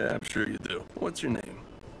 Yeah, I'm sure you do. What's your name?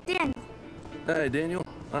 Daniel, Hi, Daniel.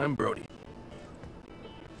 I'm Brody.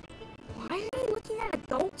 why are you looking at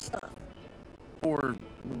adult stuff? Or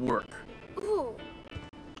work. Ooh.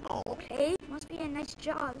 Oh, okay. Must be a nice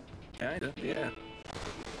job. Kinda, yeah.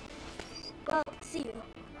 Well, see you.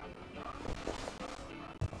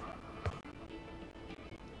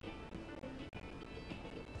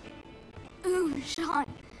 Ooh, Sean,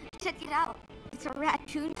 check it out. It's a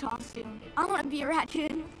raccoon costume. I want to be a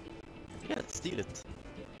raccoon. Yeah, let's steal it.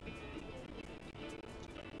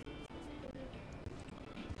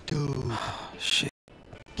 Dude. Shit.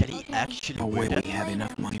 Can he actually No wear way that? we have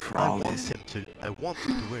enough money for all this. I want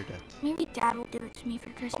him to wear that. Maybe Dad will give it to me for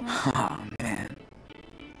Christmas. Oh, man.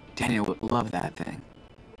 Daniel would love that thing.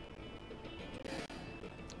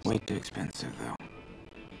 Way too expensive, though.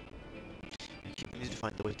 You need to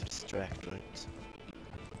find a way to distract, right?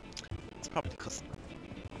 It's probably the customer.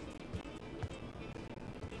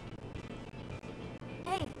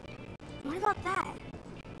 Hey, what about that?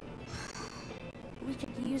 We could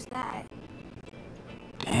use that.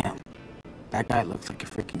 Damn. That guy looks like a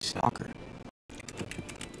freaking stalker.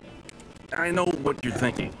 I know what you're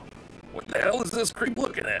thinking. What the hell is this creep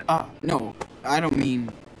looking at? No. I don't mean...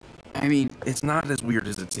 I mean... It's not as weird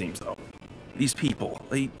as it seems, though. These people,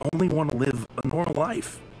 they only want to live a normal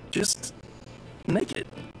life. Just naked.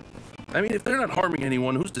 I mean, if they're not harming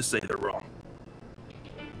anyone, who's to say they're wrong?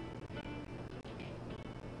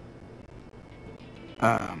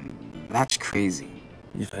 That's crazy.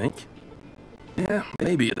 You think? Yeah,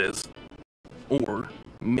 maybe it is. Or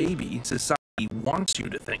maybe society wants you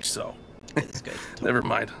to think so. Never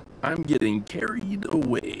mind. I'm getting carried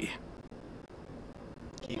away.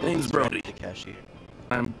 Name's Brody. The cashier.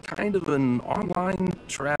 I'm kind of an online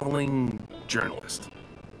traveling journalist.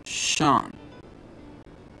 Sean.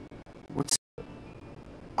 What's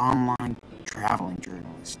online traveling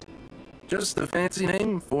journalist? Just a fancy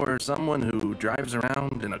name for someone who drives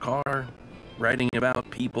around in a car, writing about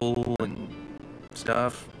people and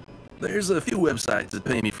stuff. There's a few websites that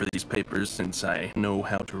pay me for these papers since I know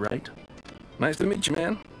how to write. Nice to meet you,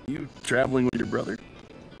 man. You traveling with your brother?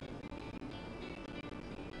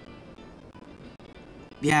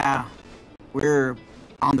 Yeah. We're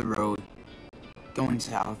on the road. Going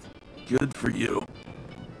south. Good for you.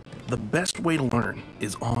 The best way to learn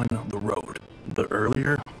is on the road.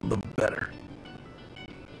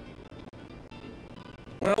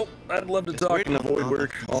 love to Just talk and waiting on avoid all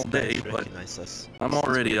work of all these day, guys to but recognize us. I'm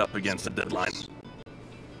already up against a deadline.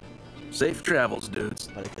 Safe travels, dudes.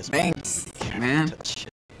 But I guess Thanks, man.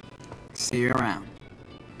 See you around.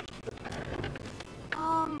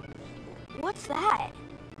 What's that?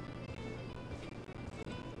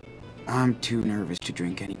 I'm too nervous to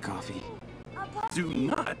drink any coffee. Do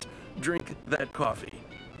not drink that coffee.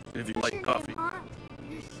 If you like coffee.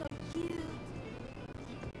 You're so cute.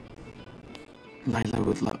 Lila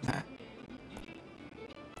would love that.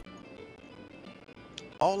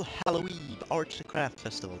 All Halloween Arts and Craft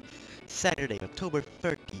Festival, Saturday, October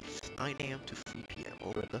 30th, 9 a.m. to 3 p.m.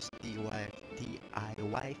 Over a dozen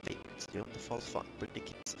DIY favorites. Beyond the false fun, bring the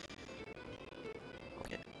kids.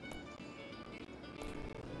 Okay.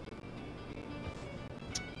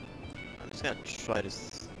 I'm just gonna try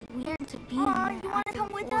this. Weird to be here. You wanna come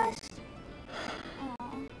with us?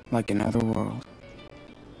 Like another world.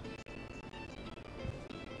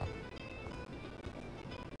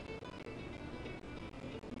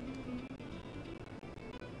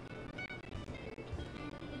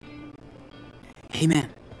 Hey man,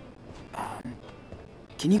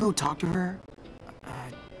 can you go talk to her?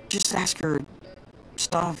 Just ask her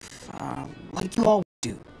stuff, like you always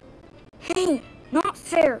do. Hey, not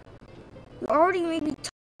fair. You already made me talk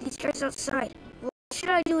to these guys outside. Why should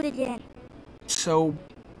I do it again? So,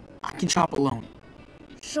 I can shop alone.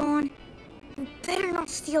 Sean, you better not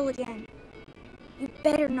steal again. You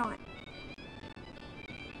better not.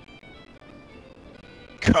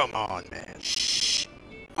 Come on, man. Shh.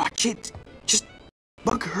 Watch it. Just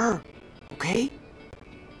bug her, okay?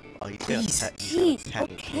 Oh, you Please, jeez,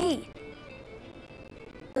 okay.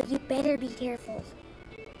 But you better be careful.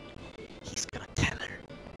 He's gonna tell her.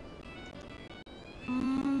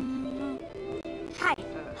 Hi.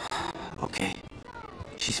 Okay.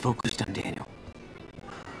 She's focused on Daniel.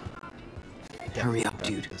 Hurry up,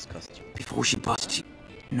 dude. Before she busts you.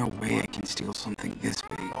 No way I can steal something this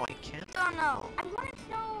big. Oh, I can't. Don't know. I wanted to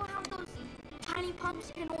know how those tiny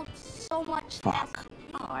pumps can hold so much. Fuck.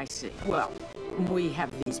 Oh, I see. Well, we have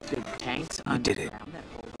these big tanks You did it. underground that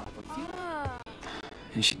hold all the fuel.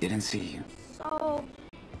 And she didn't see you. So,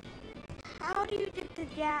 how do you get the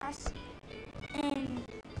gas and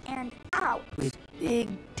out? With big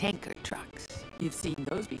tanker trucks. You've seen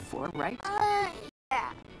those before, right?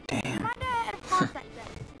 Yeah. Damn. My dad bought that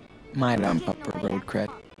then. Might ump up her road cred.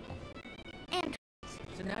 And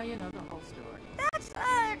So now you know the whole story. that's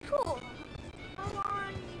cool. How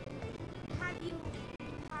long have you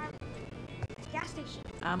had this gas station?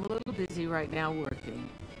 I'm a little busy right now working.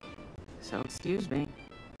 So excuse me.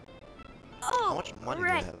 Oh, How much money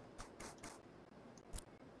right. do you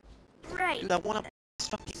have? Right. Dude, I want a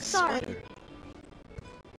fucking Sorry. sweater.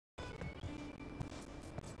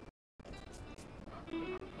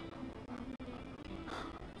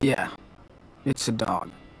 Yeah. It's a dog.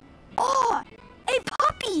 Oh, a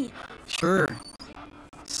puppy! Sure.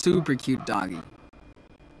 Super cute doggy.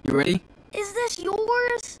 You ready? Is this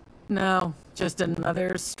yours? No, just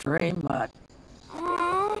another stray mutt.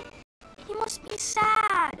 Aww, he must be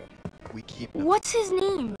sad. We keep him. What's his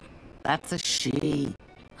name? That's a she.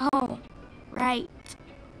 Oh, right.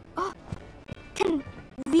 Oh, can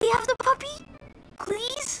we have the puppy?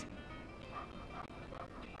 Please?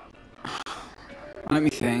 Let me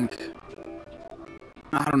think.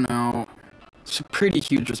 I don't know. It's a pretty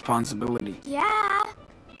huge responsibility. Yeah.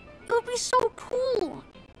 It would be so cool.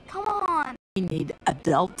 Come on. We need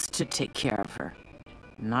adults to take care of her,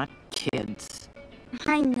 not kids.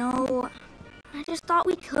 I know. I just thought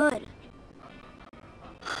we could.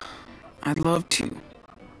 I'd love to.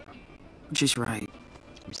 Just right.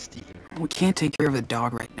 Steven. We can't take care of the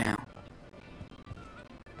dog right now.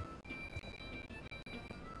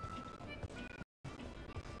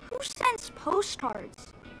 Who sends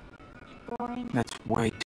postcards? Boring. That's way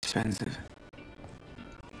too expensive.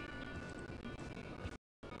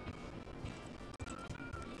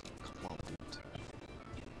 Come on, dude.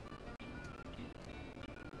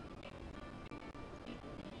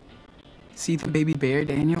 See the baby bear,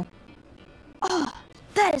 Daniel? Oh,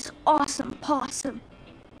 that is awesome, possum.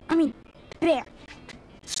 I mean, bear.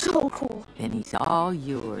 So cool. Then he's all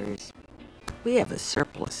yours. We have a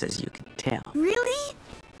surplus, as you can tell. Really?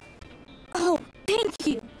 Oh, thank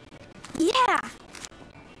you. Yeah.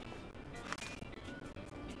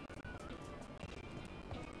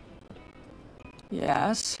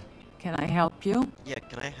 Yes? Can I help you? Yeah,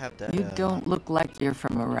 can I have that? You don't look like you're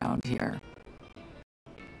from around here.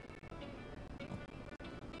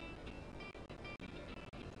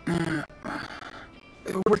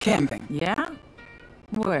 We're camping. Yeah?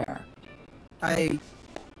 Where? I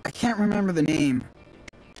can't remember the name.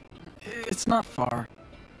 It's not far.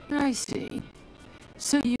 I see.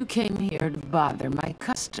 So you came here to bother my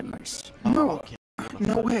customers. No,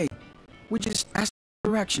 no way. We just asked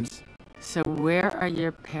directions. So where are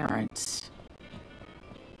your parents?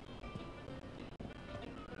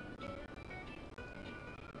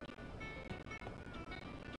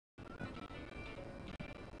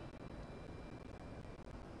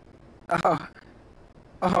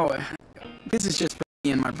 Oh, this is just for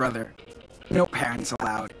me and my brother. No parents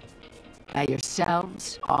allowed. By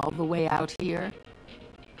yourselves all the way out here?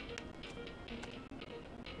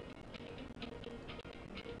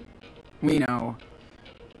 We know.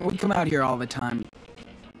 We come out here all the time.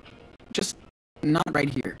 Just not right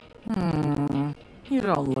here. You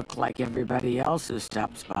don't look like everybody else who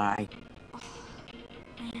stops by.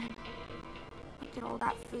 Man, look at all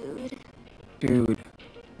that food. Dude.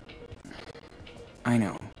 I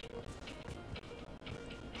know.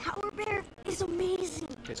 Power Bear is amazing.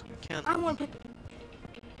 Okay, so we can't. I want to put.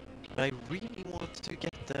 But I really want to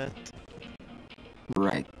get that.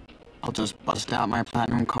 Right. I'll just bust out my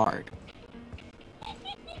platinum card.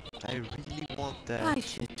 I really want that. I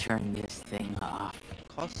should turn this thing off.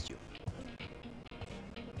 Costume.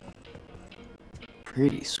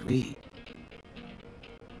 Pretty sweet.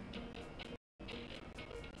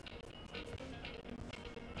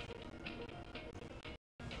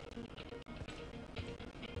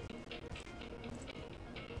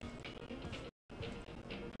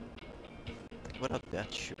 What about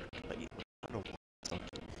that shirt? Like, I don't want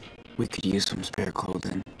something. We could use some spare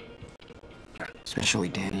clothing. Especially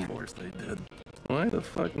Daniel. Of course they did. Why the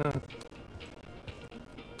fuck not?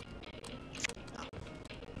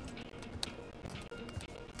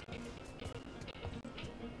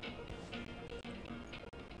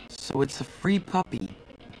 So it's a free puppy.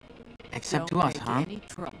 Except to Don't us, make huh? any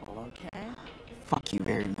trouble, okay? Fuck you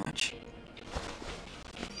very much.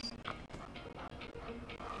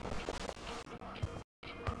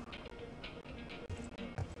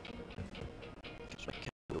 So I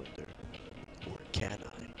can't go in there. Or can I?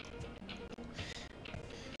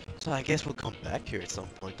 So I guess we'll come back here at some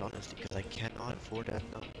point, honestly, because I cannot afford that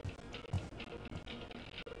now.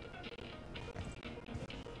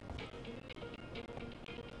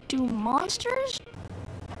 Do monsters?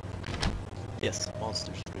 Yes,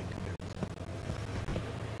 monsters drink beer.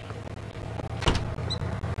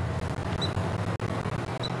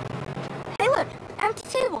 Hey, look, empty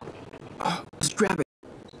table. Oh, let's grab it.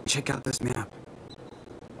 Check out this map.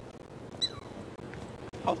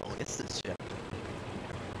 How long is this chapter?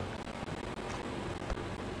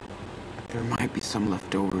 There might be some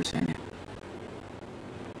leftovers in it.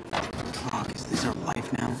 Fuck, is this our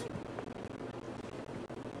life now?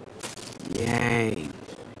 Yay.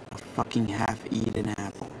 A fucking half-eaten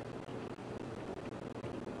apple.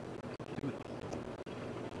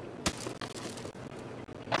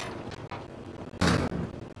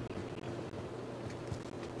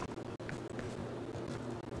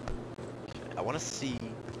 I want to see.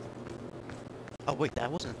 Oh wait, that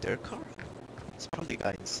wasn't their car. It's probably the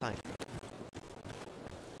guy inside.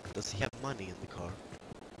 Does he have money in the car?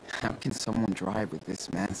 How can someone drive with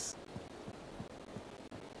this mess?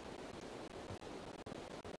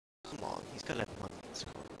 Come on, he's gotta have money in his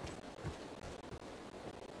car.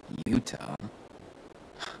 Utah?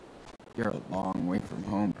 You're a long way from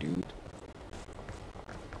home, dude.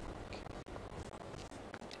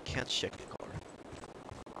 Can't check the car.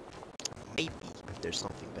 Maybe there's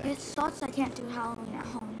something back. It sucks I can't do Halloween at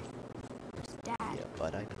home. It's Dad. Yeah,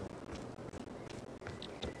 but I know.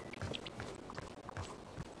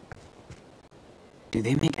 Do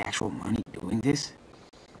they make actual money doing this?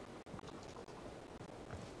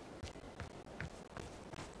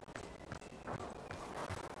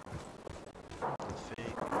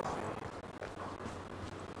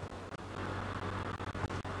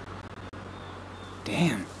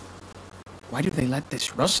 Damn. Why do they let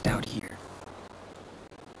this rust out here?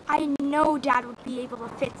 I know Dad would be able to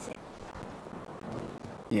fix it.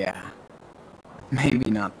 Yeah. Maybe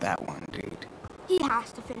not that one, dude. He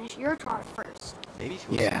has to finish your car first. Maybe he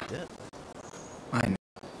was Yeah. dead. I know.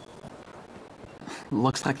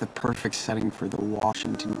 Looks like the perfect setting for the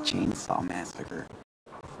Washington Chainsaw Massacre.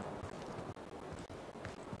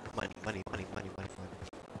 Money, money, money, money, money, money.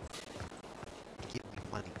 Give me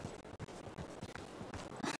money.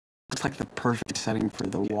 Looks like the perfect setting for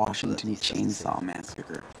the Washington Chainsaw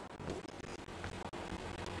Massacre.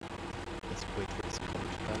 Let's wait for this car to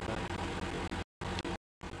come back.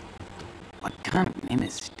 What kind of name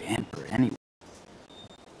is Stanford anyway?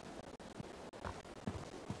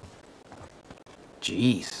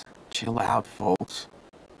 Jeez, chill out, folks.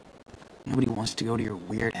 Nobody wants to go to your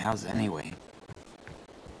weird house anyway.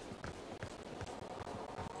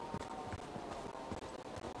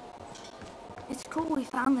 cool we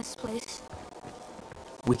found this place.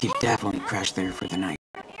 We could definitely crash there for the night.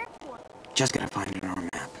 Just gotta find it on our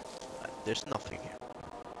map. There's nothing here.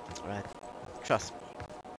 Alright? Trust me.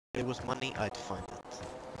 If it was money, I'd find it.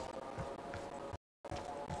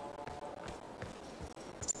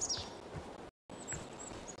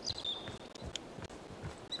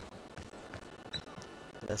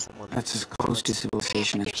 That's as close to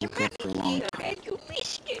civilization as we'll get for a long time.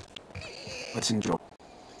 Let's enjoy.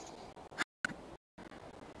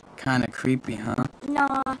 Kinda creepy, huh?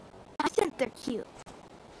 Nah, I think they're cute.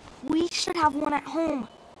 We should have one at home.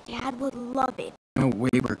 Dad would love it. No way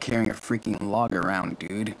we're carrying a freaking log around,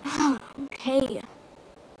 dude. Okay.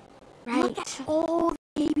 Right. Look at all the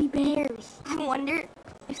baby bears. I wonder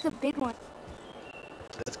if the big one...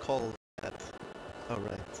 Let's call that.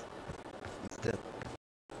 Alright. He's dead.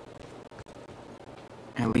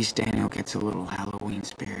 At least Daniel gets a little Halloween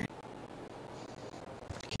spirit.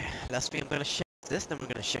 Okay, last thing I'm gonna check this, then we're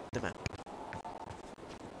gonna check the map.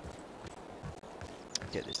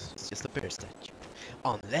 Okay, this is just a bear statue.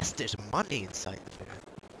 Unless there's money inside the bear.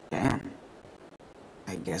 Damn.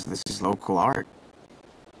 I guess this is local art.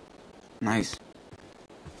 Nice.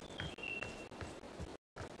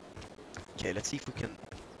 Okay, let's see if we can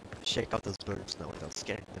check out those birds now without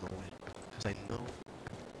scaring them away. Because I know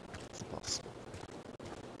it's possible.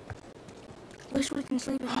 Wish we can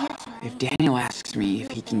sleep in here tonight. If Daniel asks me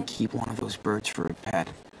if he can keep one of those birds for a pet,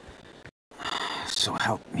 so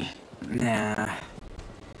help me. Nah.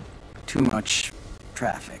 Too much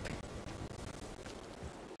traffic.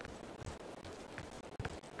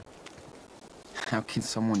 How can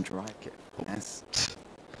someone drive it? Yes.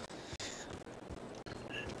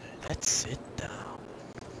 Let's sit down.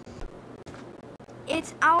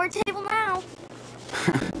 It's our table now.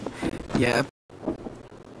 Yep.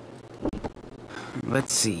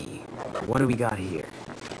 Let's see. What do we got here?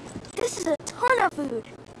 This is a ton of food.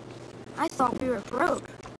 I thought we were broke.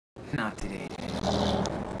 Not today.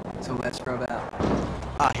 So let's rub out.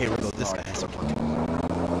 Ah, here we go. This guy has some money.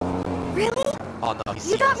 Really? Oh no, he's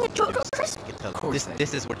You got me serious. Choco Crisp? I can tell.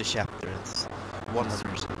 This is where the chapter ends.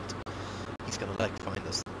 100%. He's gonna like find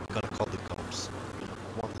us. Gonna call the cops.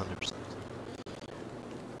 100%.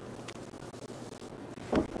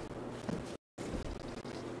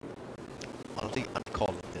 Honestly, I'm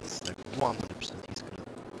calling this. Like 100% he's gonna.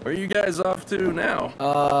 Where are you guys off to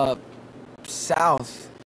now? South.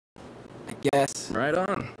 I guess. Right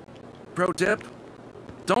on. Pro tip,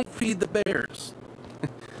 don't feed the bears.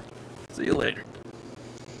 See you later.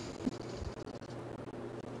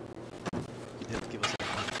 He didn't give us any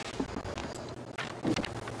money.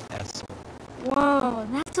 Asshole. Whoa,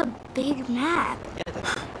 that's a big map. Yeah,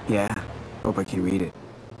 that's Yeah. Hope I can read it.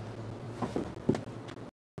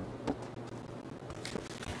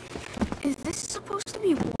 Is this supposed to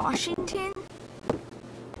be Washington?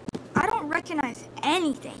 I don't recognize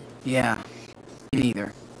anything. Yeah. Me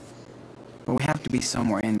neither. But we have to be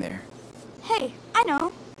somewhere in there. Hey, I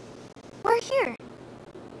know. We're here.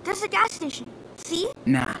 There's a gas station. See?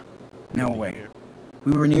 Nah. No way.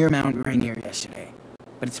 We were near Mount Rainier yesterday.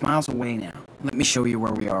 But it's miles away now. Let me show you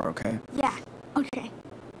where we are, okay? Yeah, okay.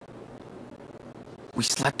 We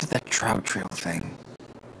slept at that trout trail thing.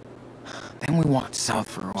 Then we walked south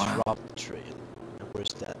for a while. Drop trail. And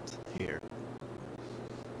where's that? Here.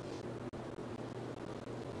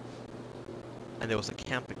 And there was a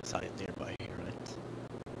camping site nearby here, right?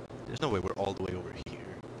 There's no way we're all the way over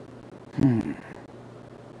here.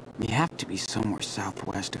 We have to be somewhere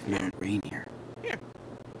southwest of Mount Rainier. Here.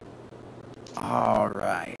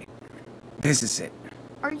 Alright. This is it.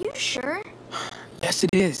 Are you sure? Yes, it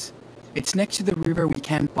is. It's next to the river we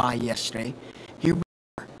camped by yesterday. Here we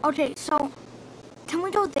Okay, so can we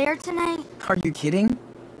go there tonight? are. You kidding?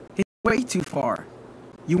 It's way too far.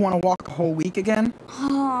 You want to walk a whole week again?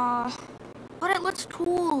 But it looks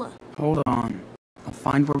cool. Hold on. I'll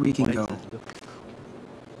find where we can go.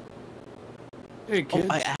 Hey, kids.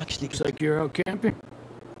 I actually Looks like you're out camping.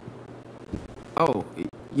 Oh,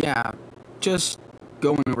 yeah. Just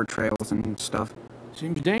going over trails and stuff.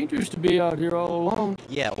 Seems dangerous to be out here all alone.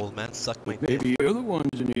 Yeah, old man, suck my dick. Maybe you're the ones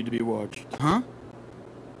who need to be watched. Huh?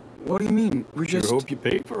 What do you mean? We're Sure just... hope you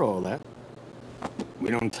paid for all that.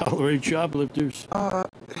 We don't tolerate shoplifters.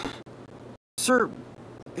 Sir,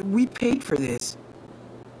 we paid for this.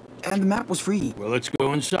 And the map was free. Well, let's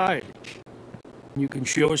go inside. You can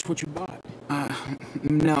show us what you bought.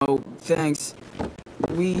 No, thanks.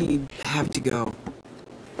 We have to go.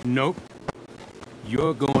 Nope.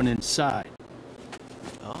 You're going inside.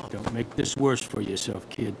 Oh. Don't make this worse for yourself,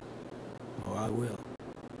 kid. Or I will.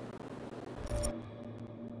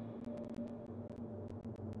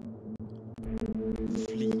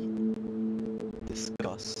 Flee. This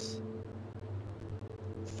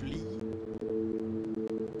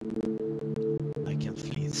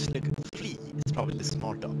probably the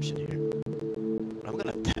smart option here. I'm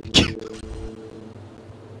gonna attack you.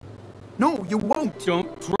 No, you won't!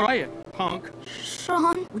 Don't try it, punk.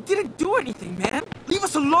 Sean. We didn't do anything, man! Leave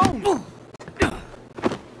us alone!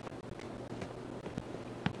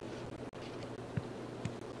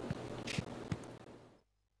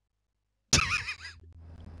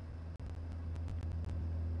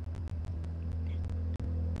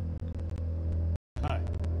 Hi.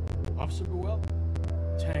 Officer Burwell?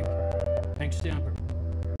 It's Hank. Hank Stamper.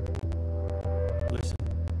 Listen,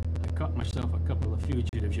 I caught myself a couple of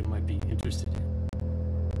fugitives you might be interested in.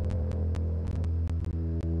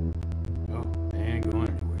 Oh, they ain't going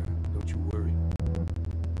anywhere. Don't you worry.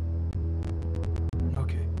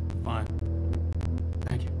 Okay, fine.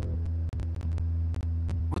 Thank you.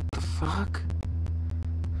 What the fuck?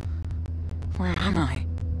 Where am I?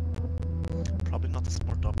 Probably not the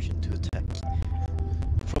smart option to attack.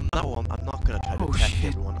 From now on, I'm not gonna try to attack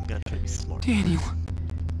everyone. I'm gonna try to be smart. Daniel.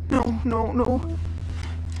 No, no, no.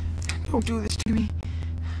 Don't do this to me.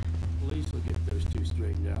 Police will get those two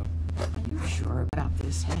straightened out. Are you sure about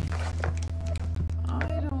this, Hank? I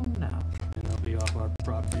don't know. And they'll be off our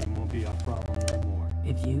property and won't be our problem no more.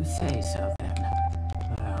 If you say so, then,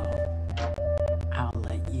 well, I'll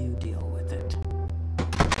let you deal with it.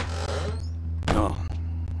 Oh,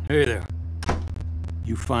 hey there.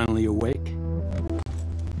 You finally awake?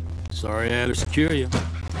 Sorry I had to secure you.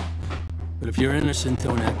 But if you're innocent,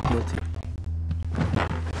 don't act guilty.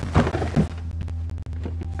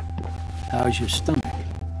 How's your stomach? I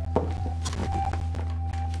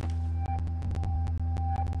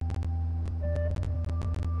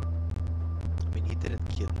mean, he didn't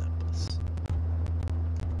kidnap us.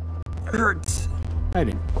 Hurts. I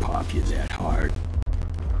didn't pop you that hard.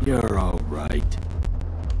 You're all right.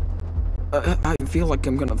 I feel like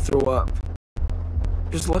I'm gonna throw up.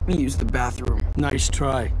 Just let me use the bathroom. Nice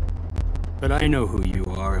try. But I know who you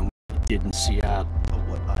are and what you did in Seattle. Oh,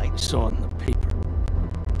 what I saw it in the paper.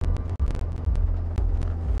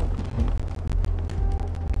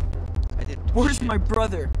 I didn't. Where's my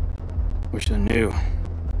brother? Wish I knew.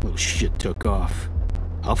 Little shit took off.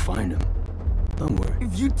 I'll find him. Don't worry.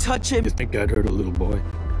 If you touch him... You think I'd hurt a little boy?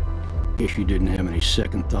 Guess you didn't have any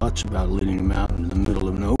second thoughts about leading him out into the middle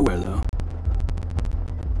of nowhere, though.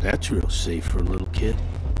 That's real safe for a little kid.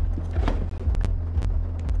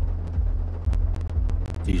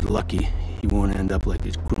 If he's lucky, he won't end up like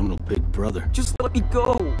his criminal big brother. Just let me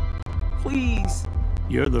go. Please.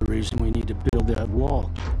 You're the reason we need to build that wall.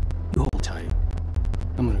 You hold tight.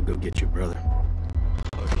 I'm gonna go get your brother.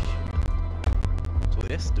 Oh, shit. So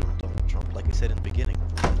it is Donald Trump, like I said in the beginning.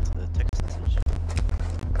 The text message.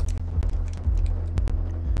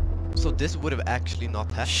 So this would have actually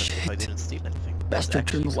not happened if I didn't steal anything. Best to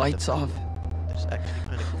turn the lights off. That's actually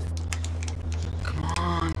kind of cool. Come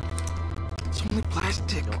on. It's only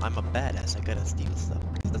plastic. You know, I'm a badass. I gotta steal stuff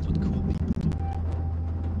because that's what cool people do.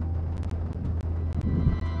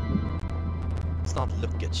 Let's not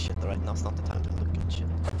look at shit right now. It's not the time to look at shit.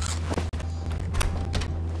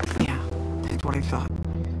 Yeah, that's what I thought.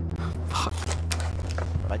 Fuck.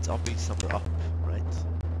 Right, it's obviously somewhere up, right?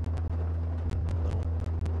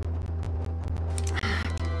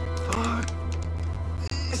 Fuck.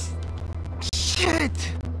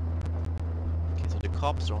 Shit! Okay, so the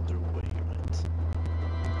cops are on their way, right?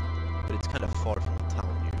 But it's kind of far from the town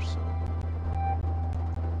here, so...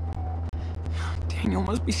 Daniel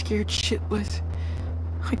must be scared shitless.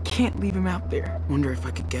 I can't leave him out there. Wonder if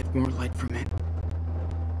I could get more light from it.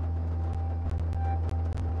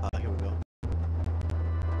 Here we go.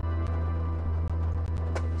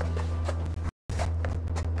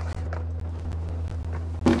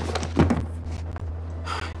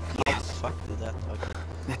 How the fuck did that... Okay.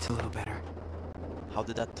 That's a little better. How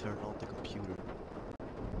did that turn on the computer?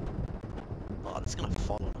 Oh, it's gonna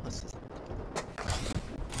fall on us.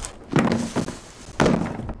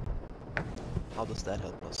 How does that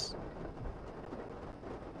help us?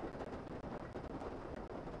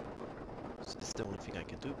 So this is the only thing I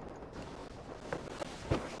can do.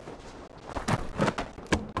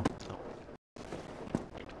 Oh.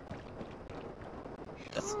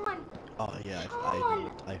 That's... Oh yeah,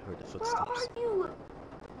 I heard the footsteps. Where are you?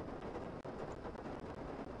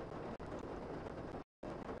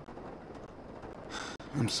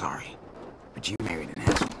 I'm sorry, but you married an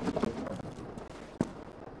asshole.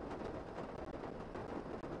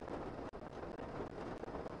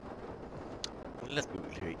 Let's be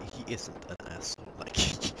real here, he isn't an asshole, like,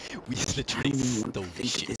 we literally stole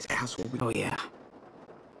shit. This asshole. Oh yeah.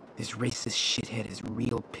 This racist shithead is a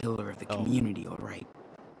real pillar of the community, alright?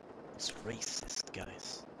 It's racist,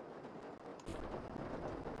 guys.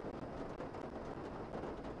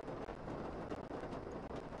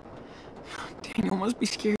 Daniel must be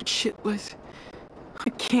scared shitless. I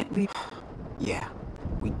can't leave. Yeah,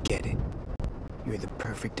 we get it. You're the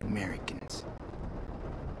perfect Americans.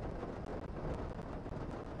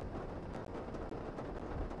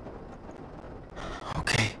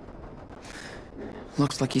 Okay.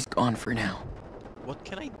 Looks like he's gone for now. What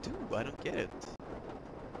can I do? I don't get it.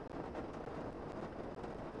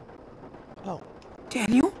 Oh.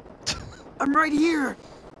 Daniel? I'm right here.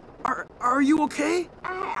 Are you okay?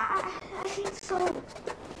 I think so.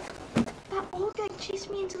 That old guy chased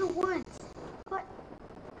me into the woods, but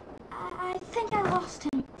I think I lost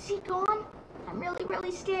him. Is he gone? I'm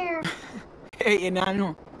really scared. Hey,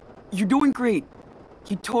 Enano. You're doing great.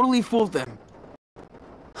 You totally fooled them.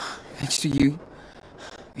 Thanks to you,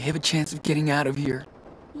 we have a chance of getting out of here.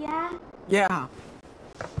 Yeah? Yeah.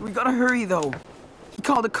 We gotta hurry, though. He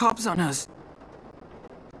called the cops on us.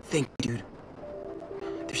 Think, dude.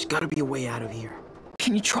 There's gotta be a way out of here.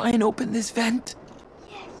 Can you try and open this vent?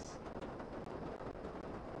 Yes.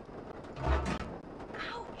 Ouch.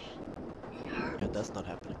 It hurts. Yeah, that's not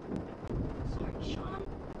happening. Sorry, Sean.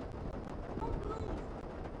 Don't move.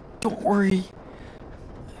 Don't worry.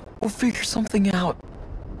 We'll figure something out.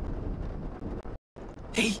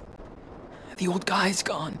 Hey, the old guy's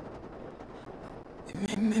gone.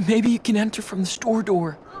 Maybe you can enter from the store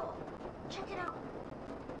door. Oh, check it out.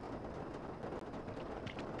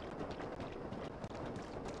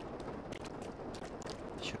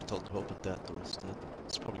 Should have told him to open that door instead.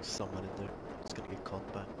 There's probably someone in there. It's gonna get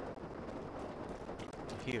caught back.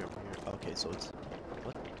 Here. Okay, so it's...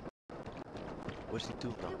 What? What's he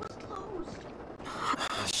doing now? It was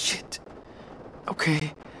closed. Shit.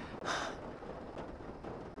 Okay.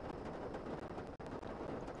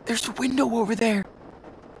 There's a window over there.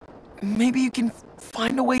 Maybe you can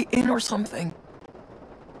find a way in or something.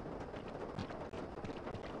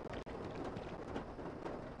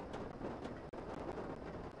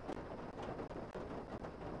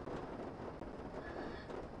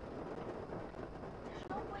 There's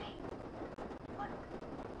no way. What?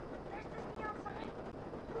 There's this neon sign.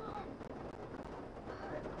 Come on.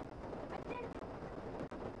 I think.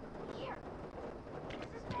 Here. Is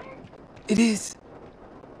this better? It is.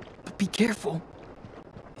 But be careful.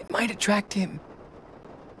 It might attract him.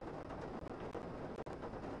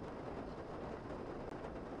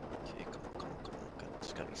 Okay, come on.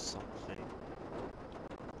 There's gotta be something.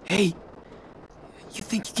 Hey, you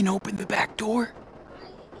think you can open the back door? I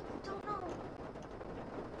don't know.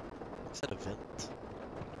 Is that a vent?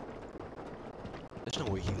 There's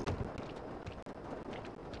no way he'll...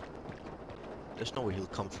 There's no way he'll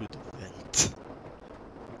come through the vent.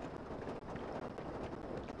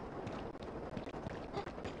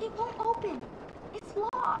 It won't open. It's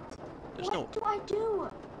locked. There's What do I do?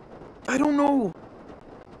 I don't know.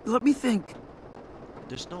 Let me think.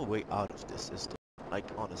 There's no way out of this, is there? Like,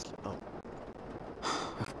 honestly, oh.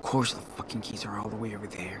 Of course the fucking keys are all the way over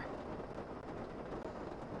there.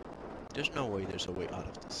 There's no way there's a way out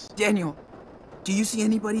of this. Daniel, do you see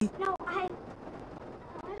anybody? No, I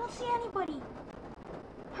don't see anybody.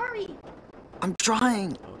 Hurry. I'm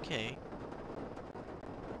trying. Okay.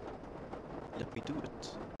 Let me do it.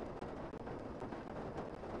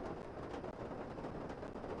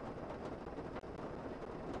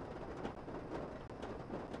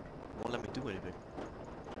 Won't let me do anything.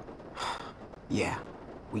 Yeah,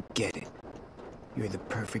 we get it. You're the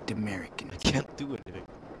perfect American. I can't do anything.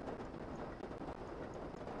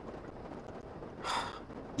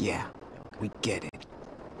 Yeah, we get it.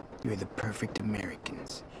 You're the perfect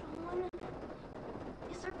Americans. Sean,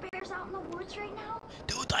 is there bears out in the woods right now?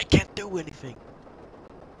 Dude, I can't do anything.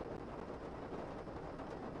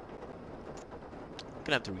 I'm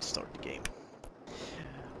gonna have to restart the game.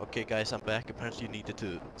 Okay guys, I'm back. Apparently you needed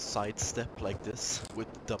to sidestep like this with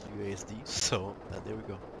WASD, so there we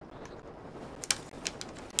go.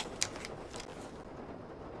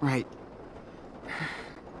 Right.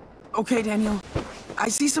 Okay, Daniel. I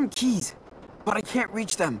see some keys, but I can't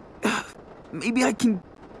reach them. Maybe I can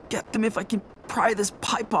get them if I can pry this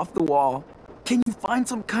pipe off the wall. Can you find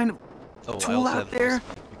some kind of tool out there?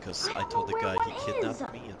 Because I told the guy he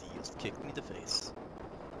kidnapped me and he just kicked me in the face.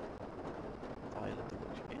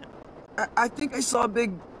 I think I saw a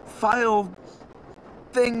big file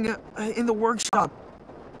thing in the workshop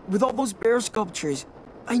with all those bear sculptures.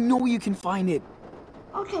 I know you can find it.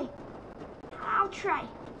 Okay, I'll try.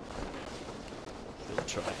 He'll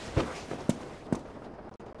try.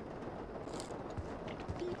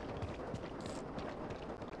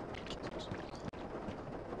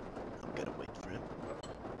 I'm gonna wait for him.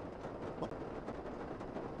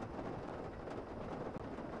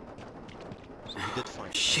 So he did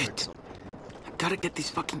find Shit. gotta get these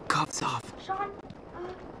fucking cuffs off. Sean,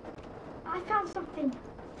 I found something.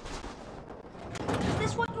 Is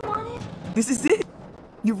this what you wanted? This is it.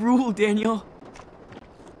 You rule, Daniel.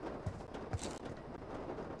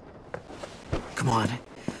 Come on.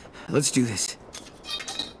 Let's do this.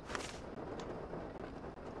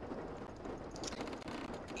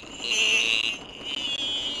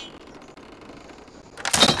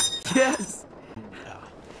 Yes!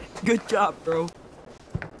 Good job, bro.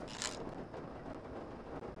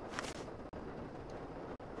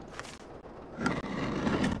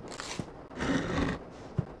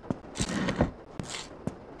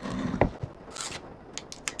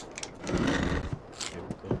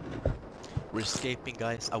 We're escaping,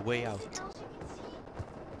 guys. A way out.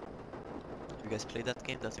 You guys play that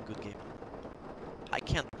game? That's a good game. I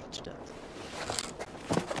can't reach that.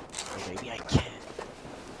 Or maybe I can.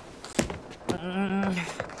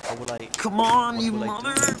 How will I... Come on, what you will I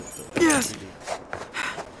mother! do? Yes! Really?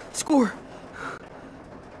 Score!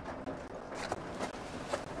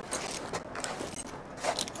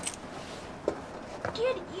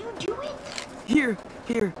 Did you do it? Here.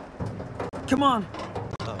 Come on.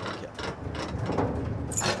 Oh, okay.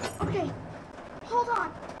 Okay, hold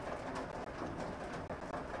on.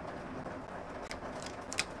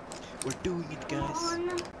 We're doing it, guys. On.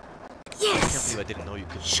 I can't Yes! believe I didn't know you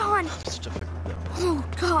could. Sean! Such a fucking dumb. Oh,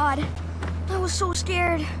 God. I was so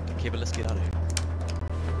scared. Okay, but let's get out of here.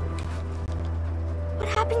 What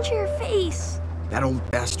happened to your face? That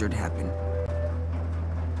old bastard happened.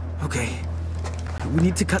 Okay. We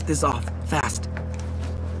need to cut this off. Fast.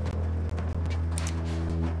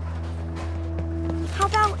 How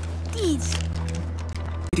about these?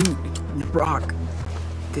 Dude, Brock.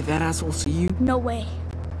 Did that asshole see you? No way.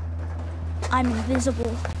 I'm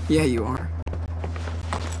invisible. Yeah, you are.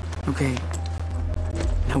 Okay.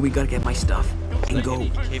 Now we gotta get my stuff and go.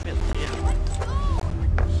 Came in. Yeah.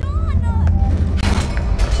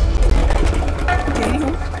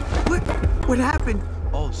 Daniel? What happened?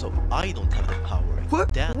 Oh, so I don't have the power.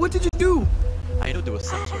 What? Damn. What did you do? I know there was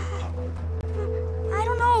some sort of power. I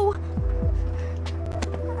don't know.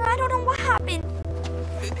 I don't know what happened.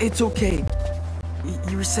 It's okay.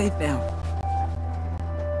 You're safe now.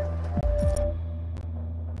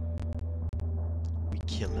 We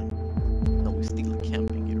kill him. No, we're still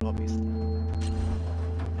camping here, obviously.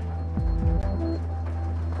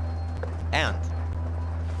 And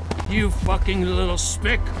You fucking little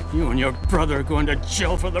spick! You and your brother are going to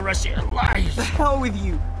jail for the rest of your life! The hell with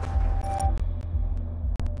you!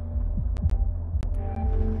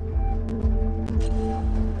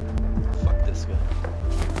 fuck this guy.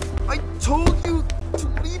 I told you to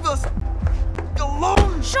leave us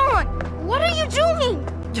alone! Sean, what are you doing?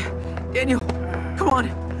 Daniel, come on.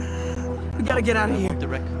 We gotta get out of here. The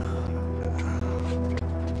record.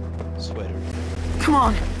 Sweater. Come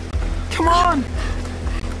on. Come on!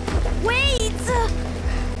 Wait!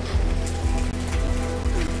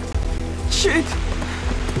 Shit!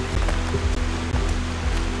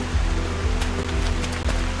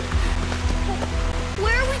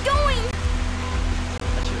 Where are we going?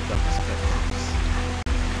 I should have done this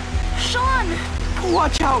Sean!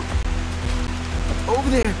 Watch out! Over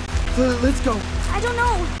there. Let's go. I don't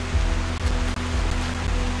know.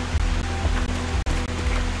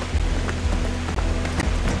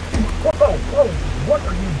 Whoa, what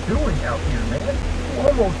are you doing out here, man? You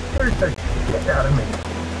almost scared the shit out of me.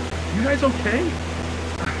 You guys okay?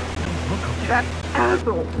 Look okay. That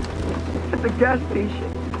asshole at the gas station.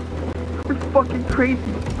 We're fucking crazy.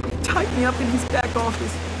 He tied me up in his back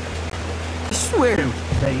office. I swear. Dude,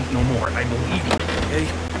 say no more. I believe you. Okay?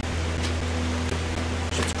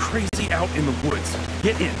 Shit's crazy out in the woods.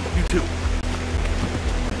 Get in, you two.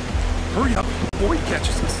 Hurry up before he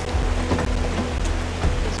catches us.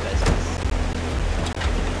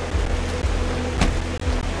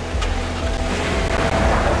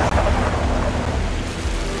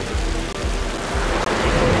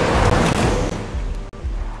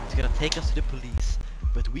 It's gonna take us to the police,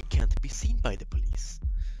 but we can't be seen by the police.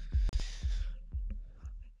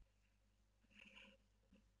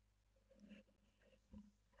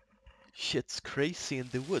 Shit's crazy in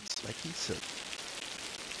the woods, like he said.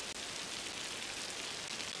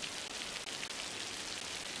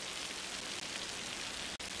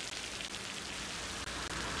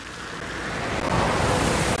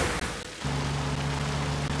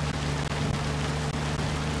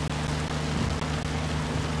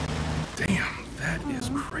 Damn, that is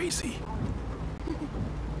crazy.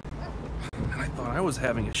 And I thought I was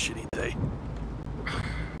having a shitty day.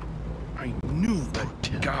 I knew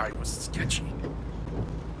that guy was sketchy.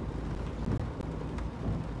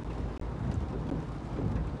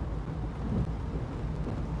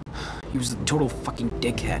 He was a total fucking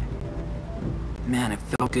dickhead. Man, it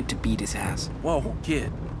felt good to beat his ass. Whoa,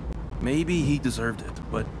 kid. Maybe he deserved it,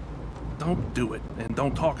 but don't do it and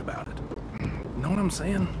don't talk about it. You know what I'm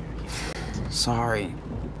saying? Sorry.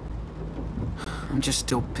 I'm just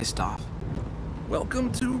still pissed off.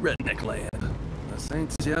 Welcome to Redneck Land. This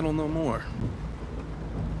ain't Seattle no more.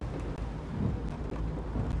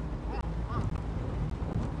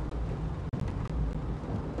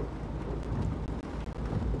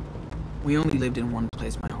 We only lived in one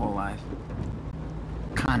place my whole life.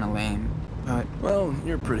 Kinda lame, but... Well,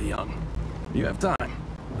 you're pretty young. You have time.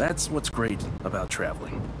 That's what's great about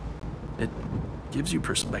traveling. It gives you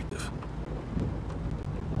perspective.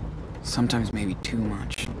 Sometimes maybe too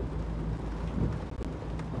much.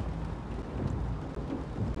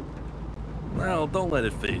 Well, don't let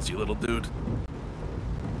it faze you, little dude.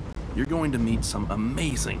 You're going to meet some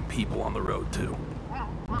amazing people on the road, too.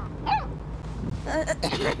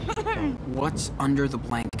 What's under the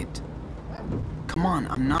blanket? Come on,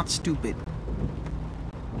 I'm not stupid.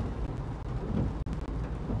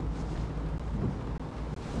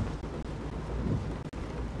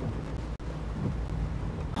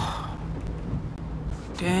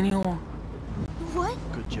 Daniel. What?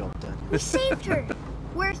 Good job, Daniel. We saved her.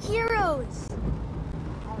 We're heroes.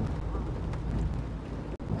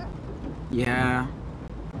 Yeah,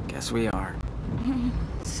 guess we are.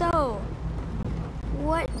 So,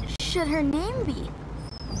 what should her name be?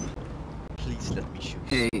 Please let me shoot.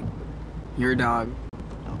 Hey, your dog.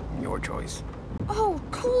 Your choice. Oh,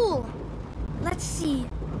 cool. Let's see.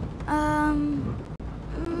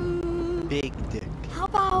 Big Dick. How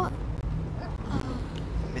about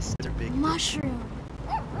Mr. Big mushroom?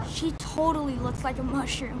 She totally looks like a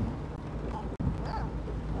mushroom.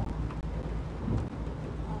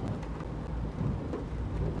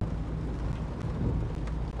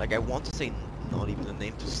 Like, I want to say not even the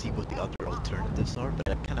name to see what the other alternatives are, but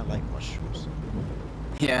I kind of like mushrooms.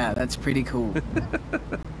 Yeah, that's pretty cool.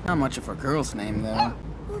 Not much of a girl's name, though.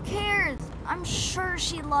 Who cares? I'm sure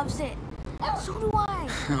she loves it. So do I.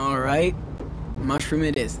 Alright, mushroom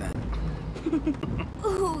it is then.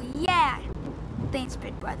 Ooh, yeah. Thanks,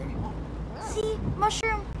 big brother. See,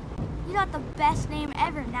 Mushroom? You got the best name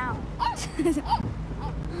ever now.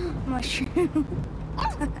 Mushroom.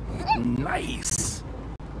 Nice!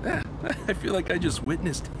 I feel like I just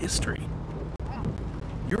witnessed history.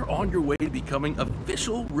 You're on your way to becoming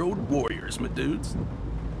official road warriors, my dudes.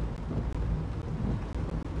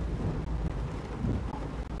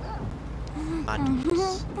 My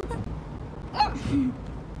dudes.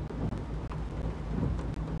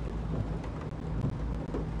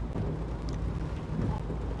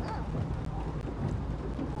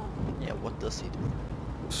 Yeah, what does he do?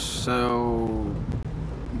 So,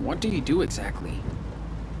 what do you do exactly?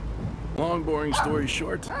 Long, boring story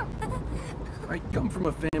short, I come from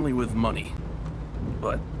a family with money,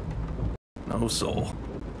 but no soul.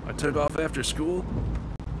 I took off after school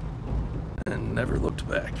and never looked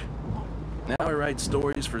back. Now I write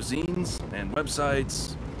stories for zines and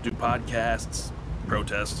websites, do podcasts,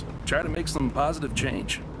 protest, try to make some positive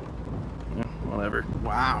change. Yeah, whatever.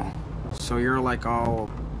 Wow. So you're like all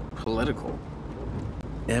political.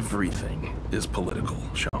 Everything is political,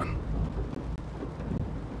 Sean.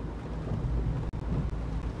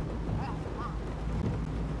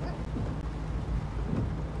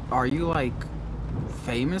 Are you like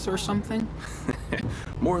famous or something?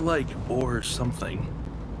 More like or something.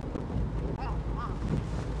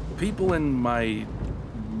 People in my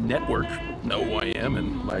network know who I am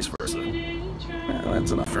and vice versa. Well,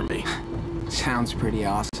 that's enough for me. Sounds pretty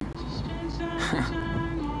awesome.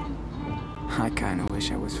 I kinda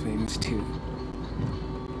wish I was famous too.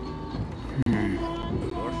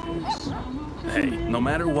 Hey, no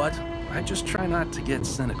matter what, I just try not to get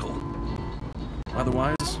cynical.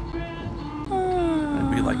 Otherwise,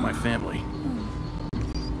 I'd be like my family.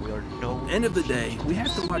 We are no... End of the day, we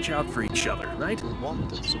have to watch out for each other, right? We're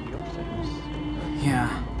wanted, so we are famous.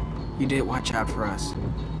 Yeah, you did watch out for us.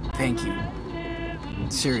 Thank you.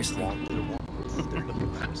 Seriously. They're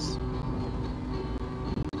looking for us.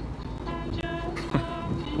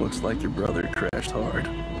 Looks like your brother crashed hard.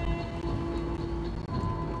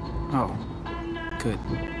 Oh, good.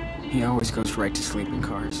 He always goes right to sleep in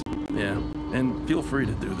cars. Yeah, and feel free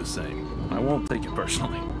to do the same. I won't take it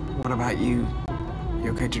personally. What about you?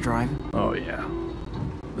 You okay to drive? Oh yeah.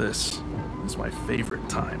 This is my favorite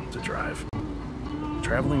time to drive.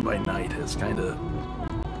 Traveling by night is kinda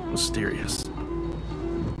mysterious.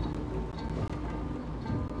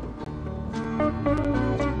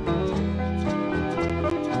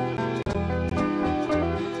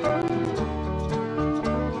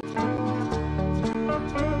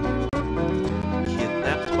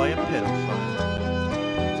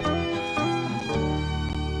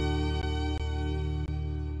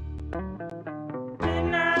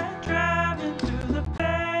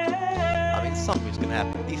 Something's gonna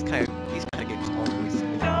happen. These kind of games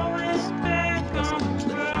always make because of the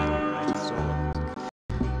cliffhanger, right? So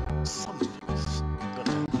something's gonna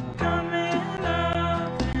happen. Coming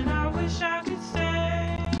up, and I wish I could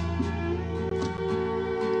stay.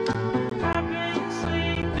 I've been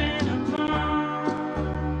sleeping alone.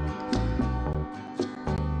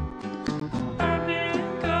 I've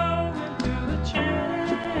been going through the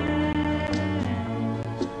change.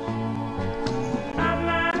 I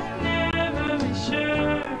might never be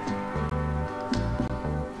sure.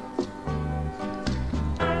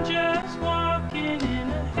 I'm just walking in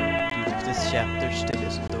ahead. Dude, if this chapter still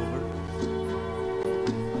isn't over,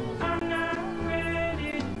 I'm not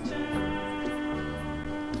ready to turn.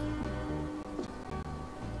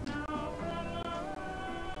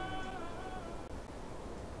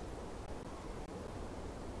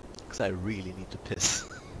 because I really need to piss.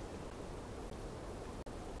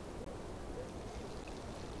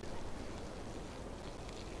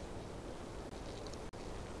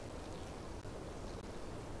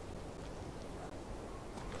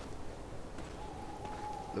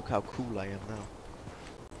 Look how cool I am now.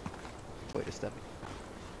 Wait, is that me?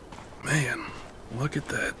 Man, look at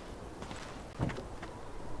that.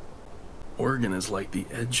 Oregon is like the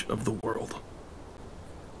edge of the world.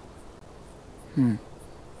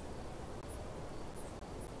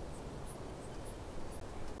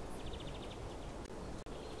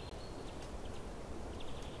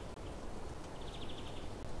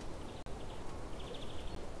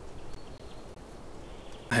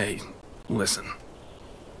 Hey, listen.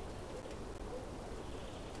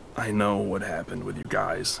 I know what happened with you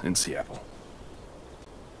guys in Seattle.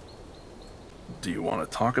 Do you want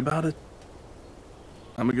to talk about it?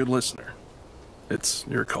 I'm a good listener. It's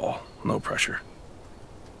your call, no pressure.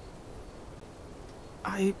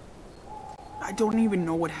 I don't even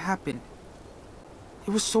know what happened.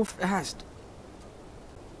 It was so fast.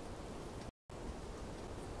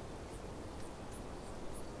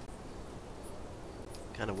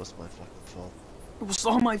 Kinda was my fucking fault. It was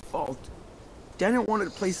all my fault. Daniel wanted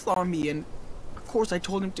to play zombie, and of course I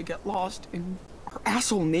told him to get lost, and our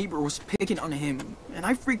asshole neighbor was picking on him, and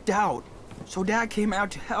I freaked out. So Dad came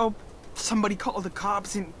out to help. Somebody called the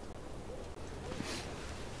cops, and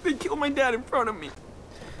they killed my dad in front of me.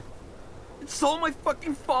 It's all my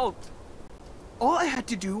fucking fault. All I had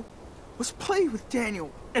to do was play with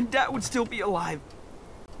Daniel, and Dad would still be alive.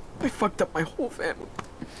 I fucked up my whole family,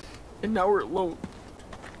 and now we're alone.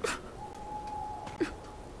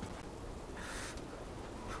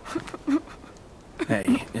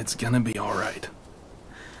 Hey, it's gonna be alright.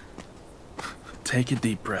 Take a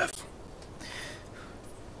deep breath.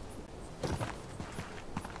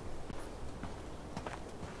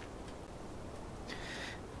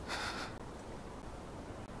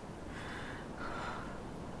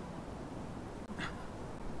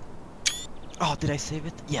 Oh, did I save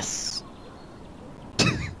it? Yes!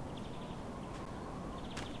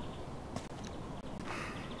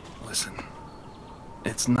 Listen,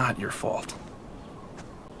 it's not your fault.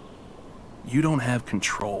 You don't have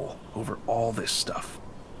control over all this stuff.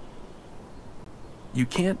 You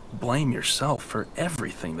can't blame yourself for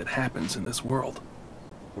everything that happens in this world.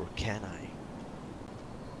 Or can I?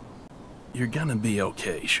 You're gonna be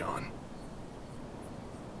okay, Sean.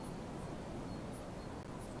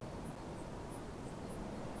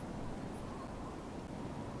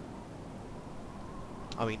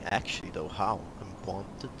 I mean, actually though, how? I'm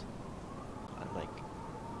wanted? I'm like...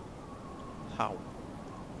 How?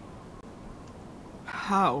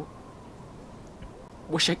 How?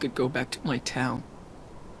 Wish I could go back to my town.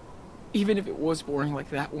 Even if it was boring like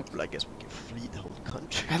that one. Well, I guess we can flee the whole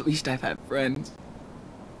country. At least I've had friends,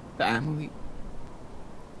 family,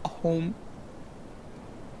 a home.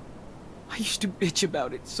 I used to bitch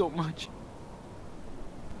about it so much.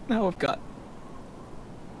 Now I've got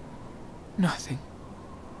nothing.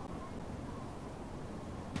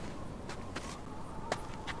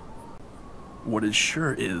 What is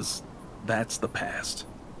sure is, that's the past.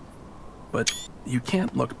 But you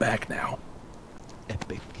can't look back now.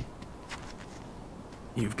 Epic.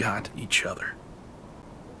 You've got each other.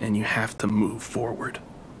 And you have to move forward.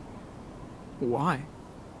 Why?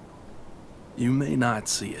 You may not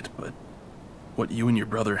see it, but what you and your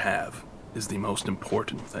brother have is the most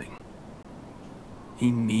important thing.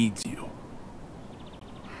 He needs you.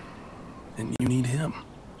 And you need him.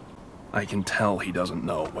 I can tell he doesn't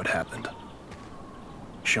know what happened.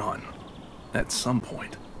 Sean, at some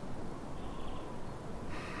point,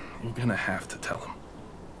 you're gonna have to tell him.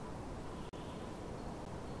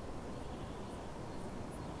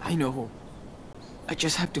 I know. I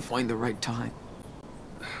just have to find the right time.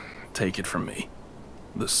 Take it from me.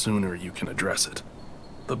 the sooner you can address it,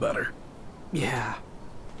 the better. Yeah.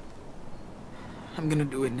 I'm gonna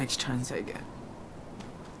do it next chance I get.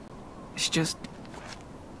 It's just...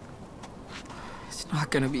 it's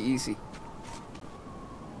not gonna be easy.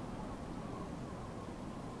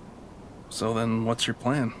 So then, what's your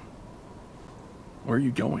plan? Where are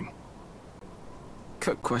you going?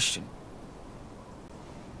 Good question.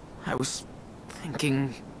 I was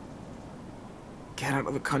thinking... get out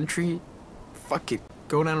of the country. Fuck it.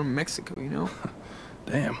 Go down to Mexico, you know?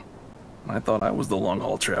 Damn. I thought I was the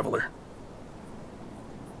long-haul traveler.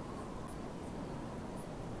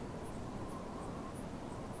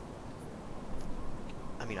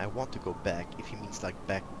 I mean, I want to go back if he means like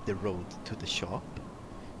back the road to the shop,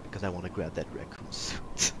 because I want to grab that raccoon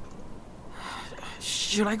suit.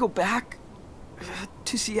 Should I go back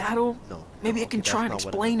to Seattle? No. Maybe I okay, can try and that's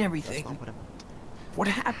not what I explain meant. everything. That's not what I meant. What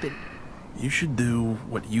happened? You should do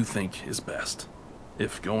what you think is best.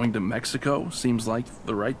 If going to Mexico seems like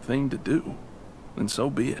the right thing to do, then so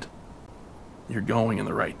be it. You're going in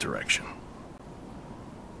the right direction.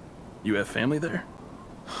 You have family there?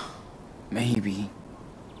 Maybe.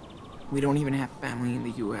 We don't even have family in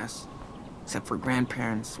the U.S. Except for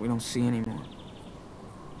grandparents we don't see anymore.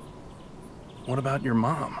 What about your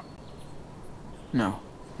mom? No.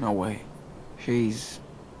 No way. She's...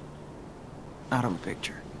 out of the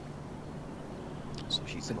picture. So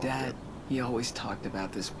she's But not Dad, dead. he always talked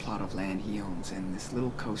about this plot of land he owns in this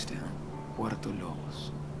little coast town, Puerto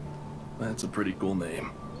Lobos. That's a pretty cool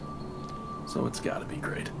name. So it's gotta be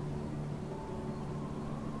great.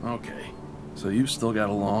 Okay, so you've still got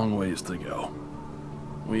a long ways to go.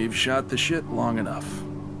 We've shot the shit long enough.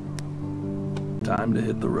 Time to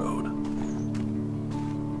hit the road.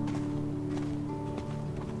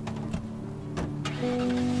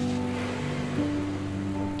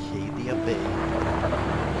 Arcadia Bay.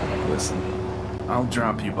 Listen, I'll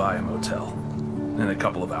drop you by a motel in a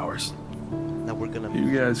couple of hours. Now we're gonna You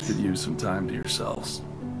meet guys could use some time to yourselves.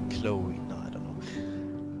 Chloe. No, I don't know.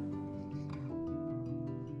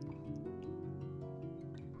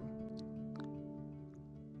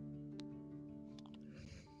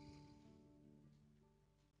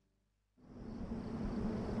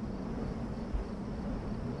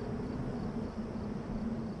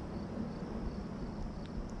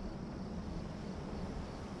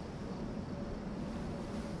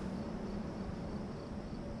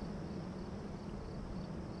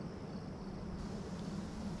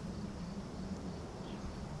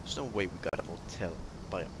 There's no way we got a motel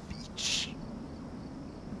by a beach.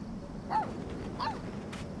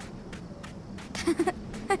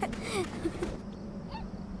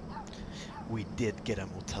 We did get a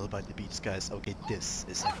motel by the beach, guys. Okay, this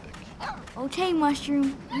is epic. Okay,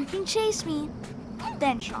 Mushroom, you can chase me.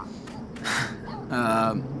 Then, Sean.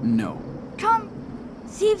 No. Come,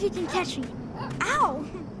 see if you can catch me. Ow!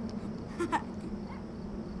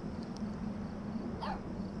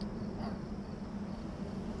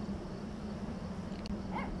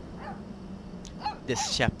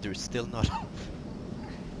 This chapter is still not over.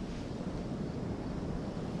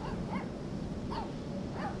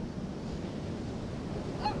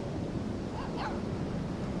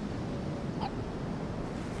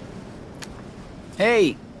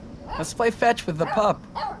 Hey, let's play fetch with the pup.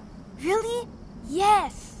 Really?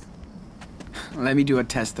 Yes. Let me do a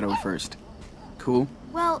test throw first. Cool?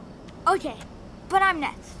 Well, okay, but I'm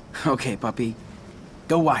next. Okay, puppy.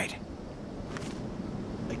 Go wide.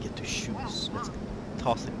 I get to choose. Let's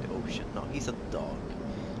toss him in the ocean. No, he's a dog.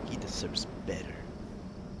 He deserves better.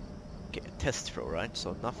 Okay, test throw, right?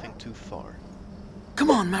 So nothing too far.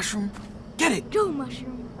 Come on, Mushroom. Get it. Go,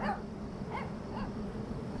 Mushroom.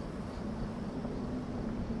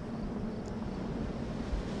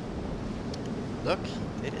 Look, he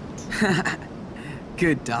did it.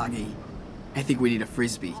 Good doggy. I think we need a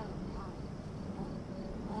frisbee.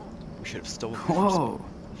 We should have stolen the Whoa. frisbee.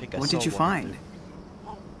 I think I What saw did you one find?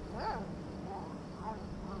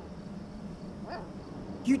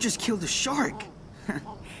 You just killed a shark.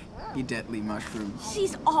 You deadly mushroom.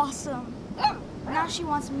 She's awesome. Now she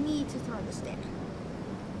wants me to throw the stick.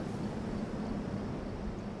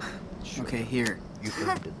 Okay, here. You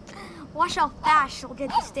earned it. Watch how fast she'll get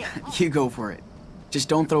the stick. You go for it. Just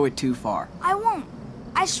don't throw it too far. I won't.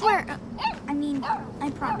 I swear. I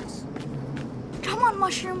promise. Come on,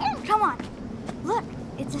 Mushroom. Come on. Look,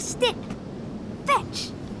 it's a stick.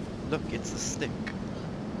 Fetch. Look, it's a stick.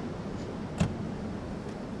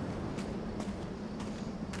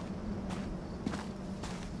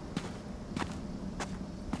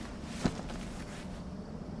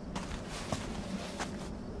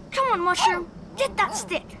 Come on, Mushroom. Get that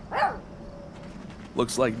stick.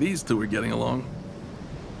 Looks like these two are getting along.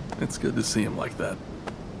 It's good to see him like that.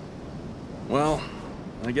 Well,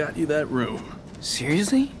 I got you that room.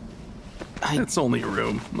 Seriously? It's only a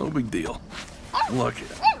room, no big deal. Look,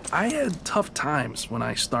 I had tough times when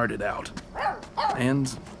I started out.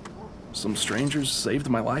 And some strangers saved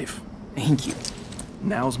my life. Thank you.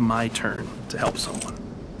 Now's my turn to help someone.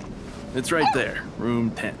 It's right there,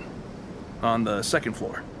 room 10. On the second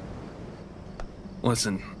floor.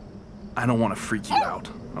 Listen, I don't want to freak you out,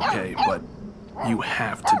 okay? But you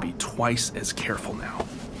have to be twice as careful now.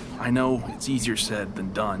 I know it's easier said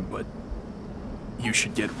than done, but you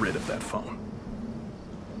should get rid of that phone.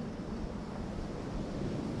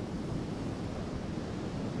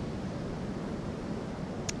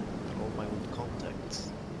 All my old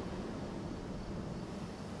contacts.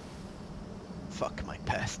 Fuck my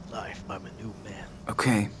past life, I'm a new man.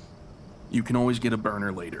 Okay. You can always get a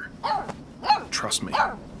burner later. Trust me.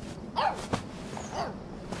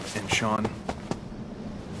 And Sean,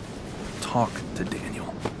 talk to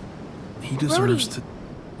Daniel. He deserves Brody,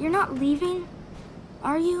 to... You're not leaving,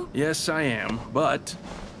 are you? Yes, I am, but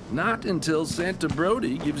not until Santa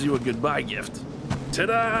Brody gives you a goodbye gift.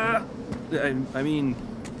 Ta-da! I mean,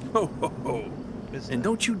 ho ho ho. And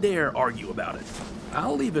don't you dare argue about it.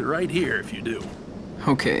 I'll leave it right here if you do.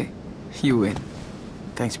 Okay. You win.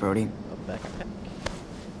 Thanks, Brody. A backpack.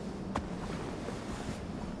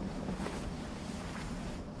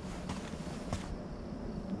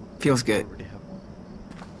 Feels good. Already have one.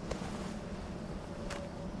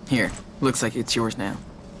 Here. Looks like it's yours now.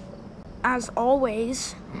 As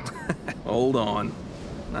always. Hold on.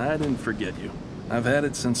 I didn't forget you. I've had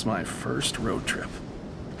it since my first road trip.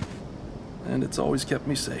 And it's always kept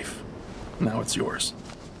me safe. Now it's yours.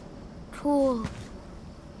 Cool.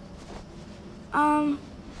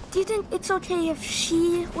 Do you think it's okay if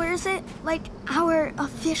she wears it? Like our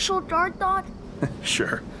official guard dog?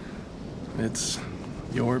 Sure. It's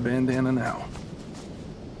your bandana now.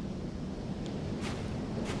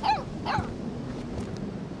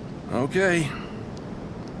 Okay.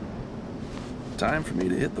 Time for me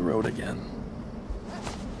to hit the road again.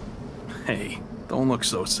 Hey, don't look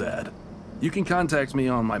so sad. You can contact me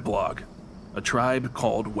on my blog, A Tribe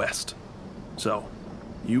Called West. So,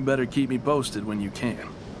 you better keep me posted when you can,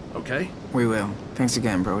 okay? We will. Thanks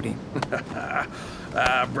again, Brody.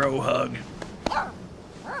 Bro hug.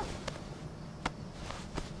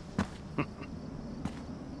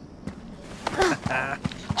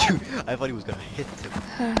 Dude, I thought he was gonna hit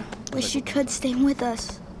him. Wish you could stay with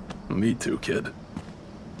us. Me too, kid.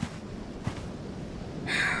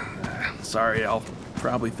 Sorry, I'll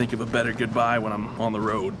probably think of a better goodbye when I'm on the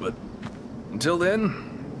road, but until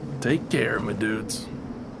then, take care, my dudes.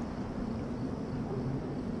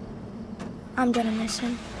 I'm gonna miss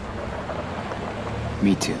him.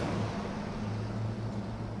 Me too.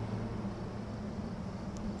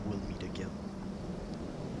 We'll meet again.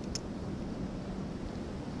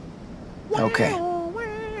 Okay.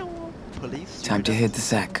 Police? Time to hit the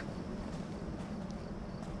sack.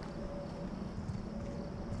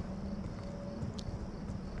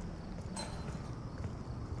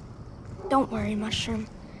 Don't worry, Mushroom.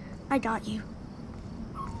 I got you.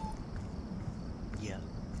 Yeah.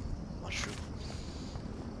 Mushroom.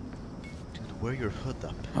 Dude, wear your hood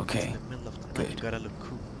up. Okay. It's in the middle of the night. Good. You gotta look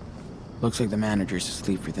cool. Looks like the manager's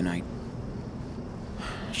asleep for the night.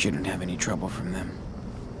 Shouldn't have any trouble from them.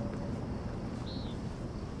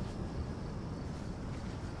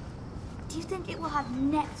 Do you think it will have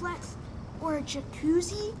Netflix or a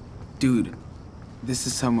jacuzzi? Dude, this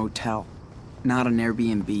is some motel, not an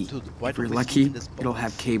Airbnb. Dude, why if we're don't we sleep lucky, in this it'll box?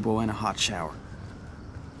 have cable and a hot shower.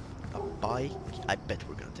 A bike? I bet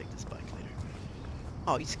we're gonna take this bike later.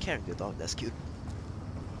 Oh, he's carrying the dog. That's cute.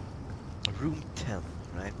 Room 10,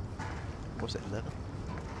 right? What was it, 11?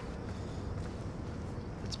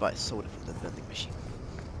 Let's buy a soda from that vending machine.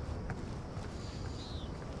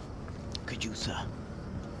 Could use a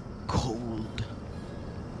cold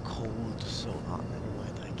soda. Never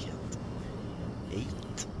mind, I can't.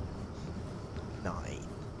 8, 9,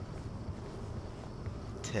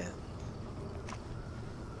 10.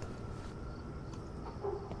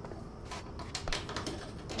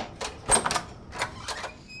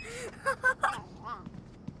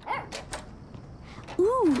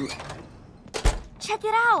 Ooh! Check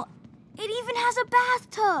it out! It even has a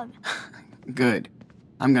bathtub! Good.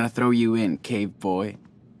 I'm gonna throw you in, cave boy.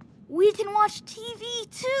 We can watch TV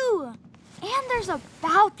too! And there's a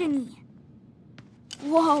balcony!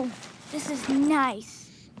 Whoa, this is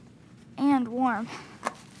nice. And warm.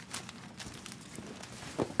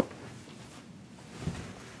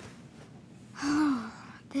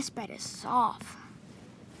 This bed is soft.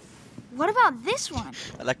 What about this one?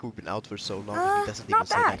 I like we've been out for so long and he doesn't even Not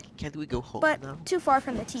say bad. like, can't we go home But now? too far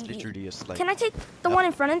from the It's TV. literally just like, Can I take the one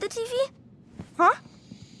in front of the TV? Huh?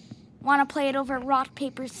 Wanna play it over rock,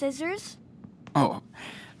 paper, scissors? Oh,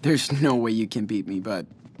 there's no way you can beat me, but...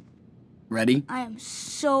 Ready? I am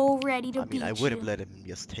so ready to I beat mean, I would you. have let him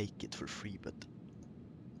just take it for free, but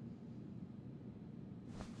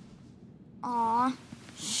Aw,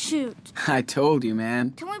 shoot. I told you,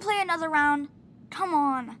 man. Can we play another round? Come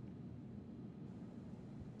on.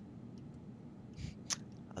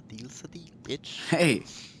 a deal's a deal, bitch. Hey,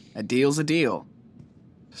 a deal's a deal.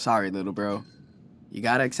 Sorry, little bro. You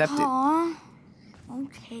gotta accept it. Aw,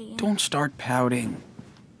 okay. Don't start pouting.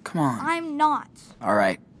 Come on. I'm not. All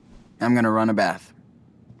right. I'm gonna run a bath.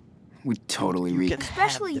 We totally reek.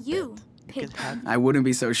 Especially you, pig. I wouldn't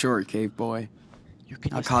be so sure, cave boy.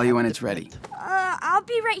 I'll call you when it's ready. I'll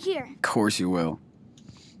be right here. Of course you will.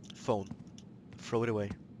 Phone. Throw it away.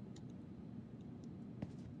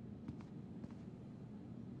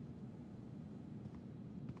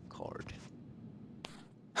 Card.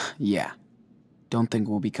 Yeah. Don't think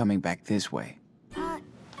we'll be coming back this way.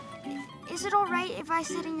 Is it alright if I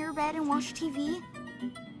sit in your bed and watch TV?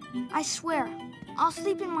 I swear, I'll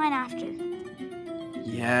sleep in mine after.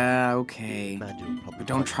 Yeah, okay. But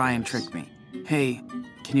don't try and trick me. Hey,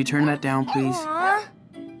 can you turn that down, please?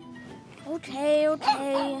 Okay,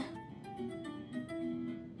 okay.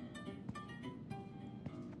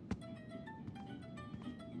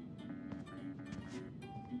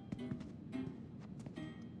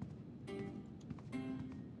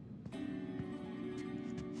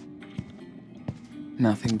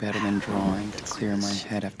 Nothing better than drawing to clear my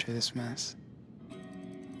head after this mess.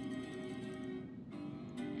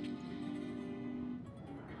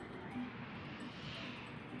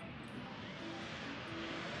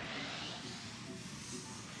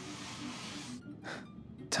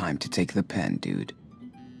 Time to take the pen, dude.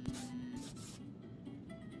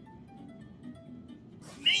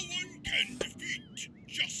 No one can defeat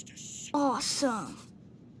justice. Awesome.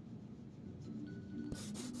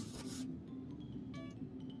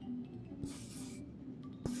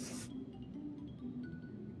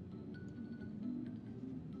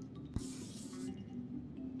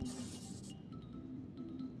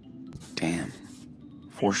 Damn.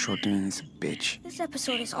 Foreshortening is a bitch. This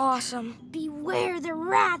episode is awesome. Beware the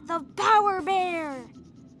wrath of Power Bear!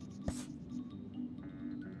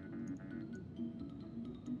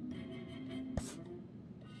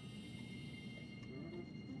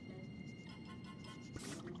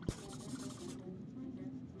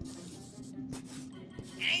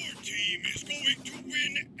 Our team is going to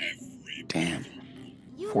win every. Damn.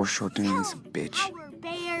 Foreshortening is a bitch. Power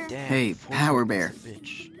Bear! Damn, Hey, Power Bear.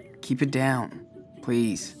 bitch. Keep it down,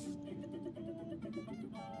 please.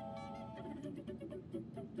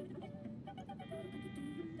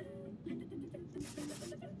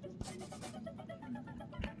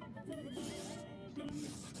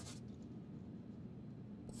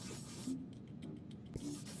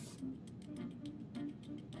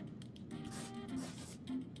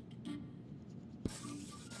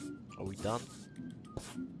 Are we done?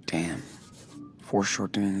 Damn.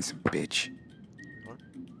 Foreshortening is a bitch. Or?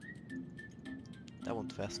 That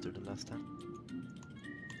went faster than last time.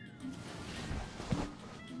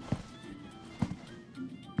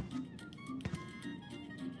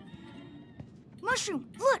 Mushroom,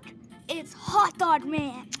 look! It's Hot Dog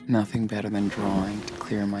Man! Nothing better than drawing to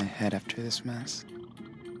clear my head after this mess.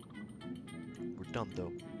 We're done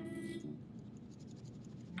though.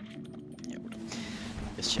 Yeah, we're done.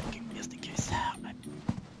 Just checking, just in case.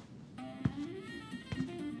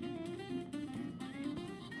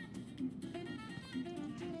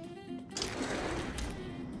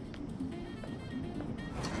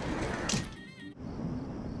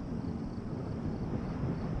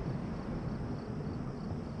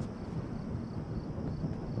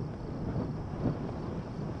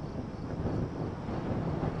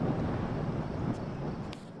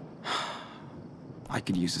 I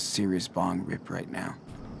could use a serious bong rip right now.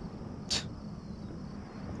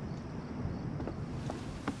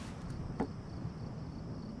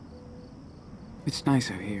 It's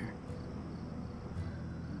nice out here.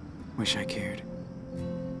 Wish I cared.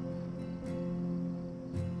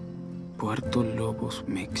 Puerto Lobos,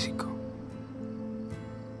 Mexico.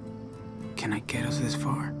 Can I get us this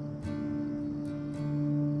far?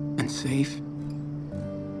 And safe?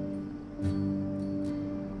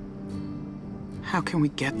 How can we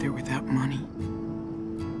get there without money?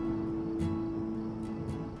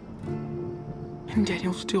 And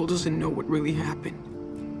Daniel still doesn't know what really happened.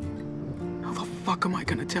 How the fuck am I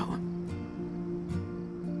gonna tell him?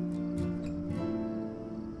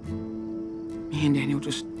 Me and Daniel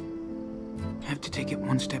just have to take it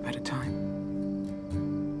one step at a time.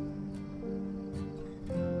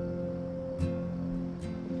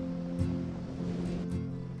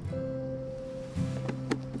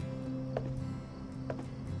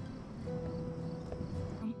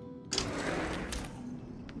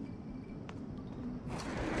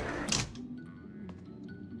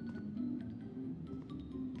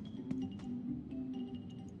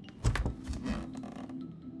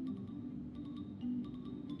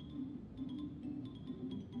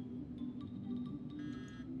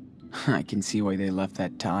 I can see why they left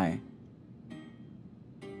that tie.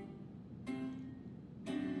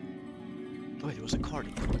 Wait, it was a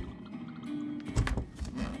cardi.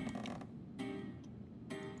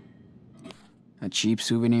 A cheap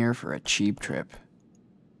souvenir for a cheap trip.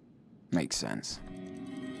 Makes sense.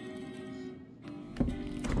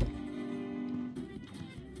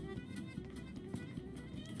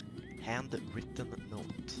 Handwritten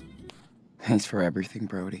note. Thanks for everything,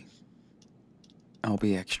 Brody. I'll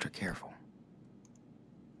be extra careful.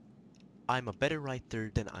 I'm a better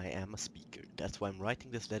writer than I am a speaker. That's why I'm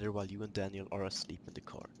writing this letter while you and Daniel are asleep in the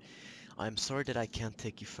car. I'm sorry that I can't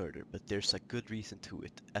take you further, but there's a good reason to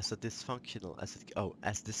it. As dysfunctional as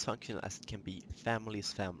it can be, family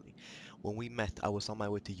is family. When we met, I was on my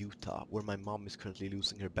way to Utah, where my mom is currently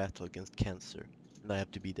losing her battle against cancer, and I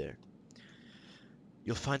have to be there.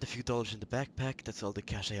 You'll find a few dollars in the backpack. That's all the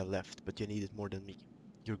cash I have left, but you need it more than me.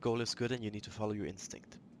 Your goal is good and you need to follow your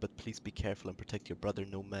instinct, but please be careful and protect your brother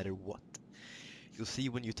no matter what. You'll see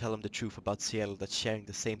when you tell him the truth about Seattle that sharing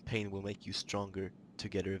the same pain will make you stronger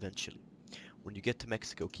together eventually. When you get to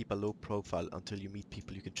Mexico, keep a low profile until you meet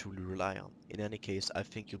people you can truly rely on. In any case, I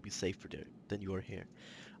think you'll be safer there than you are here.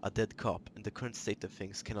 A dead cop in the current state of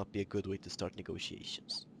things cannot be a good way to start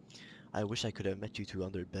negotiations. I wish I could have met you two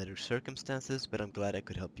under better circumstances, but I'm glad I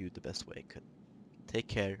could help you the best way I could. Take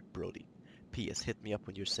care, Brody. P.S. Hit me up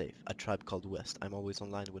when you're safe. A tribe called West. I'm always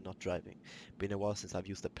online when not driving. Been a while since I've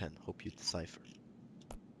used a pen. Hope you decipher.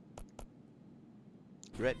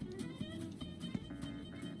 Great.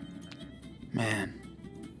 Man,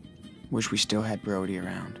 wish we still had Brody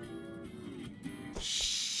around.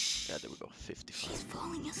 Yeah, there we go. 50. She's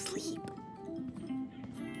falling asleep.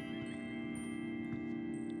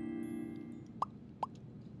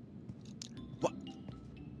 What?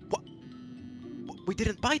 We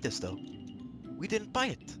didn't buy this though. We didn't buy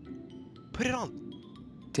it. Put it on.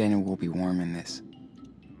 Daniel will be warm in this.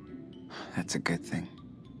 That's a good thing.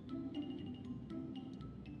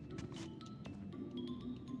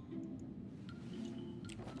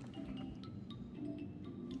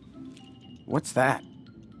 What's that?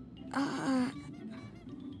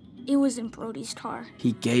 It was in Brody's car.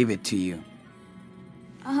 He gave it to you.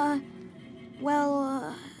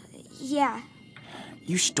 Yeah.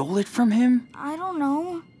 You stole it from him? I don't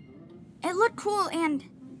know. It looked cool and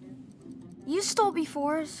you stole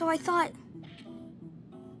before, so I thought...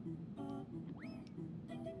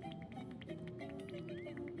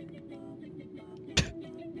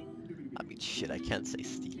 I mean, shit, I can't say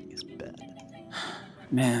stealing is bad.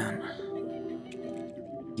 Man.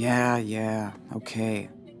 Yeah, okay.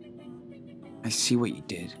 I see what you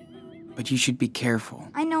did. But you should be careful.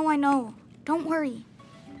 I know. Don't worry.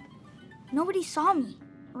 Nobody saw me,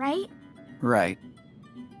 right? Right.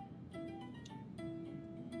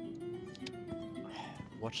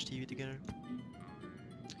 Watch TV together?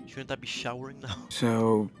 Shouldn't I be showering now?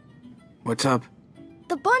 So, what's up?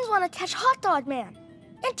 The Buns want to catch Hot Dog Man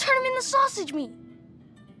and turn him into sausage meat.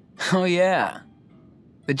 Oh yeah.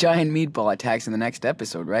 The giant meatball attacks in the next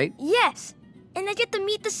episode, right? Yes, and they get to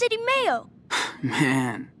meet the city mayo.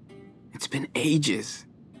 Man, it's been ages.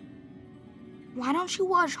 Why don't you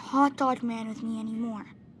watch Hot Dog Man with me anymore?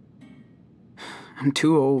 I'm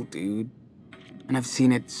too old, dude. And I've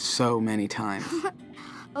seen it so many times.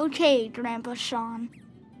 Okay, Grandpa Sean.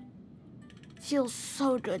 Feels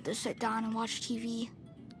so good to sit down and watch TV.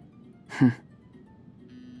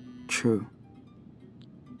 True.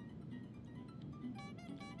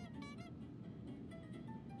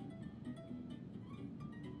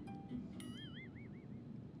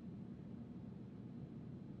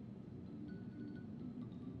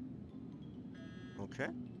 Okay.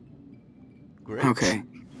 Great. Okay,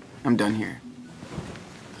 I'm done here.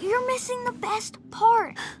 You're missing the best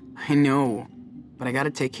part. I know, but I gotta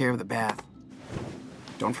take care of the bath.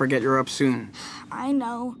 Don't forget you're up soon. I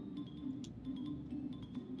know.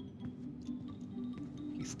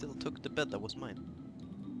 He still took the bed that was mine.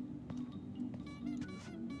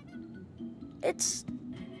 It's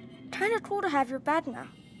kind of cool to have your bed now.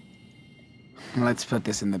 Let's put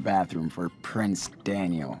this in the bathroom for Prince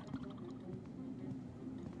Daniel.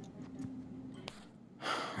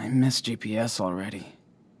 I miss GPS already.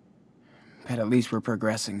 But at least we're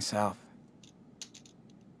progressing south.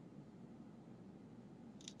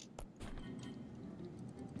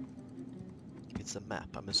 It's a map.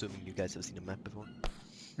 I'm assuming you guys have seen a map before.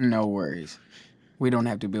 No worries. We don't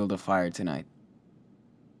have to build a fire tonight.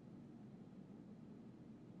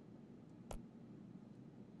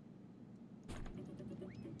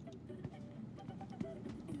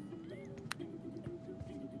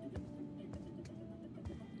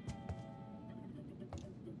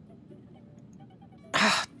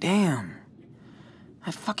 Ah, damn.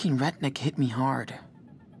 That fucking redneck hit me hard.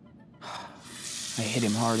 I hit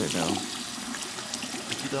him harder, though.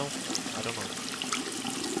 Did you though? I don't know.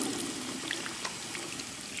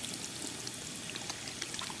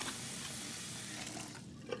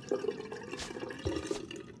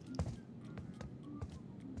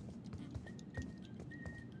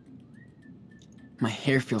 My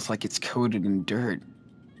hair feels like it's coated in dirt.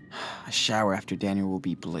 A shower after Daniel will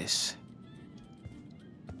be bliss.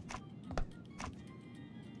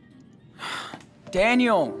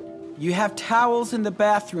 Daniel, you have towels in the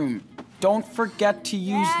bathroom. Don't forget to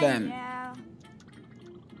use them. Yeah.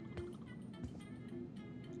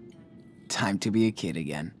 Time to be a kid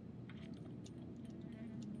again.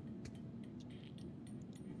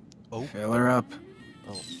 Oh. Fill her up.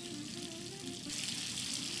 Oh.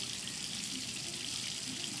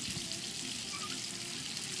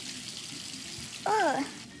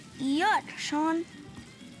 Yuck, Sean.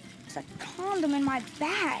 There's a condom in my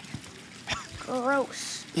bag.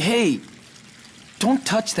 Gross. Hey, don't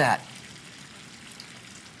touch that.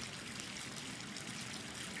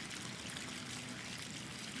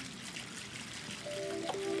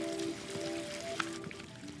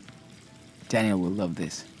 Daniel will love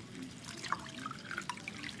this.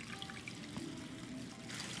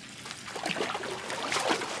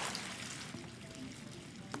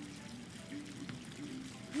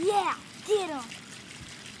 Yeah, get him.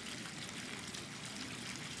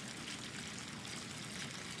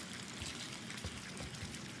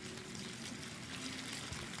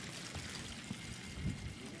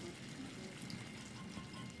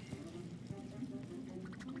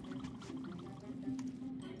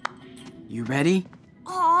 You ready?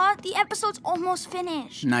 Aw, the episode's almost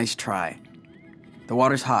finished. Nice try. The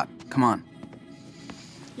water's hot. Come on.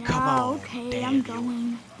 Yeah, Come on, okay, I'm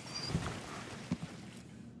going.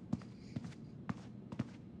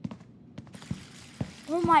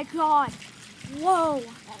 Oh my god. Whoa.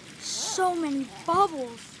 So many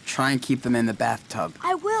bubbles. Try and keep them in the bathtub.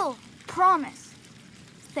 I will. Promise.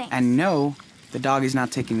 Thanks. And no, the dog is not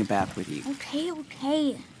taking the bath with you.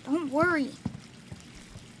 Okay. Don't worry.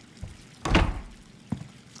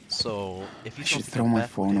 So, if I he's should not throw taking my bath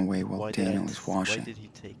with phone him, away while why did Daniel is washing. Why did he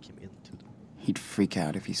take him into the... He'd freak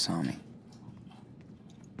out if he saw me.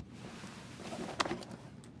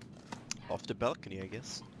 Off the balcony, I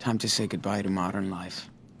guess. Time to say goodbye to modern life.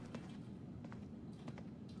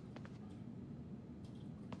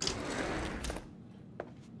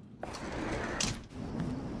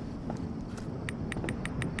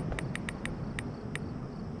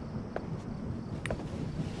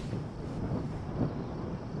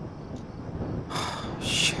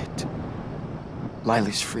 Shit.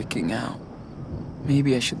 Lila's freaking out.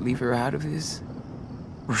 Maybe I should leave her out of this,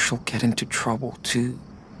 or she'll get into trouble too.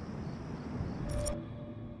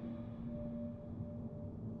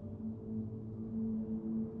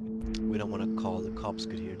 We don't want to call the cops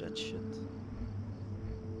could hear that shit.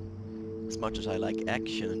 As much as I like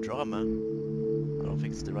action and drama, I don't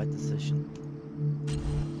think it's the right decision.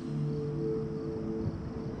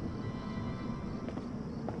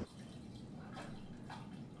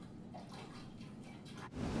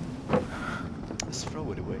 Let's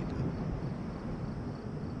throw it away,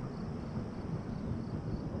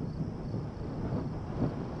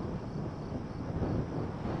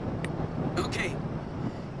 dude. Okay.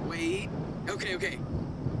 Wait. Okay.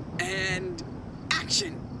 And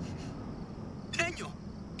action! Daniel,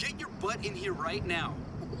 get your butt in here right now.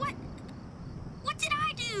 What? What did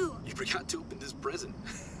I do? You forgot to open this present.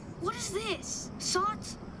 What is this?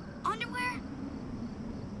 Socks? Underwear?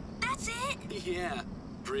 That's it? Yeah,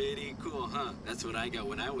 pretty cool, huh? That's what I got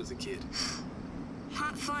when I was a kid.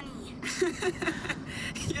 Not funny.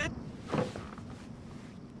 Yeah.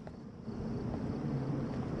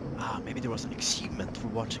 Maybe there was an achievement for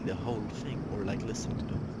watching the whole thing, or like listening to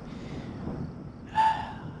them.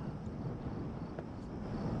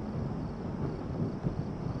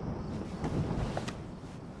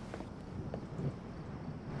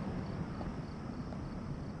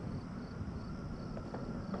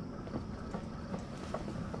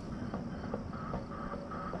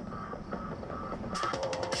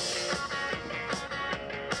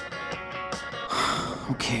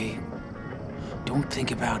 Okay. Don't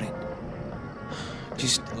think about it.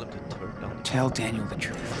 Just tell Daniel the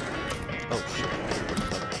truth. Oh, shit.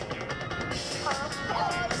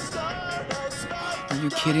 Are you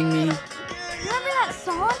kidding me? Remember that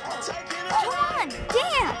song? Come on,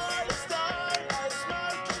 dance!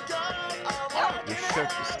 Your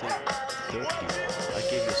shirt is still dirty. I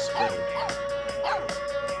gave you a sweater.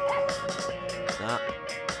 Nah,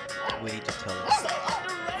 we need to tell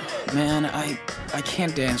us. Man, I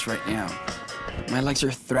can't dance right now. My legs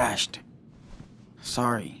are thrashed.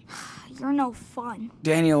 Sorry. You're no fun.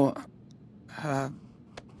 Daniel,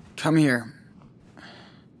 come here.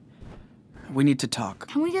 We need to talk.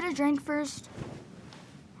 Can we get a drink first?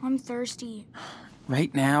 I'm thirsty.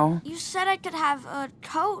 Right now? You said I could have a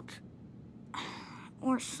Coke.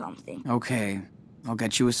 Or something. Okay, I'll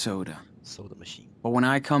get you a soda. Soda machine. But when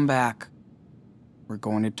I come back, we're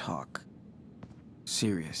going to talk.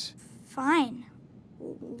 Serious. Fine.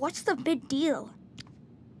 What's the big deal?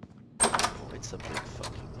 Oh, it's a big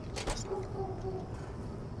fucking deal.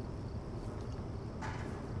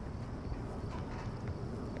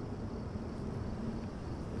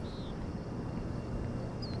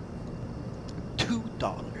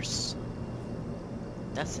 $2.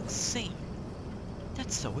 That's insane.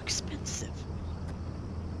 That's so expensive.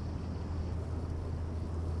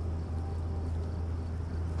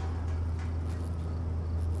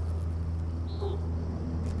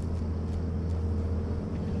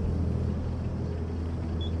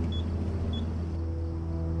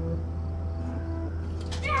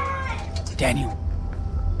 Daniel.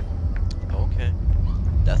 Okay.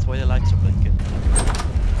 That's why the lights are blinking.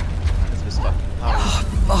 That's his fucking power. Oh,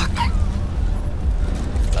 fuck.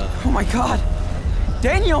 Oh my god.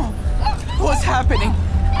 Daniel! What's happening?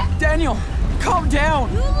 Daniel, calm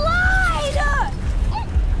down! You lied!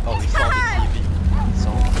 Oh, he saw the TV. He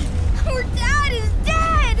saw the TV. Our dad is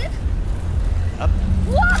dead! Up.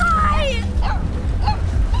 Why?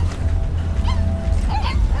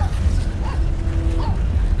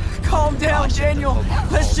 Calm down, Daniel.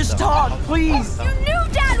 Let's just talk, please. You knew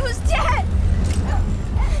Dad was dead!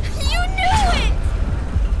 You knew it!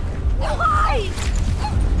 Why?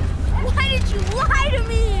 Why did you lie to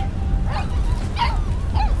me?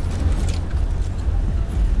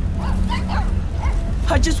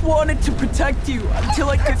 I just wanted to protect you until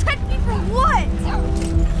I could... Protect me from what?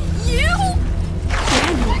 You?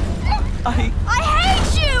 Daniel, I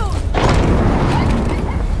hate you!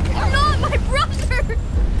 You're not my brother!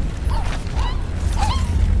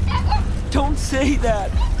 Don't say that.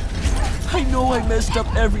 I know I messed up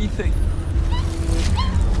everything.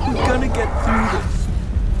 We're gonna get through this.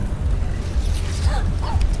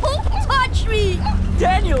 Don't touch me!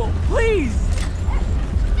 Daniel, please!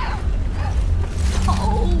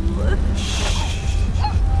 Oh.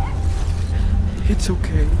 It's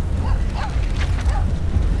okay.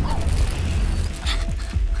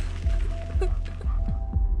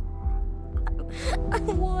 I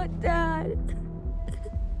want Dad.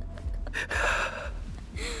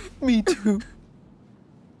 Me too.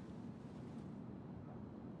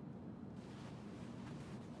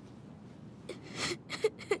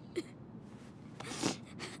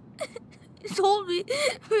 You told me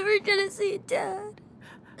we were gonna see Dad.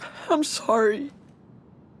 I'm sorry.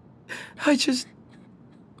 I just...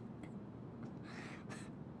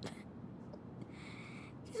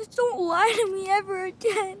 Just don't lie to me ever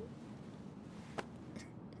again.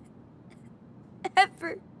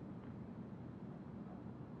 Ever.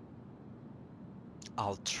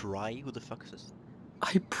 I'll try. Who the fuck is this?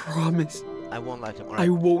 I promise. I won't lie to him. I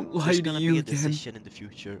won't lie There's to gonna you be a again. decision in the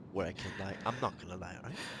future where I can lie. I'm not gonna lie,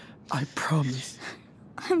 alright? I promise.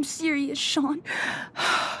 I'm serious, Sean.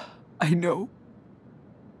 I know.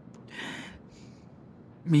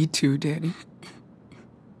 Me too, Danny.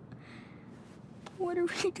 What are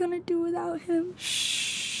we gonna do without him?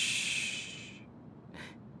 Shh.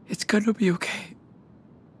 It's gonna be okay.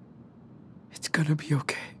 It's gonna be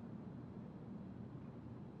okay.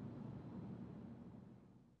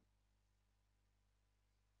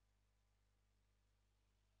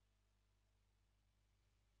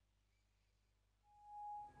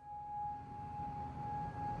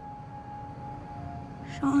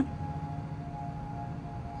 Sean.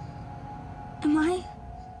 Am I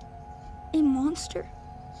a monster?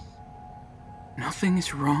 Nothing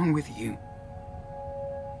is wrong with you.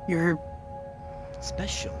 You're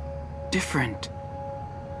special. Different.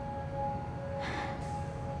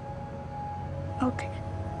 Okay.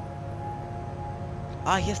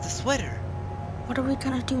 Ah, yes, the sweater. What are we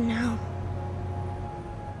gonna do now?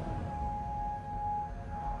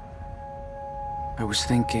 I was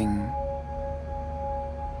thinking...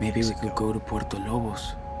 Maybe we could go to Puerto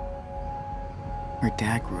Lobos. Where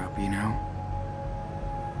Dad grew up, you know?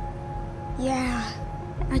 Yeah,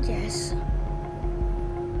 I guess.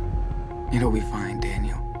 It'll be fine,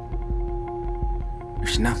 Daniel.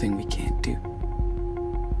 There's nothing we can't do.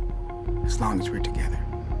 As long as we're together.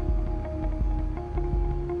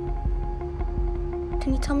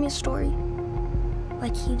 Can you tell me a story?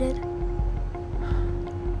 Like he did?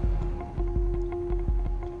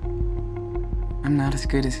 I'm not as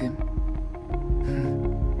good as him.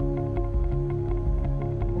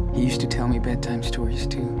 He used to tell me bedtime stories,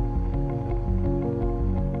 too.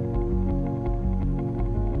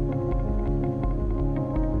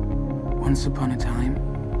 Once upon a time,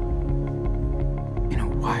 in a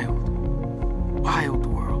wild, wild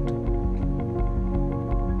world,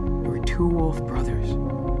 there were two wolf brothers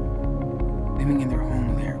living in their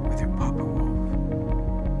home there with their papa wolf.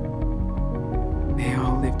 They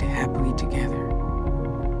all lived happily together.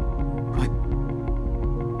 But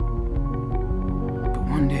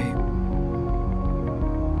one day,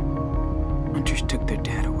 hunters took their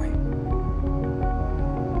dad away.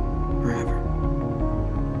 Forever.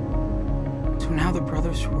 So now the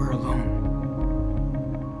brothers were alone.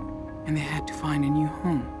 And they had to find a new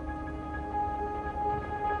home.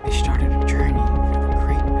 They started a journey through the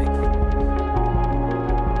great big forest.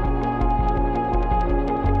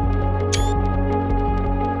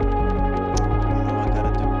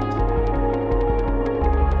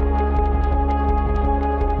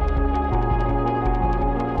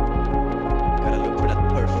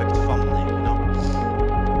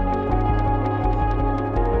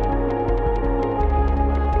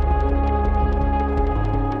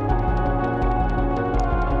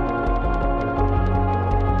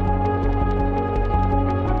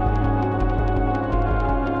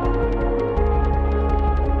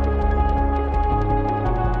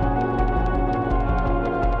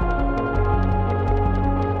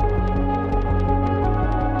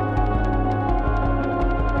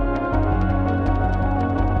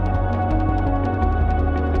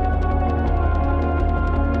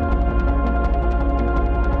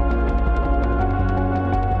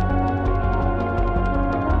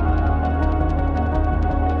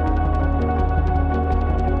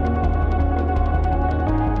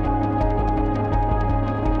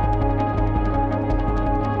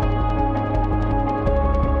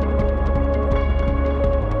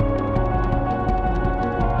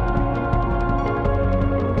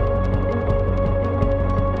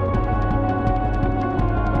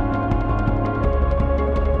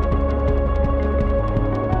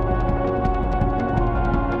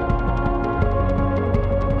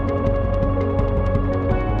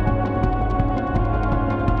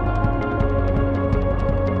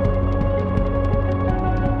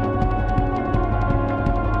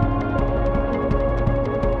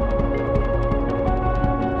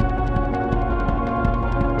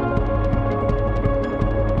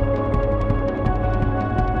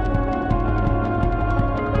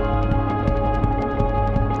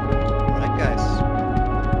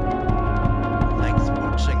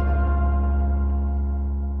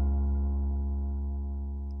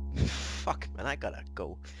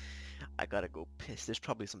 I gotta go piss. There's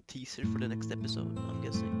probably some teaser for the next episode, I'm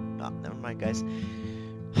guessing. Ah, never mind, guys.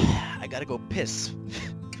 I gotta go piss.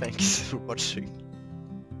 Thanks for watching.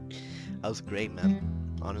 That was great, man.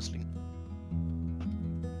 Honestly.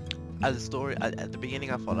 As a story, at the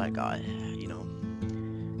beginning I thought like, you know,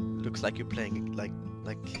 looks like you're playing like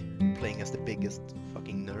you're playing as the biggest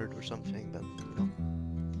fucking nerd or something, but you know,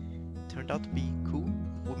 turned out to be cool.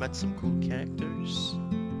 We met some cool characters.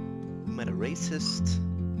 We met a racist.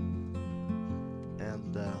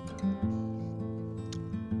 And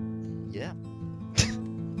yeah.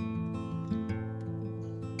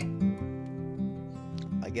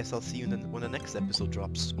 I guess I'll see you when the next episode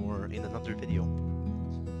drops, or in another video.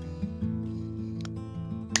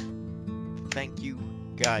 Thank you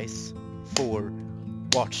guys for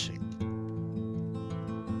watching.